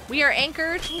go. We are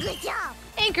anchored. Good job.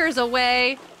 Anchors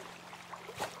away.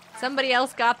 Somebody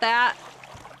else got that.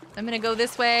 I'm gonna go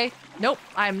this way. Nope,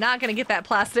 I'm not gonna get that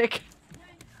plastic.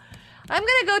 I'm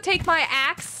gonna go take my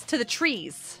axe to the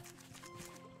trees.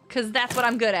 Because that's what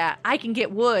I'm good at. I can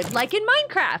get wood, like in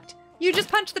Minecraft. You just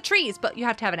punch the trees, but you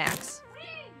have to have an axe.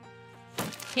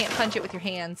 Can't punch it with your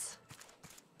hands.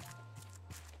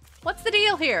 What's the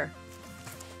deal here?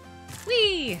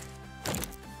 Whee!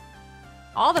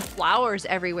 All the flowers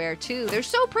everywhere, too. They're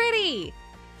so pretty.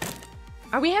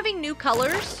 Are we having new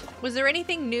colors? Was there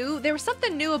anything new? There was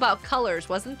something new about colors,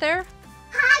 wasn't there?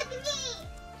 Hug me!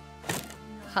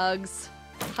 Hugs.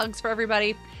 Hugs for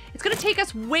everybody. It's gonna take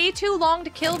us way too long to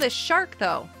kill this shark,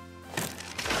 though.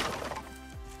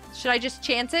 Should I just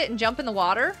chance it and jump in the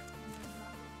water?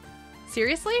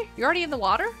 Seriously? You're already in the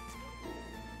water?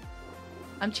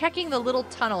 I'm checking the little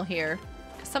tunnel here.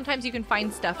 Sometimes you can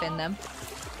find stuff in them.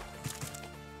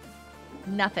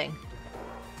 Nothing.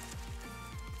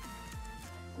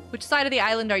 Which side of the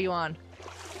island are you on?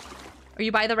 Are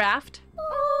you by the raft?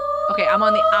 Okay, I'm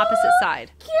on the opposite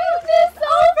side. Cuteness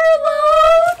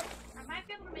overload! I might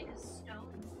be able to make a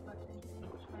stone, but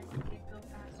which might make it go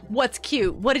faster. What's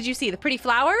cute? What did you see? The pretty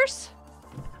flowers?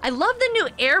 I love the new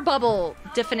air bubble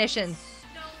definition.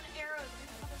 Stone arrows.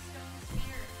 There's a stone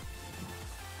spear.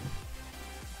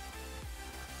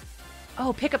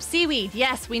 Oh, pick up seaweed.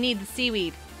 Yes, we need the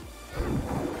seaweed.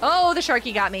 Oh, the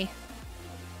sharky got me.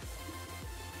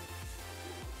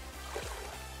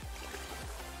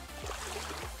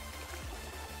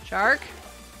 Shark,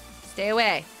 stay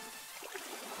away.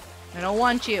 I don't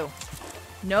want you.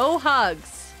 No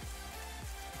hugs.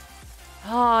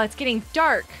 Oh, it's getting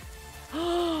dark.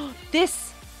 Oh,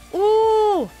 this.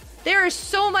 Ooh, there is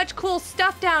so much cool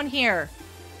stuff down here.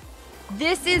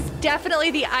 This is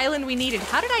definitely the island we needed.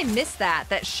 How did I miss that?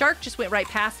 That shark just went right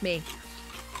past me.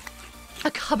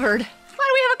 A cupboard. Why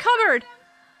do we have a cupboard?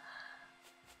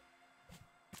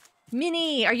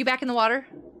 Minnie, are you back in the water?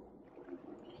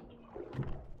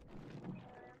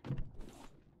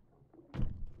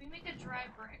 We make a dry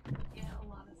brick. We get a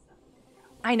lot of stuff.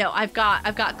 I know. I've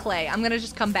got clay. I'm gonna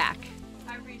just come back.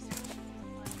 I researched it.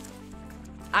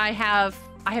 I have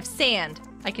sand.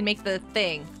 I can make the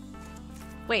thing.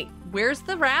 Wait, where's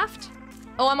the raft?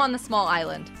 Oh, I'm on the small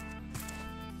island.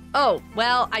 Oh,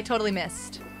 well, I totally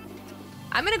missed.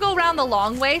 I'm gonna go around the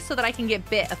long way so that I can get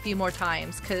bit a few more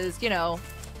times, because, you know,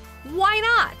 why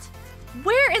not?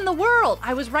 Where in the world?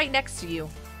 I was right next to you.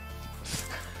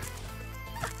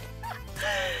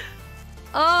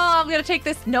 Oh, I'm gonna take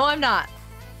this. No, I'm not.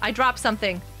 I dropped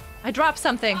something. I dropped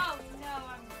something. Oh no,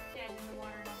 I'm dead in the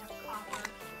water and I have copper.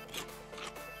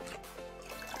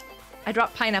 I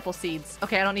dropped pineapple seeds.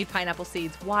 Okay, I don't need pineapple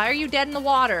seeds. Why are you dead in the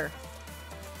water?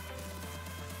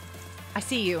 I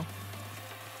see you.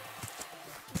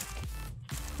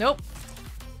 Nope.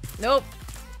 Nope.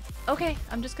 Okay,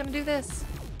 I'm just gonna do this.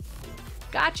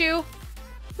 Got you.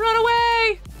 Run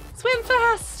away! Swim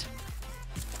fast!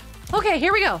 Okay,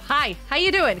 here we go. Hi, how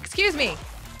you doing? Excuse me.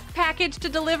 Package to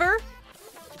deliver.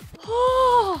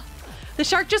 Oh, the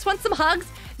shark just wants some hugs.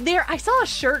 There, I saw a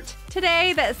shirt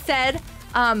today that said,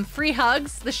 free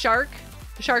hugs. The shark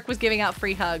was giving out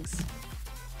free hugs.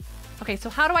 Okay, so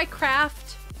how do I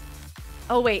craft?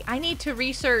 Oh wait, I need to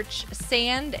research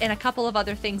sand and a couple of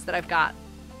other things that I've got.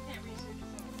 Can't research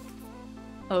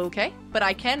it. Okay, but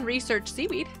I can research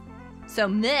seaweed. So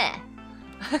meh.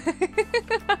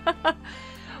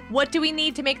 What do we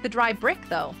need to make the dry brick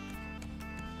though?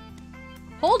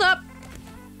 Hold up.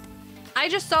 I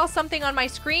just saw something on my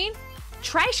screen.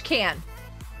 Trash can.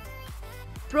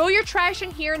 Throw your trash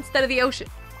in here instead of the ocean.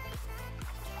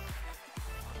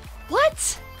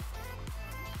 What?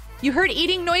 You heard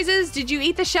eating noises? Did you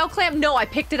eat the shell clam? No, I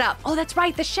picked it up. Oh, that's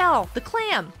right, the shell, the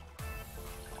clam.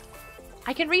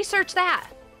 I can research that.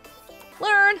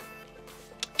 Learn.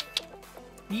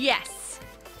 Yes.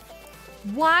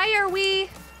 Why are we...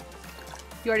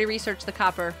 You already researched the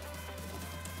copper.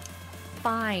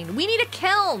 Fine. We need a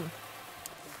kiln.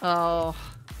 Oh.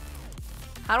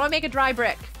 How do I make a dry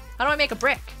brick? How do I make a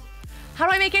brick? How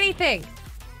do I make anything?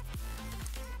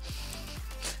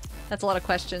 That's a lot of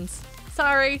questions.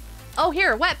 Sorry. Oh,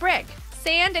 here, wet brick.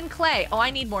 Sand and clay. Oh,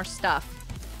 I need more stuff.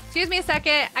 Excuse me a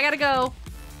second. I gotta go.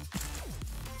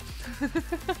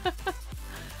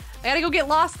 I gotta go get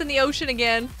lost in the ocean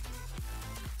again.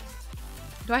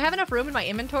 Do I have enough room in my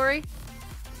inventory?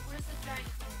 Where's the giant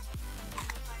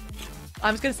thing?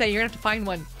 I was gonna say, you're gonna have to find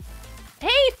one. Hey,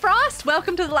 Frost!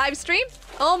 Welcome to the live stream.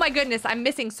 Oh my goodness, I'm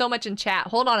missing so much in chat.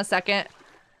 Hold on a second.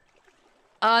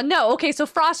 No, okay, so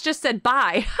Frost just said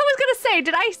bye. I was gonna say,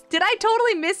 did I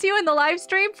totally miss you in the live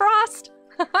stream, Frost?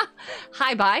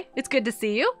 Hi, bye. It's good to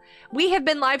see you. We have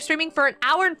been live streaming for 1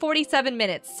 hour and 47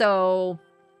 minutes, so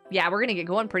yeah, we're gonna get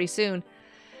going pretty soon.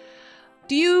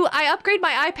 I upgrade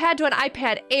my iPad to an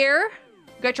iPad Air.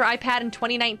 You got your iPad in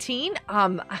 2019.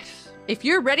 If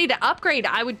you're ready to upgrade,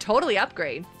 I would totally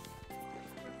upgrade.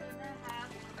 We're gonna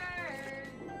have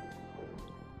birds.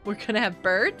 We're gonna have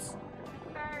birds?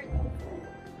 Birds.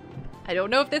 I don't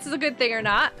know if this is a good thing or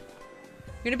not.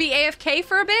 You're gonna be AFK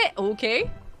for a bit? Okay.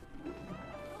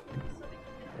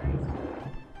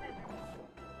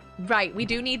 Right, we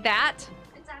do need that.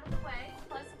 It's out of the way,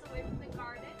 plus it's away from the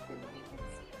garden, and we can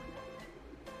see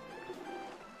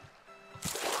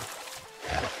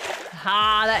it.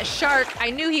 Ah, that shark. I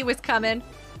knew he was coming.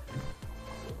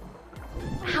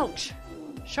 Ouch.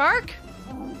 Shark?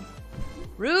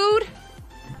 Rude.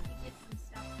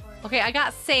 Okay, I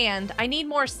got sand. I need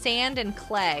more sand and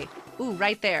clay. Ooh,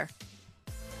 right there.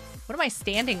 What am I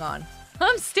standing on?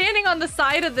 I'm standing on the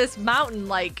side of this mountain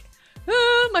like,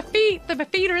 my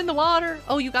feet are in the water.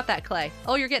 Oh, you got that clay.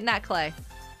 Oh, you're getting that clay.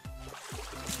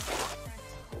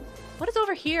 What is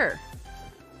over here?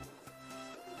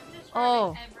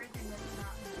 Oh.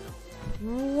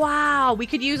 Wow, we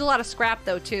could use a lot of scrap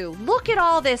though too. Look at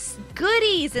all this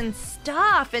goodies and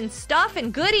stuff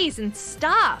and goodies and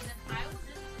stuff.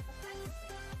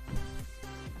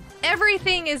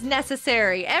 Everything is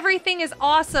necessary. Everything is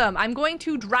awesome. I'm going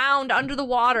to drown under the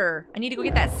water. I need to go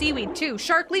get that seaweed too.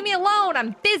 Shark, leave me alone.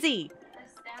 I'm busy.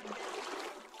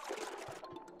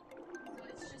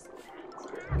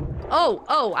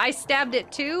 Oh, I stabbed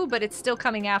it too, but it's still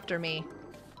coming after me.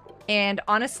 And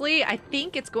honestly, I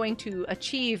think it's going to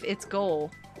achieve its goal.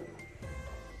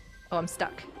 Oh, I'm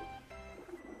stuck.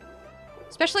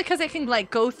 Especially because it can,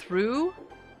 like, go through.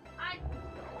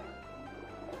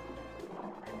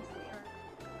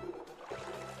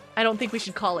 I don't think we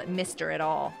should call it Mr. at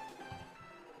all.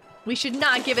 We should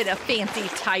not give it a fancy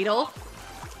title.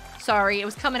 Sorry, it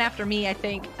was coming after me, I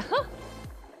think.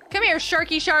 Come here,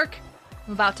 Sharky Shark.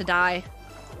 I'm about to die.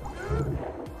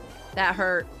 That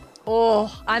hurt.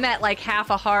 Oh, I'm at like half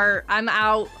a heart. I'm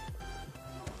out.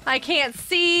 I can't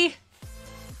see.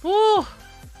 Woo.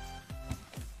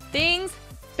 Things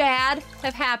bad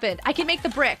have happened. I can make the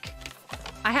brick.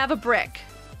 I have a brick.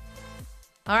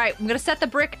 All right, I'm gonna set the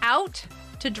brick out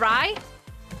to dry.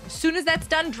 As soon as that's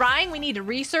done drying, we need to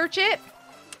research it.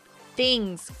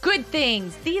 Things, good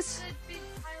things. These,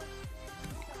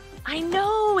 I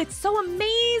know, it's so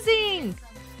amazing.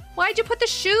 Why'd you put the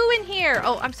shoe in here?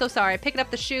 Oh, I'm so sorry. I'm picking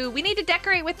up the shoe. We need to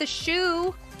decorate with the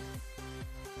shoe.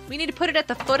 We need to put it at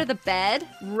the foot of the bed.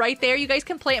 Right there. You guys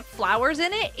can plant flowers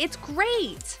in it. It's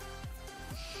great.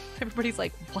 Everybody's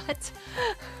like, what?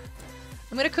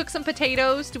 I'm gonna cook some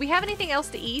potatoes. Do we have anything else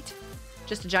to eat?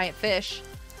 Just a giant fish.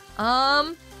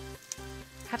 Have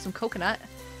some coconut.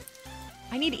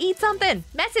 I need to eat something.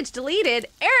 Message deleted.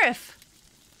 Arif.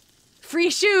 Free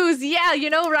shoes. Yeah, you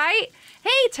know, right?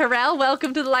 Hey, Terrell.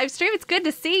 Welcome to the live stream. It's good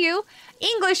to see you.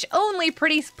 English only,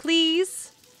 pretty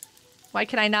please. Why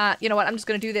can I not? You know what? I'm just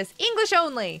going to do this. English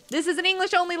only. This is an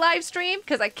English only live stream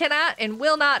because I cannot and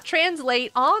will not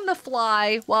translate on the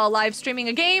fly while live streaming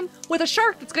a game with a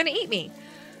shark that's going to eat me.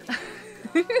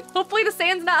 Hopefully the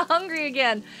sand's not hungry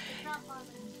again.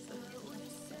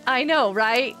 I know,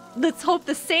 right? Let's hope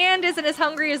the sand isn't as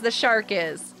hungry as the shark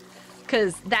is,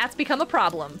 because that's become a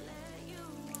problem.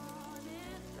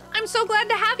 I'm so glad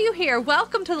to have you here.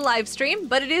 Welcome to the live stream,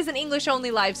 but it is an English-only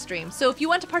live stream. So if you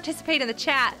want to participate in the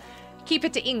chat, keep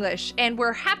it to English, and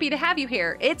we're happy to have you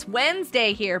here. It's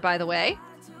Wednesday here, by the way.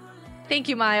 Thank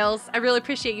you, Miles. I really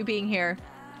appreciate you being here.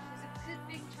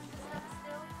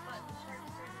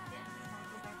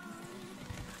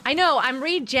 I know, I'm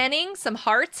regenning some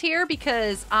hearts here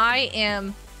because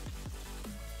I'm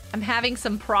having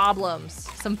some problems,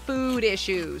 some food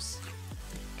issues.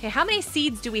 Okay, how many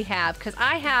seeds do we have? Because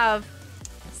I have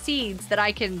seeds that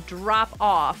I can drop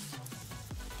off.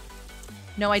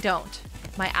 No, I don't.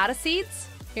 Am I out of seeds?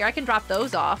 Here, I can drop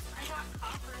those off.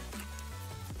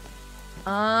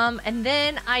 And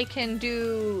then I can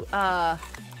do,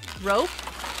 rope.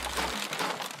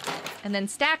 And then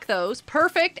stack those.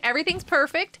 Perfect. Everything's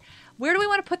perfect. Where do we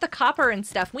want to put the copper and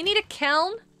stuff? We need a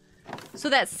kiln. So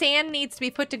that sand needs to be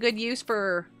put to good use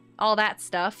for all that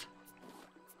stuff.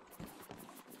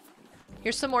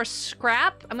 Here's some more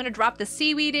scrap. I'm going to drop the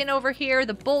seaweed in over here.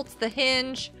 The bolts, the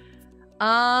hinge. More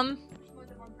than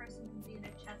one person can be in a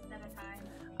chest at a time.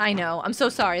 I know. I'm so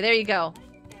sorry. There you go.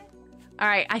 All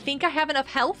right. I think I have enough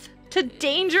health to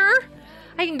danger.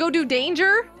 I can go do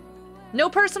danger. No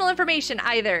personal information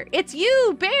either. It's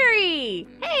you, Barry!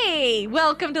 Hey,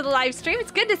 welcome to the live stream.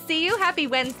 It's good to see you. Happy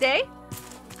Wednesday.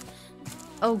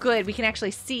 Oh, good. We can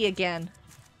actually see again.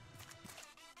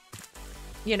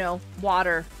 You know,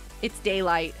 water. It's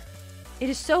daylight. It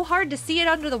is so hard to see it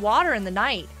under the water in the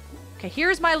night. Okay,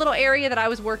 here's my little area that I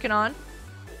was working on.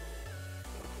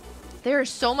 There is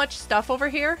so much stuff over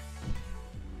here.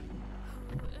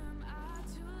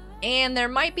 And there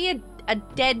might be a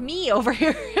dead me over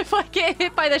here if I get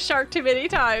hit by the shark too many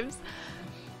times.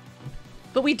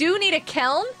 But we do need a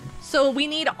kiln, so we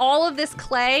need all of this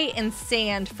clay and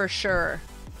sand for sure.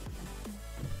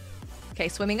 Okay,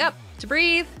 swimming up to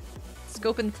breathe.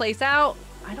 Scoping the place out.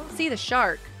 I don't see the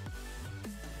shark.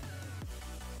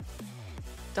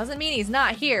 Doesn't mean he's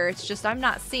not here, it's just I'm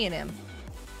not seeing him.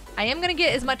 I am gonna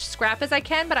get as much scrap as I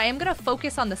can, but I am gonna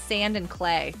focus on the sand and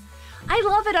clay. I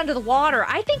love it under the water.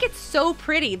 I think it's so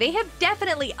pretty. They have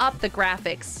definitely upped the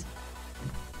graphics.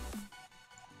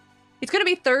 It's gonna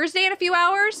be Thursday in a few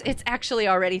hours. It's actually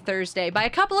already Thursday by a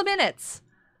couple of minutes.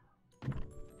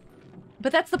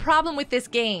 But that's the problem with this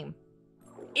game.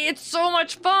 It's so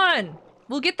much fun.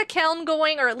 We'll get the kiln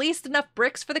going, or at least enough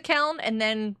bricks for the kiln, and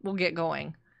then we'll get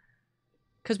going.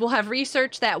 Because we'll have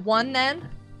researched that one then,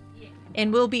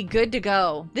 and we'll be good to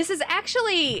go. This is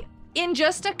actually, in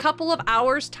just a couple of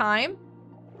hours' time,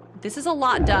 this is a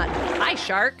lot done. Hi,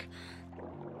 shark.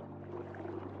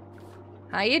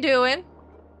 How you doing?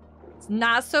 It's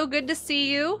not so good to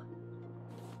see you.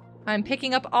 I'm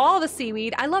picking up all the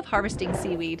seaweed. I love harvesting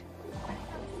seaweed.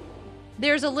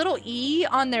 There's a little E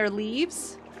on their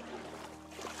leaves.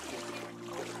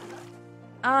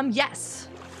 Yes.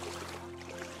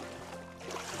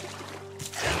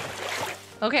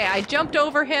 Okay, I jumped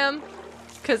over him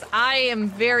because I am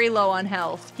very low on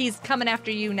health. He's coming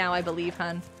after you now, I believe,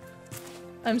 hun.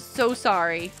 I'm so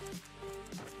sorry.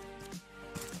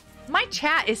 My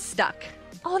chat is stuck.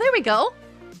 Oh, there we go.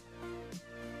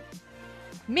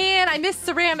 Man, I missed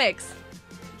ceramics.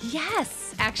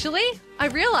 Yes, actually, I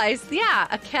realized, yeah,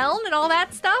 a kiln and all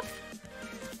that stuff.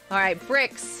 All right,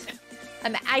 bricks.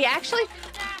 I actually...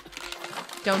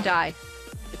 Don't die.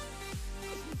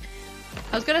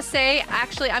 I was gonna say,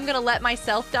 actually, I'm gonna let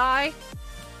myself die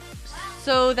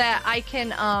so that I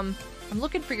can, I'm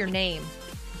looking for your name.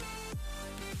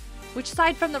 Which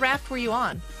side from the raft were you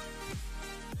on?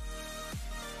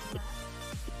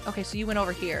 Okay, so you went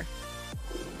over here.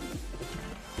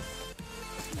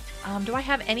 Do I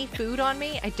have any food on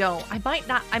me? I don't. I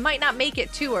might not make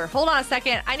it to her. Hold on a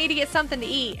second. I need to get something to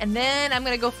eat, and then I'm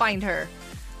gonna go find her.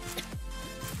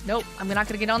 Nope, I'm not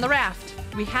gonna get on the raft.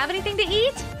 Do we have anything to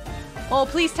eat? Oh,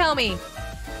 please tell me.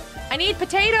 I need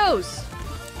potatoes.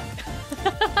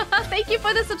 Thank you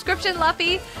for the subscription,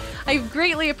 Luffy. I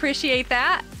greatly appreciate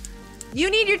that. You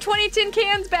need your 20 tin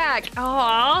cans back.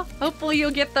 Aw, hopefully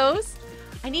you'll get those.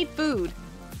 I need food.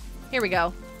 Here we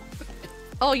go.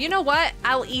 Oh, you know what?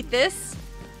 I'll eat this,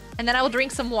 and then I will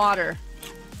drink some water.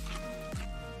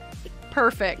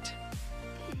 Perfect.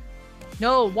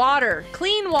 No, water.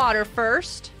 Clean water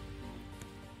first.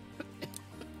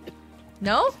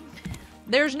 No?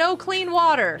 There's no clean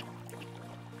water.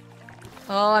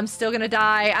 Oh, I'm still gonna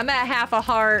die. I'm at half a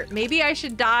heart. Maybe I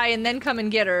should die and then come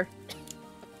and get her.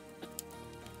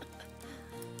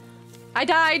 I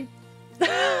died.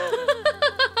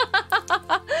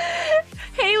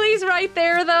 Haley's right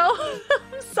there, though.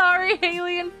 I'm sorry,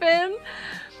 Haley and Finn.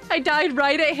 I died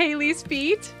right at Haley's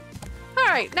feet. All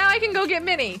right, now I can go get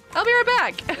Minnie. I'll be right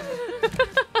back.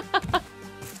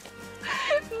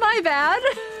 My bad.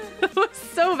 It was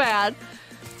so bad.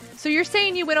 So you're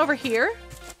saying you went over here?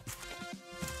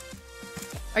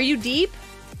 Are you deep?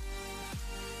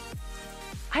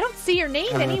 I don't see your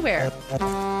name anywhere.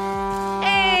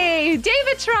 Hey,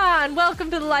 Davidtron! Welcome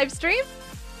to the live stream.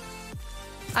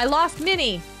 I lost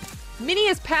Minnie. Minnie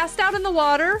is passed out in the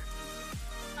water.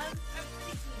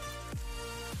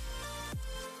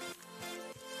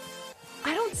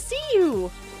 I don't see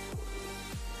you.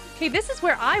 Okay, this is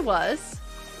where I was.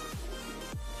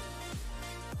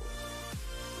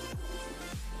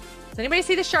 Does anybody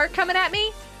see the shark coming at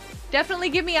me? Definitely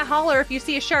give me a holler if you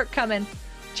see a shark coming.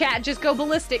 Chat, just go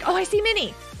ballistic. Oh, I see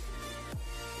Minnie.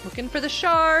 Looking for the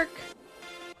shark.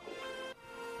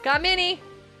 Got Minnie.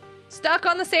 Stuck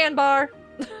on the sandbar.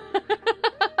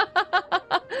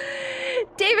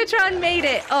 Davidtron made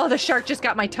it. Oh, the shark just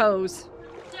got my toes.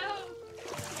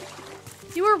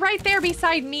 You were right there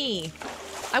beside me.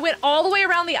 I went all the way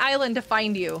around the island to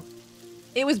find you.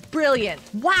 It was brilliant.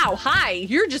 Wow, hi.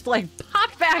 You're just like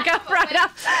popped back up right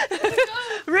up.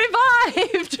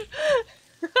 Revived.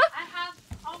 I have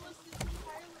almost this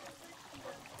entire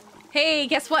list. Hey,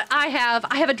 guess what I have?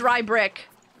 I have a dry brick.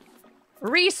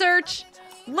 Research,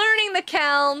 learning the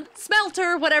kiln,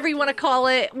 smelter, whatever you want to call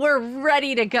it. We're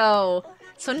ready to go.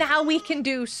 So now we can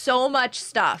do so much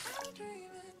stuff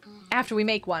after we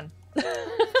make one.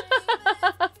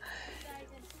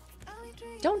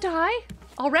 Don't die.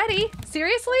 Already?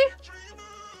 Seriously?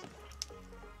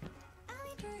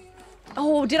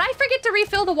 Oh, did I forget to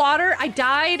refill the water? I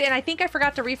died and I think I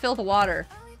forgot to refill the water.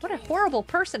 What a horrible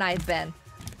person I've been.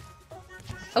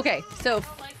 Okay, so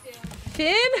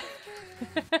Finn?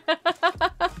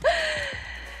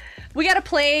 We gotta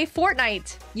play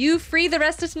Fortnite. You free the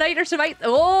rest of tonight or tonight?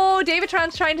 Oh,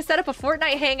 Davidtron's trying to set up a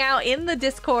Fortnite hangout in the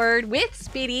Discord with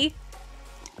Speedy.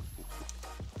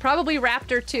 Probably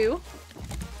Raptor too.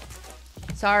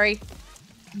 Sorry.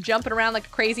 I'm jumping around like a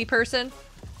crazy person.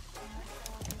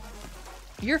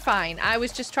 You're fine. I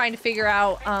was just trying to figure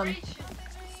out, I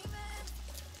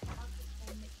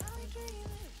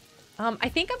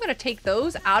think I'm gonna take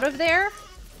those out of there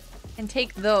and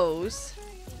take those.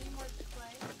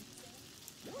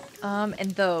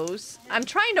 And those. I'm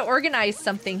trying to organize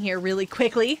something here really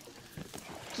quickly.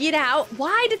 Get out.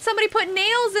 Why did somebody put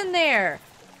nails in there?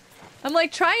 I'm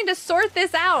like trying to sort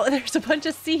this out. There's a bunch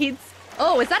of seeds.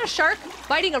 Oh, is that a shark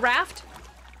biting a raft?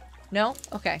 No?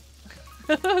 Okay.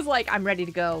 I was like, I'm ready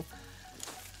to go.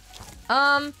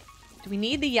 Do we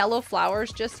need the yellow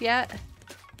flowers just yet?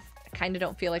 I kind of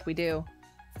don't feel like we do.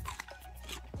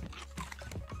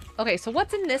 Okay, so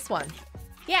what's in this one?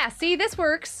 Yeah, see, this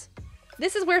works.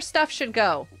 This is where stuff should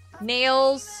go.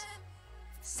 Nails,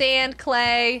 sand,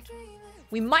 clay.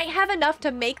 We might have enough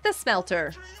to make the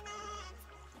smelter.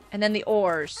 And then the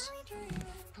ores.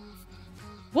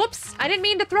 Whoops, I didn't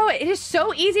mean to throw it. It is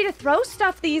so easy to throw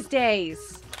stuff these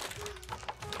days.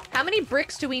 How many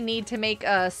bricks do we need to make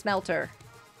a smelter?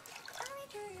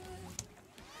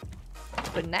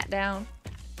 Putting that down.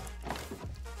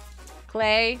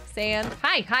 Clay, sand.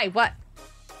 Hi, what?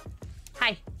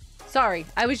 Hi. Sorry,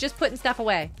 I was just putting stuff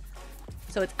away.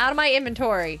 So it's out of my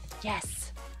inventory.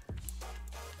 Yes.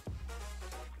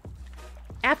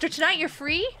 After tonight, you're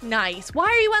free? Nice. Why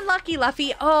are you unlucky,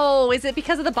 Luffy? Oh, is it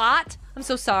because of the bot? I'm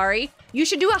so sorry. You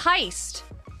should do a heist.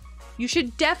 You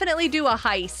should definitely do a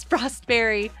heist,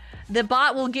 Frostberry. The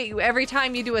bot will get you every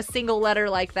time you do a single letter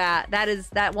like that.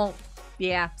 That won't,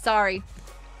 yeah, sorry.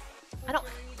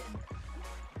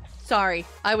 Sorry,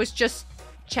 I was just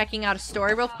checking out a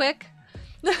story real quick.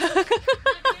 It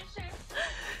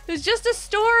was just a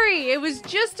story. It was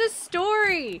just a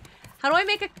story. How do I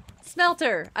make a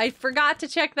smelter? I forgot to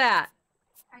check that.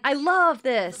 I love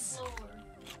this.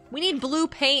 We need blue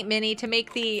paint, Minnie, to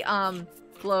make the,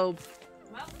 globe.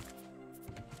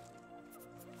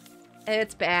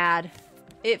 It's bad.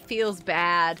 It feels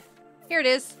bad. Here it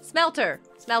is. Smelter.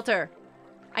 Smelter.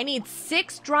 I need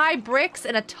 6 dry bricks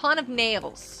and a ton of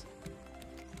nails.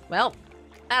 Well,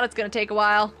 that's gonna take a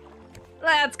while.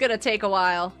 That's gonna take a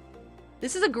while.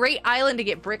 This is a great island to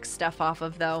get brick stuff off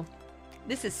of, though.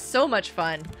 This is so much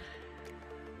fun.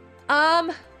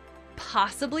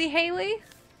 Possibly Haley?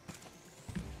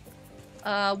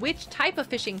 Which type of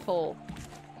fishing pole?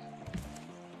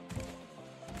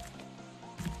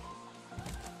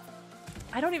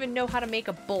 I don't even know how to make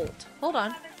a bolt. Hold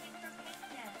on.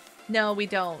 No, we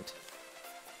don't.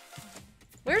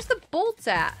 Where's the bolts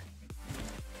at?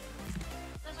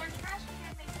 Does our trash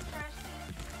can make the trash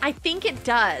can? I think it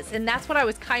does, and that's what I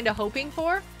was kind of hoping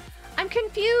for. I'm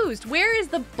confused. Where is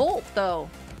the bolt, though?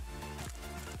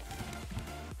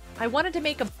 I wanted to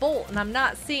make a bolt, and I'm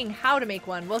not seeing how to make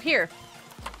one. Well, here.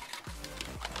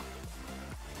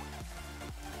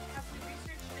 Have we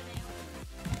researched the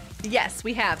nails? Yes,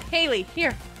 we have. Haley,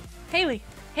 here. Haley,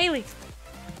 Haley.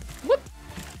 Whoop.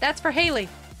 That's for Haley.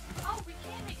 Oh, we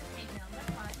can make a paint nail.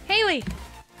 Never mind. Haley.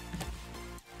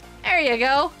 There you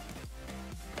go.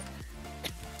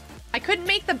 I couldn't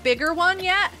make the bigger one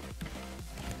yet,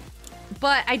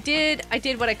 but I did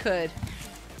what I could.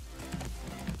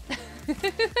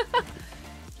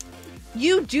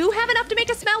 You do have enough to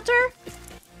make a smelter?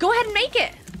 Go ahead and make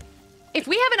it. If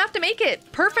we have enough to make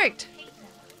it, perfect.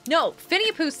 No,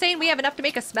 Finny Pooh's saying we have enough to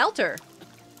make a smelter.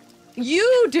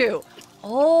 You do.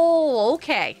 Oh,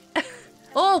 okay.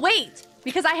 Oh, wait.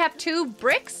 Because I have 2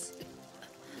 bricks?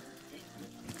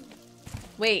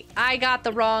 Wait, I got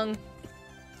the wrong...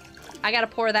 I gotta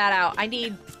pour that out.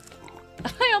 I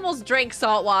almost drank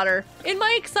salt water. In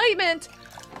my excitement,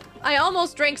 I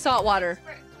almost drank salt water.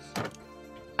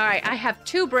 Alright, I have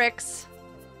 2 bricks.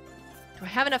 Do I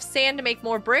have enough sand to make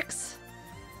more bricks?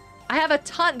 I have a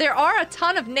ton. There are a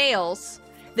ton of nails.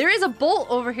 There is a bolt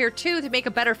over here, too, to make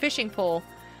a better fishing pole.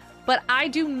 But I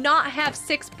do not have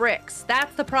 6 bricks.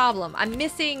 That's the problem. I'm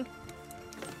missing...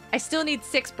 I still need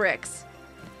 6 bricks.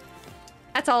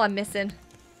 That's all I'm missing.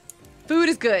 Food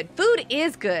is good. Food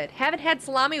is good. Haven't had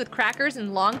salami with crackers in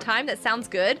a long time. That sounds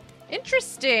good.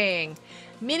 Interesting.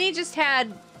 Minnie just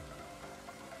had...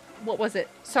 What was it?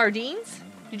 Sardines?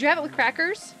 Did you have it with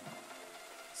crackers?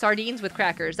 Sardines with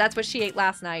crackers. That's what she ate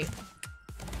last night.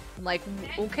 I'm like,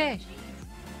 okay.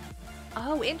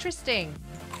 Oh, interesting.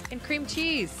 And cream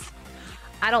cheese.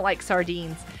 I don't like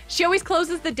sardines. She always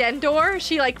closes the den door.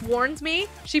 She like warns me.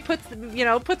 She puts,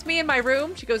 puts me in my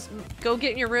room. She goes, go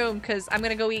get in your room because I'm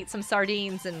going to go eat some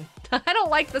sardines and I don't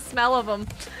like the smell of them.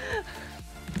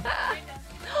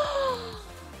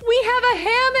 We have a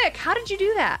hammock. How did you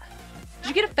do that? Did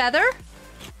you get a feather?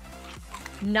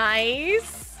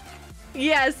 Nice.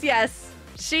 Yes, yes.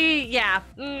 Yeah.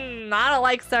 I don't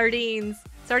like sardines.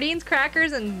 Sardines,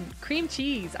 crackers, and cream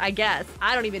cheese, I guess.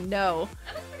 I don't even know.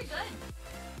 That was pretty good.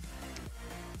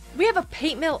 We have a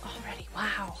paint mill already.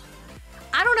 Wow.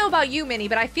 I don't know about you, Minnie,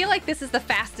 but I feel like this is the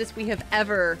fastest we have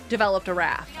ever developed a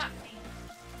raft. We got paint.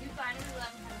 You finally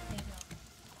let me have a paint mill.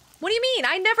 What do you mean?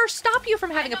 I never stop you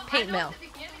from having a paint I know mill. at the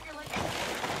beginning you're like, "Hey,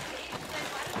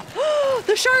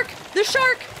 The shark! The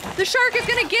shark! The shark is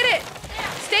gonna get it!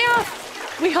 Stay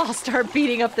off! We all start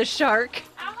beating up the shark.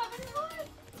 I don't have any wood."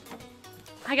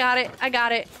 I got it. I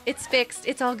got it. It's fixed.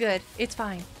 It's all good. It's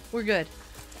fine. We're good.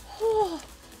 Oh.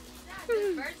 Yeah,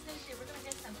 this bird's this shit. We're gonna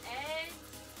get some eggs.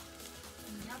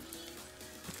 Some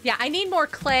yummies. Yeah, I need more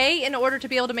clay in order to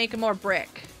be able to make more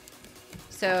brick.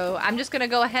 So I'm just gonna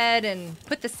go ahead and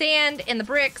put the sand and the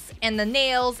bricks and the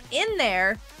nails in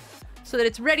there so that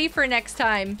it's ready for next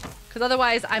time. Because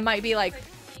otherwise I might be like,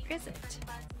 where is it?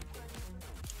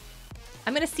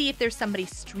 I'm gonna see if there's somebody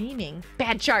streaming.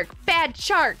 Bad shark! Bad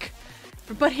shark!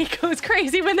 Everybody goes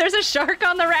crazy when there's a shark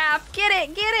on the raft. Get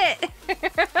it! Get it!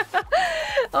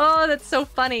 Oh, that's so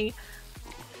funny.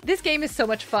 This game is so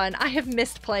much fun. I have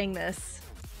missed playing this.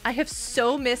 I have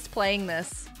so missed playing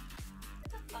this.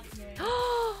 It's a fun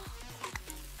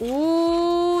game.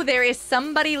 Ooh, there is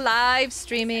somebody live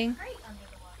streaming. Great under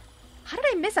the water. How did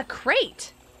I miss a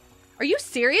crate? Are you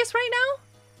serious right now?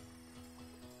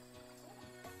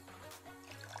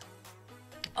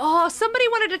 Oh, somebody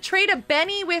wanted to trade a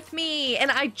Benny with me,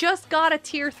 and I just got a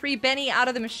tier 3 Benny out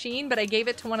of the machine, but I gave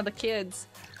it to one of the kids.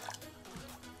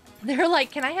 They're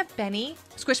like, can I have Benny?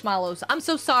 Squishmallows. I'm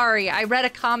so sorry. I read a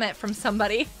comment from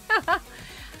somebody.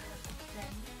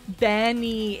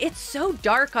 Benny. It's so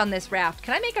dark on this raft.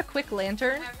 Can I make a quick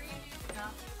lantern? Whenever you do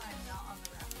stuff, I'm not on the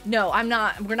raft. No, I'm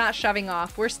not. We're not shoving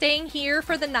off. We're staying here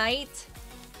for the night.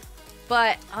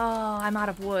 But, oh, I'm out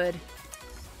of wood.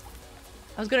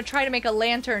 I was going to try to make a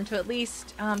lantern to at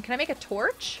least... can I make a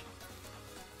torch?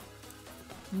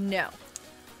 No.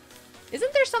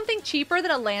 Isn't there something cheaper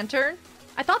than a lantern?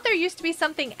 I thought there used to be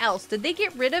something else. Did they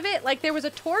get rid of it? Like, there was a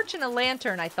torch and a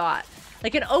lantern, I thought.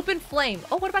 Like an open flame.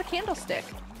 Oh, what about a candlestick?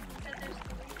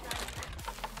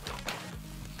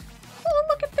 Oh,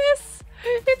 look at this.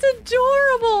 It's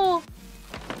adorable.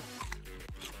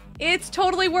 It's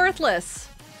totally worthless.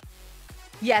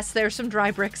 Yes, there's some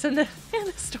dry bricks in the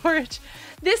storage.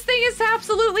 This thing is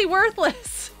absolutely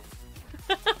worthless.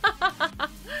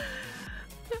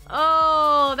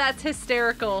 Oh, that's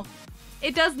hysterical.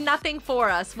 It does nothing for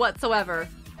us whatsoever.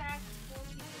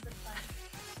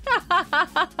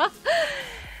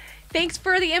 Thanks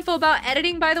for the info about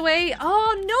editing, by the way.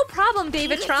 Oh, no problem,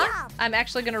 David Trump. I'm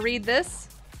actually going to read this.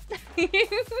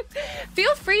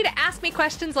 Feel free to ask me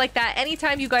questions like that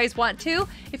anytime you guys want to.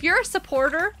 If you're a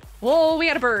supporter... Whoa, we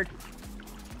got a bird.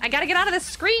 I got to get out of this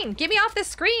screen. Get me off this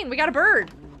screen. We got a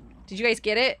bird. Did you guys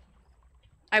get it?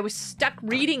 I was stuck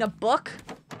reading a book.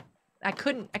 I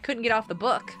couldn't get off the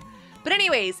book. But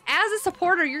anyways, as a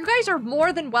supporter, you guys are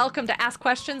more than welcome to ask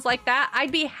questions like that.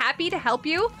 I'd be happy to help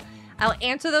you. I'll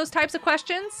answer those types of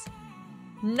questions.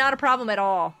 Not a problem at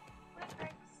all.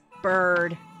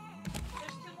 Bird.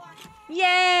 There's 2 more.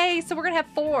 Yay! So we're gonna have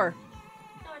 4. No,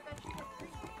 I thought you had 3.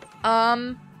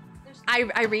 There's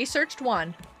 2. I researched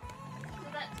 1. So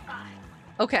that's 5.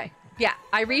 Okay. Yeah,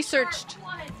 I researched.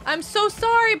 One. I'm so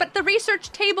sorry, but the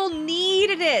research table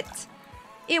needed it.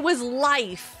 It was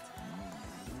life.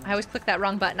 I always click that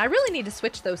wrong button. I really need to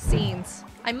switch those scenes.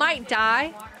 I might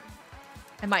die.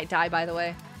 I might die, by the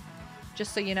way.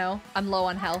 Just so you know, I'm low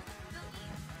on health.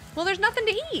 Well, there's nothing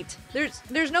to eat.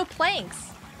 There's no planks.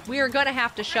 We are gonna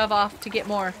have to shove off to get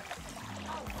more.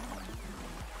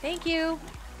 Thank you.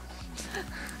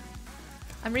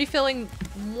 I'm refilling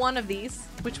one of these.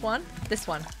 Which one? This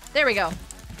one. There we go.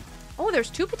 Oh, there's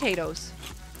 2 potatoes.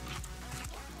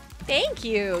 Thank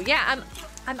you. Yeah,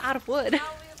 I'm out of wood.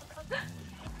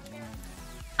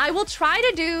 I will try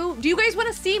to do you guys want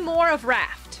to see more of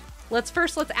Raft? Let's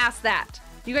ask that.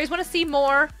 Do you guys want to see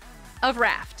more of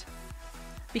Raft?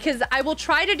 Because I will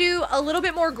try to do a little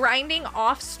bit more grinding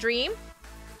off stream.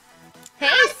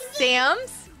 Hey,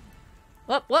 Sams.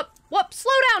 Whoop, whoop, whoop.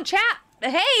 Slow down, chat.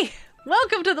 Hey,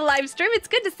 welcome to the live stream. It's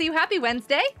good to see you. Happy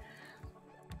Wednesday.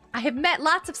 I have met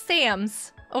lots of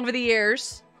Sams over the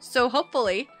years. So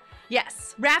hopefully,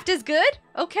 yes. Raft is good?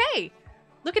 Okay.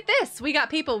 Look at this. We got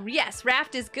people. Yes,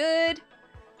 Raft is good.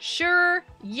 Sure.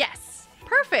 Yes.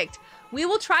 Perfect. We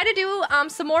will try to do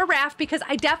some more Raft because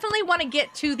I definitely want to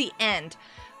get to the end.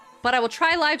 but I will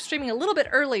try live streaming a little bit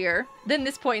earlier than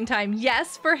this point in time.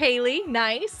 Yes, for Haley.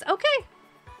 Nice. Okay.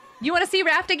 You want to see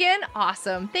Raft again?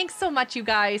 Awesome. Thanks so much, you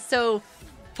guys. So,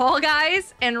 Fall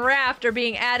Guys and Raft are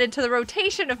being added to the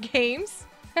rotation of games.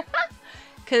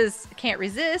 Because I can't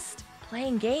resist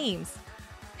playing games.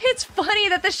 It's funny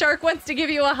that the shark wants to give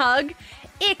you a hug.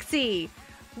 Ixie.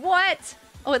 What?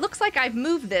 Oh, it looks like I've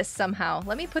moved this somehow.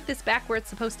 Let me put this back where it's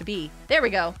supposed to be. There we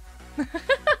go.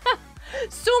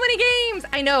 So many games!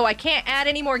 I know, I can't add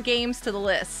any more games to the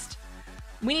list.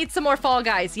 We need some more Fall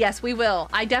Guys. Yes, we will.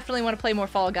 I definitely want to play more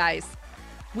Fall Guys.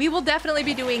 We will definitely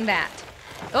be doing that.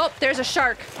 Oh, there's a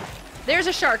shark. There's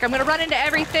a shark. I'm gonna run into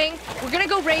everything. We're gonna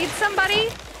go raid somebody.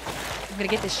 I'm gonna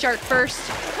get this shark first.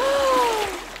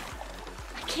 I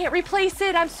can't replace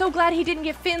it. I'm so glad he didn't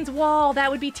get Finn's wall.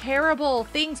 That would be terrible.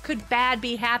 Things could bad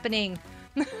be happening.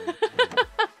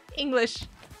 English.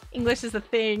 English is a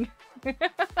thing.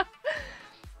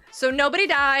 So nobody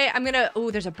die. I'm gonna...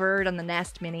 Oh, there's a bird on the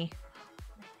nest, Minnie.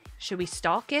 Should we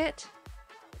stalk it?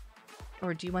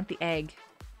 Or do you want the egg?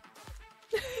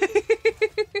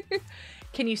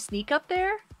 Can you sneak up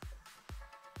there?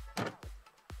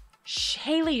 Shh,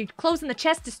 Haley, you're closing the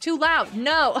chest is too loud.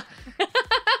 No.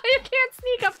 You can't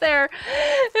sneak up there.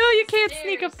 No, you can't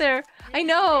sneak up there. I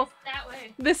know. That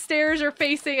way. The stairs are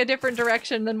facing a different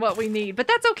direction than what we need, but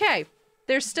that's okay.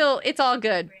 There's still... It's all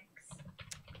good.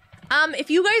 If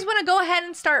you guys want to go ahead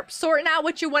and start sorting out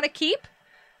what you want to keep,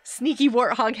 sneaky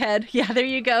warthog head. Yeah, there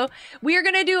you go. We are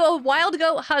going to do a Wild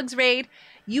Goat Hugs raid.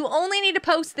 You only need to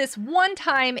post this one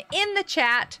time in the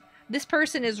chat. This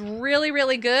person is really,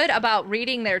 really good about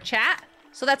reading their chat.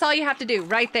 So that's all you have to do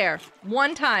right there.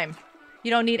 One time.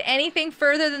 You don't need anything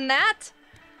further than that.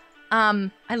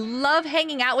 I love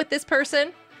hanging out with this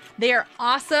person. They are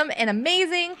awesome and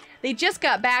amazing. They just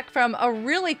got back from a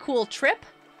really cool trip.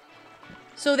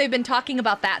 So they've been talking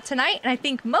about that tonight, and I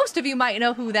think most of you might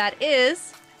know who that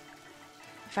is.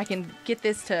 If I can get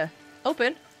this to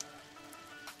open.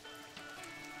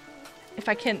 If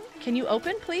I can you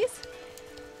open, please?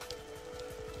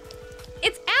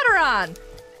 It's Aderon!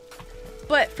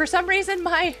 But for some reason,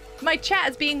 my chat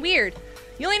is being weird.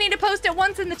 You only need to post it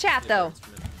once in the chat, though.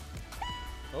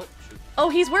 Oh, shoot. Oh,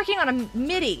 he's working on a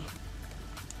MIDI.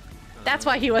 That's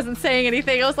why he wasn't saying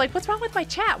anything. I was like, what's wrong with my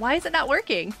chat? Why is it not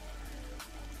working?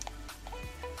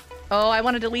 Oh, I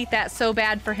want to delete that so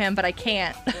bad for him, but I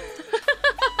can't.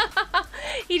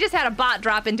 He just had a bot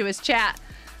drop into his chat.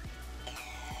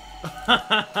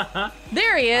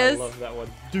 There he is. I love that one.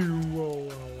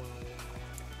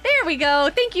 There we go.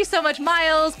 Thank you so much,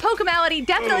 Miles. Pokemality,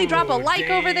 definitely drop a like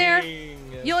over there.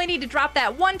 You only need to drop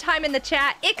that one time in the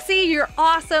chat. Ixie, you're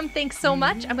awesome. Thanks so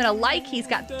much. I'm going to like. He's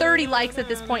got 30 likes at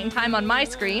this point in time on my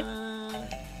screen.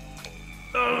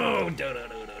 Oh, I don't know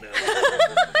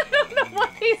what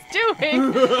he's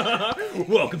doing.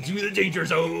 Welcome to the danger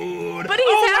zone. But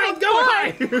he's having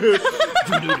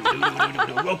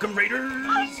fun. Welcome, Raiders.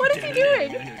 What is he doing?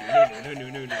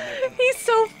 He's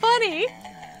so funny.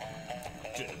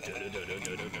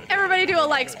 Everybody do a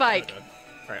like spike.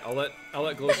 All right, I'll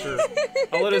let Gloster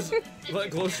let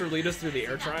Gloster lead us through the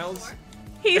air trials.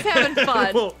 He's having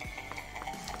fun. Well,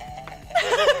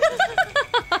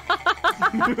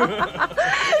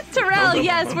 Terrell,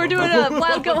 yes, we're doing a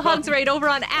Wild Goat Hugs raid over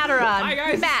on Aderon. Hi,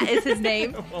 guys. Matt is his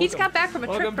name. He's got back from a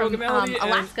trip from Pokemality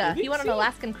and Alaska. He went on an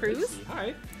Alaskan cruise.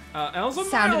 Hi. Also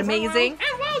Sounded amazing.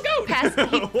 And Wild Goat.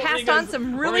 He passed on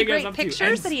some really great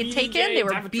pictures that he had taken. They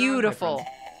were beautiful.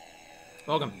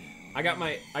 Welcome. I got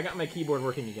my keyboard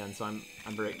working again, so I'm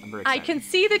very excited. I can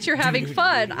see that you're having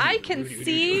fun. I can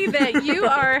see that you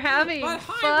are having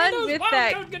fun with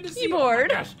that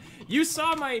keyboard. Oh my gosh. You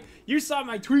saw my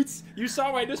tweets. You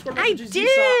saw my Discord messages. I did. You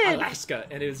saw Alaska,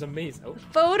 and it was amazing. Oh.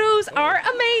 Photos are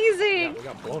amazing. Yeah, we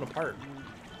got blown apart.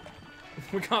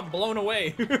 We got blown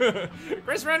away.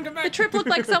 Chris, Ren, come back. The trip looked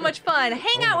like so much fun.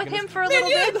 Hang out with him for a little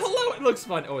bit. Hello. It looks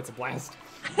fun. Oh, it's a blast.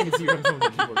 You can see your phone on the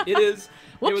keyboard. It is.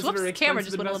 Whoops, it was a very camera expensive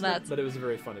just went a little investment, nuts. but it was a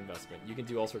very fun investment. You can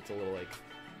do all sorts of little like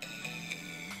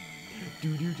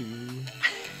do.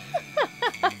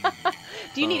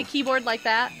 Do you need a keyboard like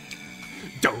that?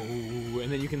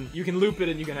 And then you can loop it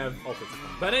and you can have all sorts of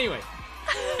fun. But anyway,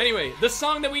 the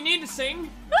song that we need to sing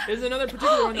is another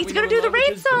particular one that He's we gonna know do and the love, raid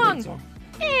which is the raid song.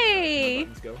 Hey.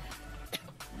 Buttons go.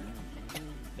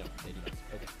 No, they do not.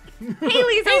 Okay.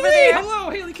 Haley's Haley, over there.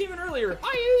 Hello, Haley came in earlier.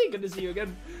 Hi, Haley. Good to see you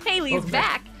again. Haley's Welcome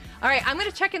back. All right, I'm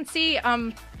gonna check and see. We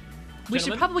should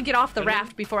Gentlemen? probably get off the Gentlemen?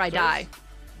 raft before I Sirs? die.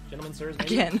 Gentlemen, sirs,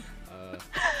 maybe? Again.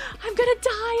 I'm gonna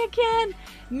die again.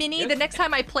 Minnie, Yes? the next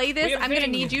time I play this, We have I'm gonna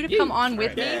thing. need you to Yay. come on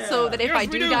with Alright. me so that if Yes, I we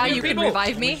do do. die, We you have can people.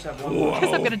 revive me.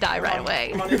 Because I'm gonna die right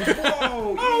away.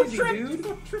 Whoa, Oh, easy, trip.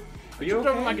 dude. Are you Tripped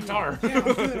over okay? my guitar. Yeah,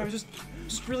 I'm good. I was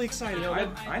just really excited.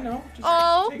 I know. Just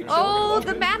Oh, take it. oh,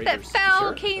 Welcome. the mat that Raiders. fell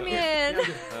Sure. came Okay. in.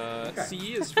 Okay. C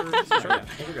is for Yeah, sure. yeah,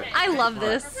 we're good. I love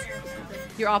this.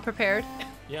 You're all prepared?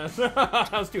 Yeah,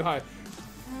 that was too high.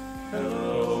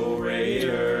 Hello,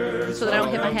 Raiders. So that I don't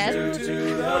hit my head? To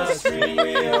the stream,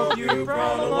 we hope you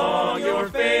brought along your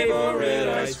favorite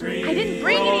ice cream. I didn't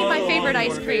bring any of my favorite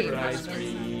ice cream.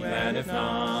 And if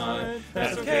not,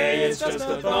 that's okay, it's just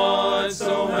a thought.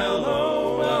 So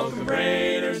hello, welcome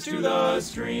Raiders to the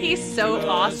stream. He's so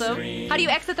awesome. How do you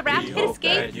exit the raft? Hit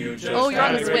escape. Oh, you're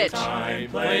on the switch.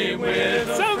 Playing with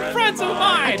Some friends of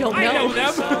mine! I don't know.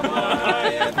 them!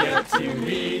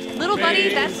 Little buddy,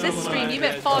 that's this stream. You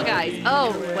meant Fall Guys. Oh,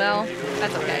 well,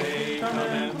 that's okay.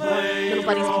 Little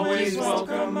buddy's confused.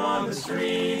 Welcome on the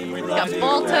stream. We got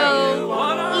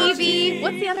Balto, Evie.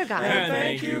 What's the other guy?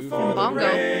 Thank you for the Bongo.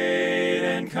 raid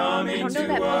and I coming don't know to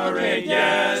that our Bongo raid. kid.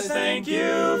 Yes, thank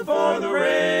you for the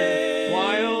raid.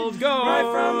 Wild go!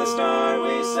 Right from the start,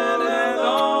 we said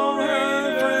hello,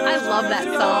 Raiders. I love that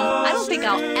song. I don't think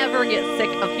I'll ever get sick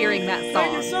of hearing that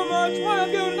Thank you song. so much,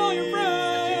 Wild Go, and all your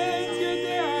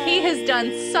friends! He has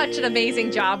done such an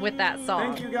amazing job with that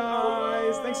song. Thank you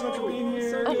guys. Thanks so much for being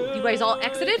here. Oh, you guys all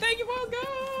exited? Thank you, Wild Go! I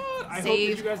hope that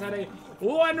Save. you guys had a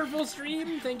wonderful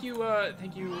stream. Thank you,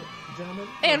 gentlemen.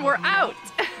 And we're out.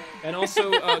 And also,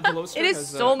 Gloucester It is has,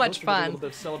 so much Gloucester did a fun. little bit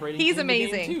of celebrating He's in the game,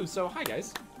 amazing. too. So, hi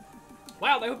guys.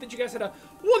 Wow, I hope that you guys had a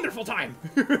wonderful time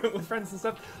with friends and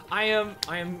stuff. I am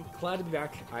glad to be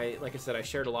back. Like I said, I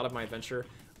shared a lot of my adventure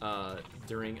on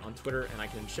Twitter, and I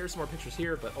can share some more pictures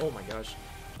here. But oh my gosh,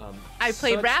 I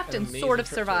played such Raft an and amazing sort of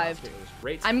trip to survived. Alaska. It was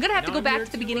great. I'm gonna have to Now go I'm back here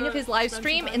to the beginning of his live spend some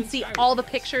stream time and in see Sky all with the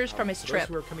you guys. pictures from his For trip. those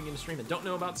who are coming in to stream and don't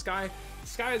know about Sky,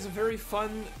 Sky is a very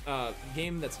fun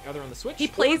game that's either on the Switch. He or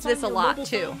plays it's on this a your lot, mobile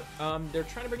too. phone. They're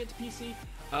trying to bring it to PC,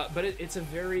 but it's a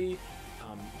very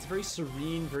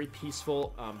serene, very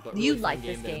peaceful, but really You fun like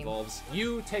game this that game. involves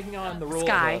you taking on the role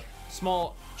Sky. of a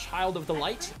small child of the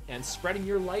light and spreading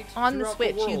your light On the throughout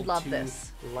Switch, world you'd love to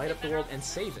this. light up the world and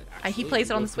save it. He actually. plays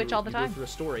it You on go the Switch through- all the you go time. through a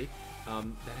story that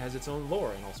has its own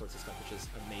lore and all sorts of stuff, which is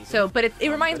amazing. So, but it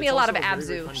reminds but me it's a lot of also very,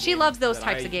 very Abzu. fun She game loves those that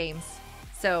types I- of games.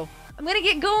 So, I'm gonna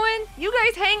get going. You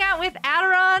guys hang out with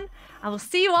Aderon. I will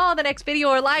see you all in the next video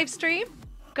or live stream.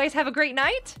 You guys have a great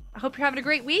night. I hope you're having a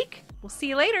great week. We'll see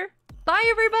you later. Bye,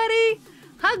 everybody.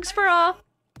 Hugs for all.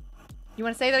 You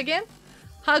want to say that again?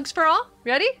 Hugs for all.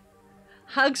 Ready?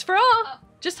 Hugs for all.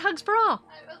 Just hugs for all.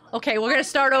 Okay, we're gonna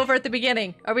start over at the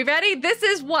beginning. Are we ready? This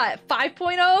is what?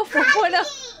 5.0?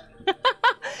 4.0?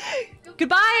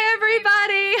 Goodbye,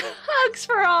 everybody. Hugs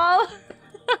for all.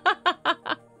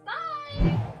 Bye.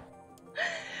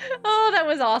 Oh, that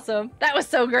was awesome. That was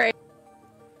so great.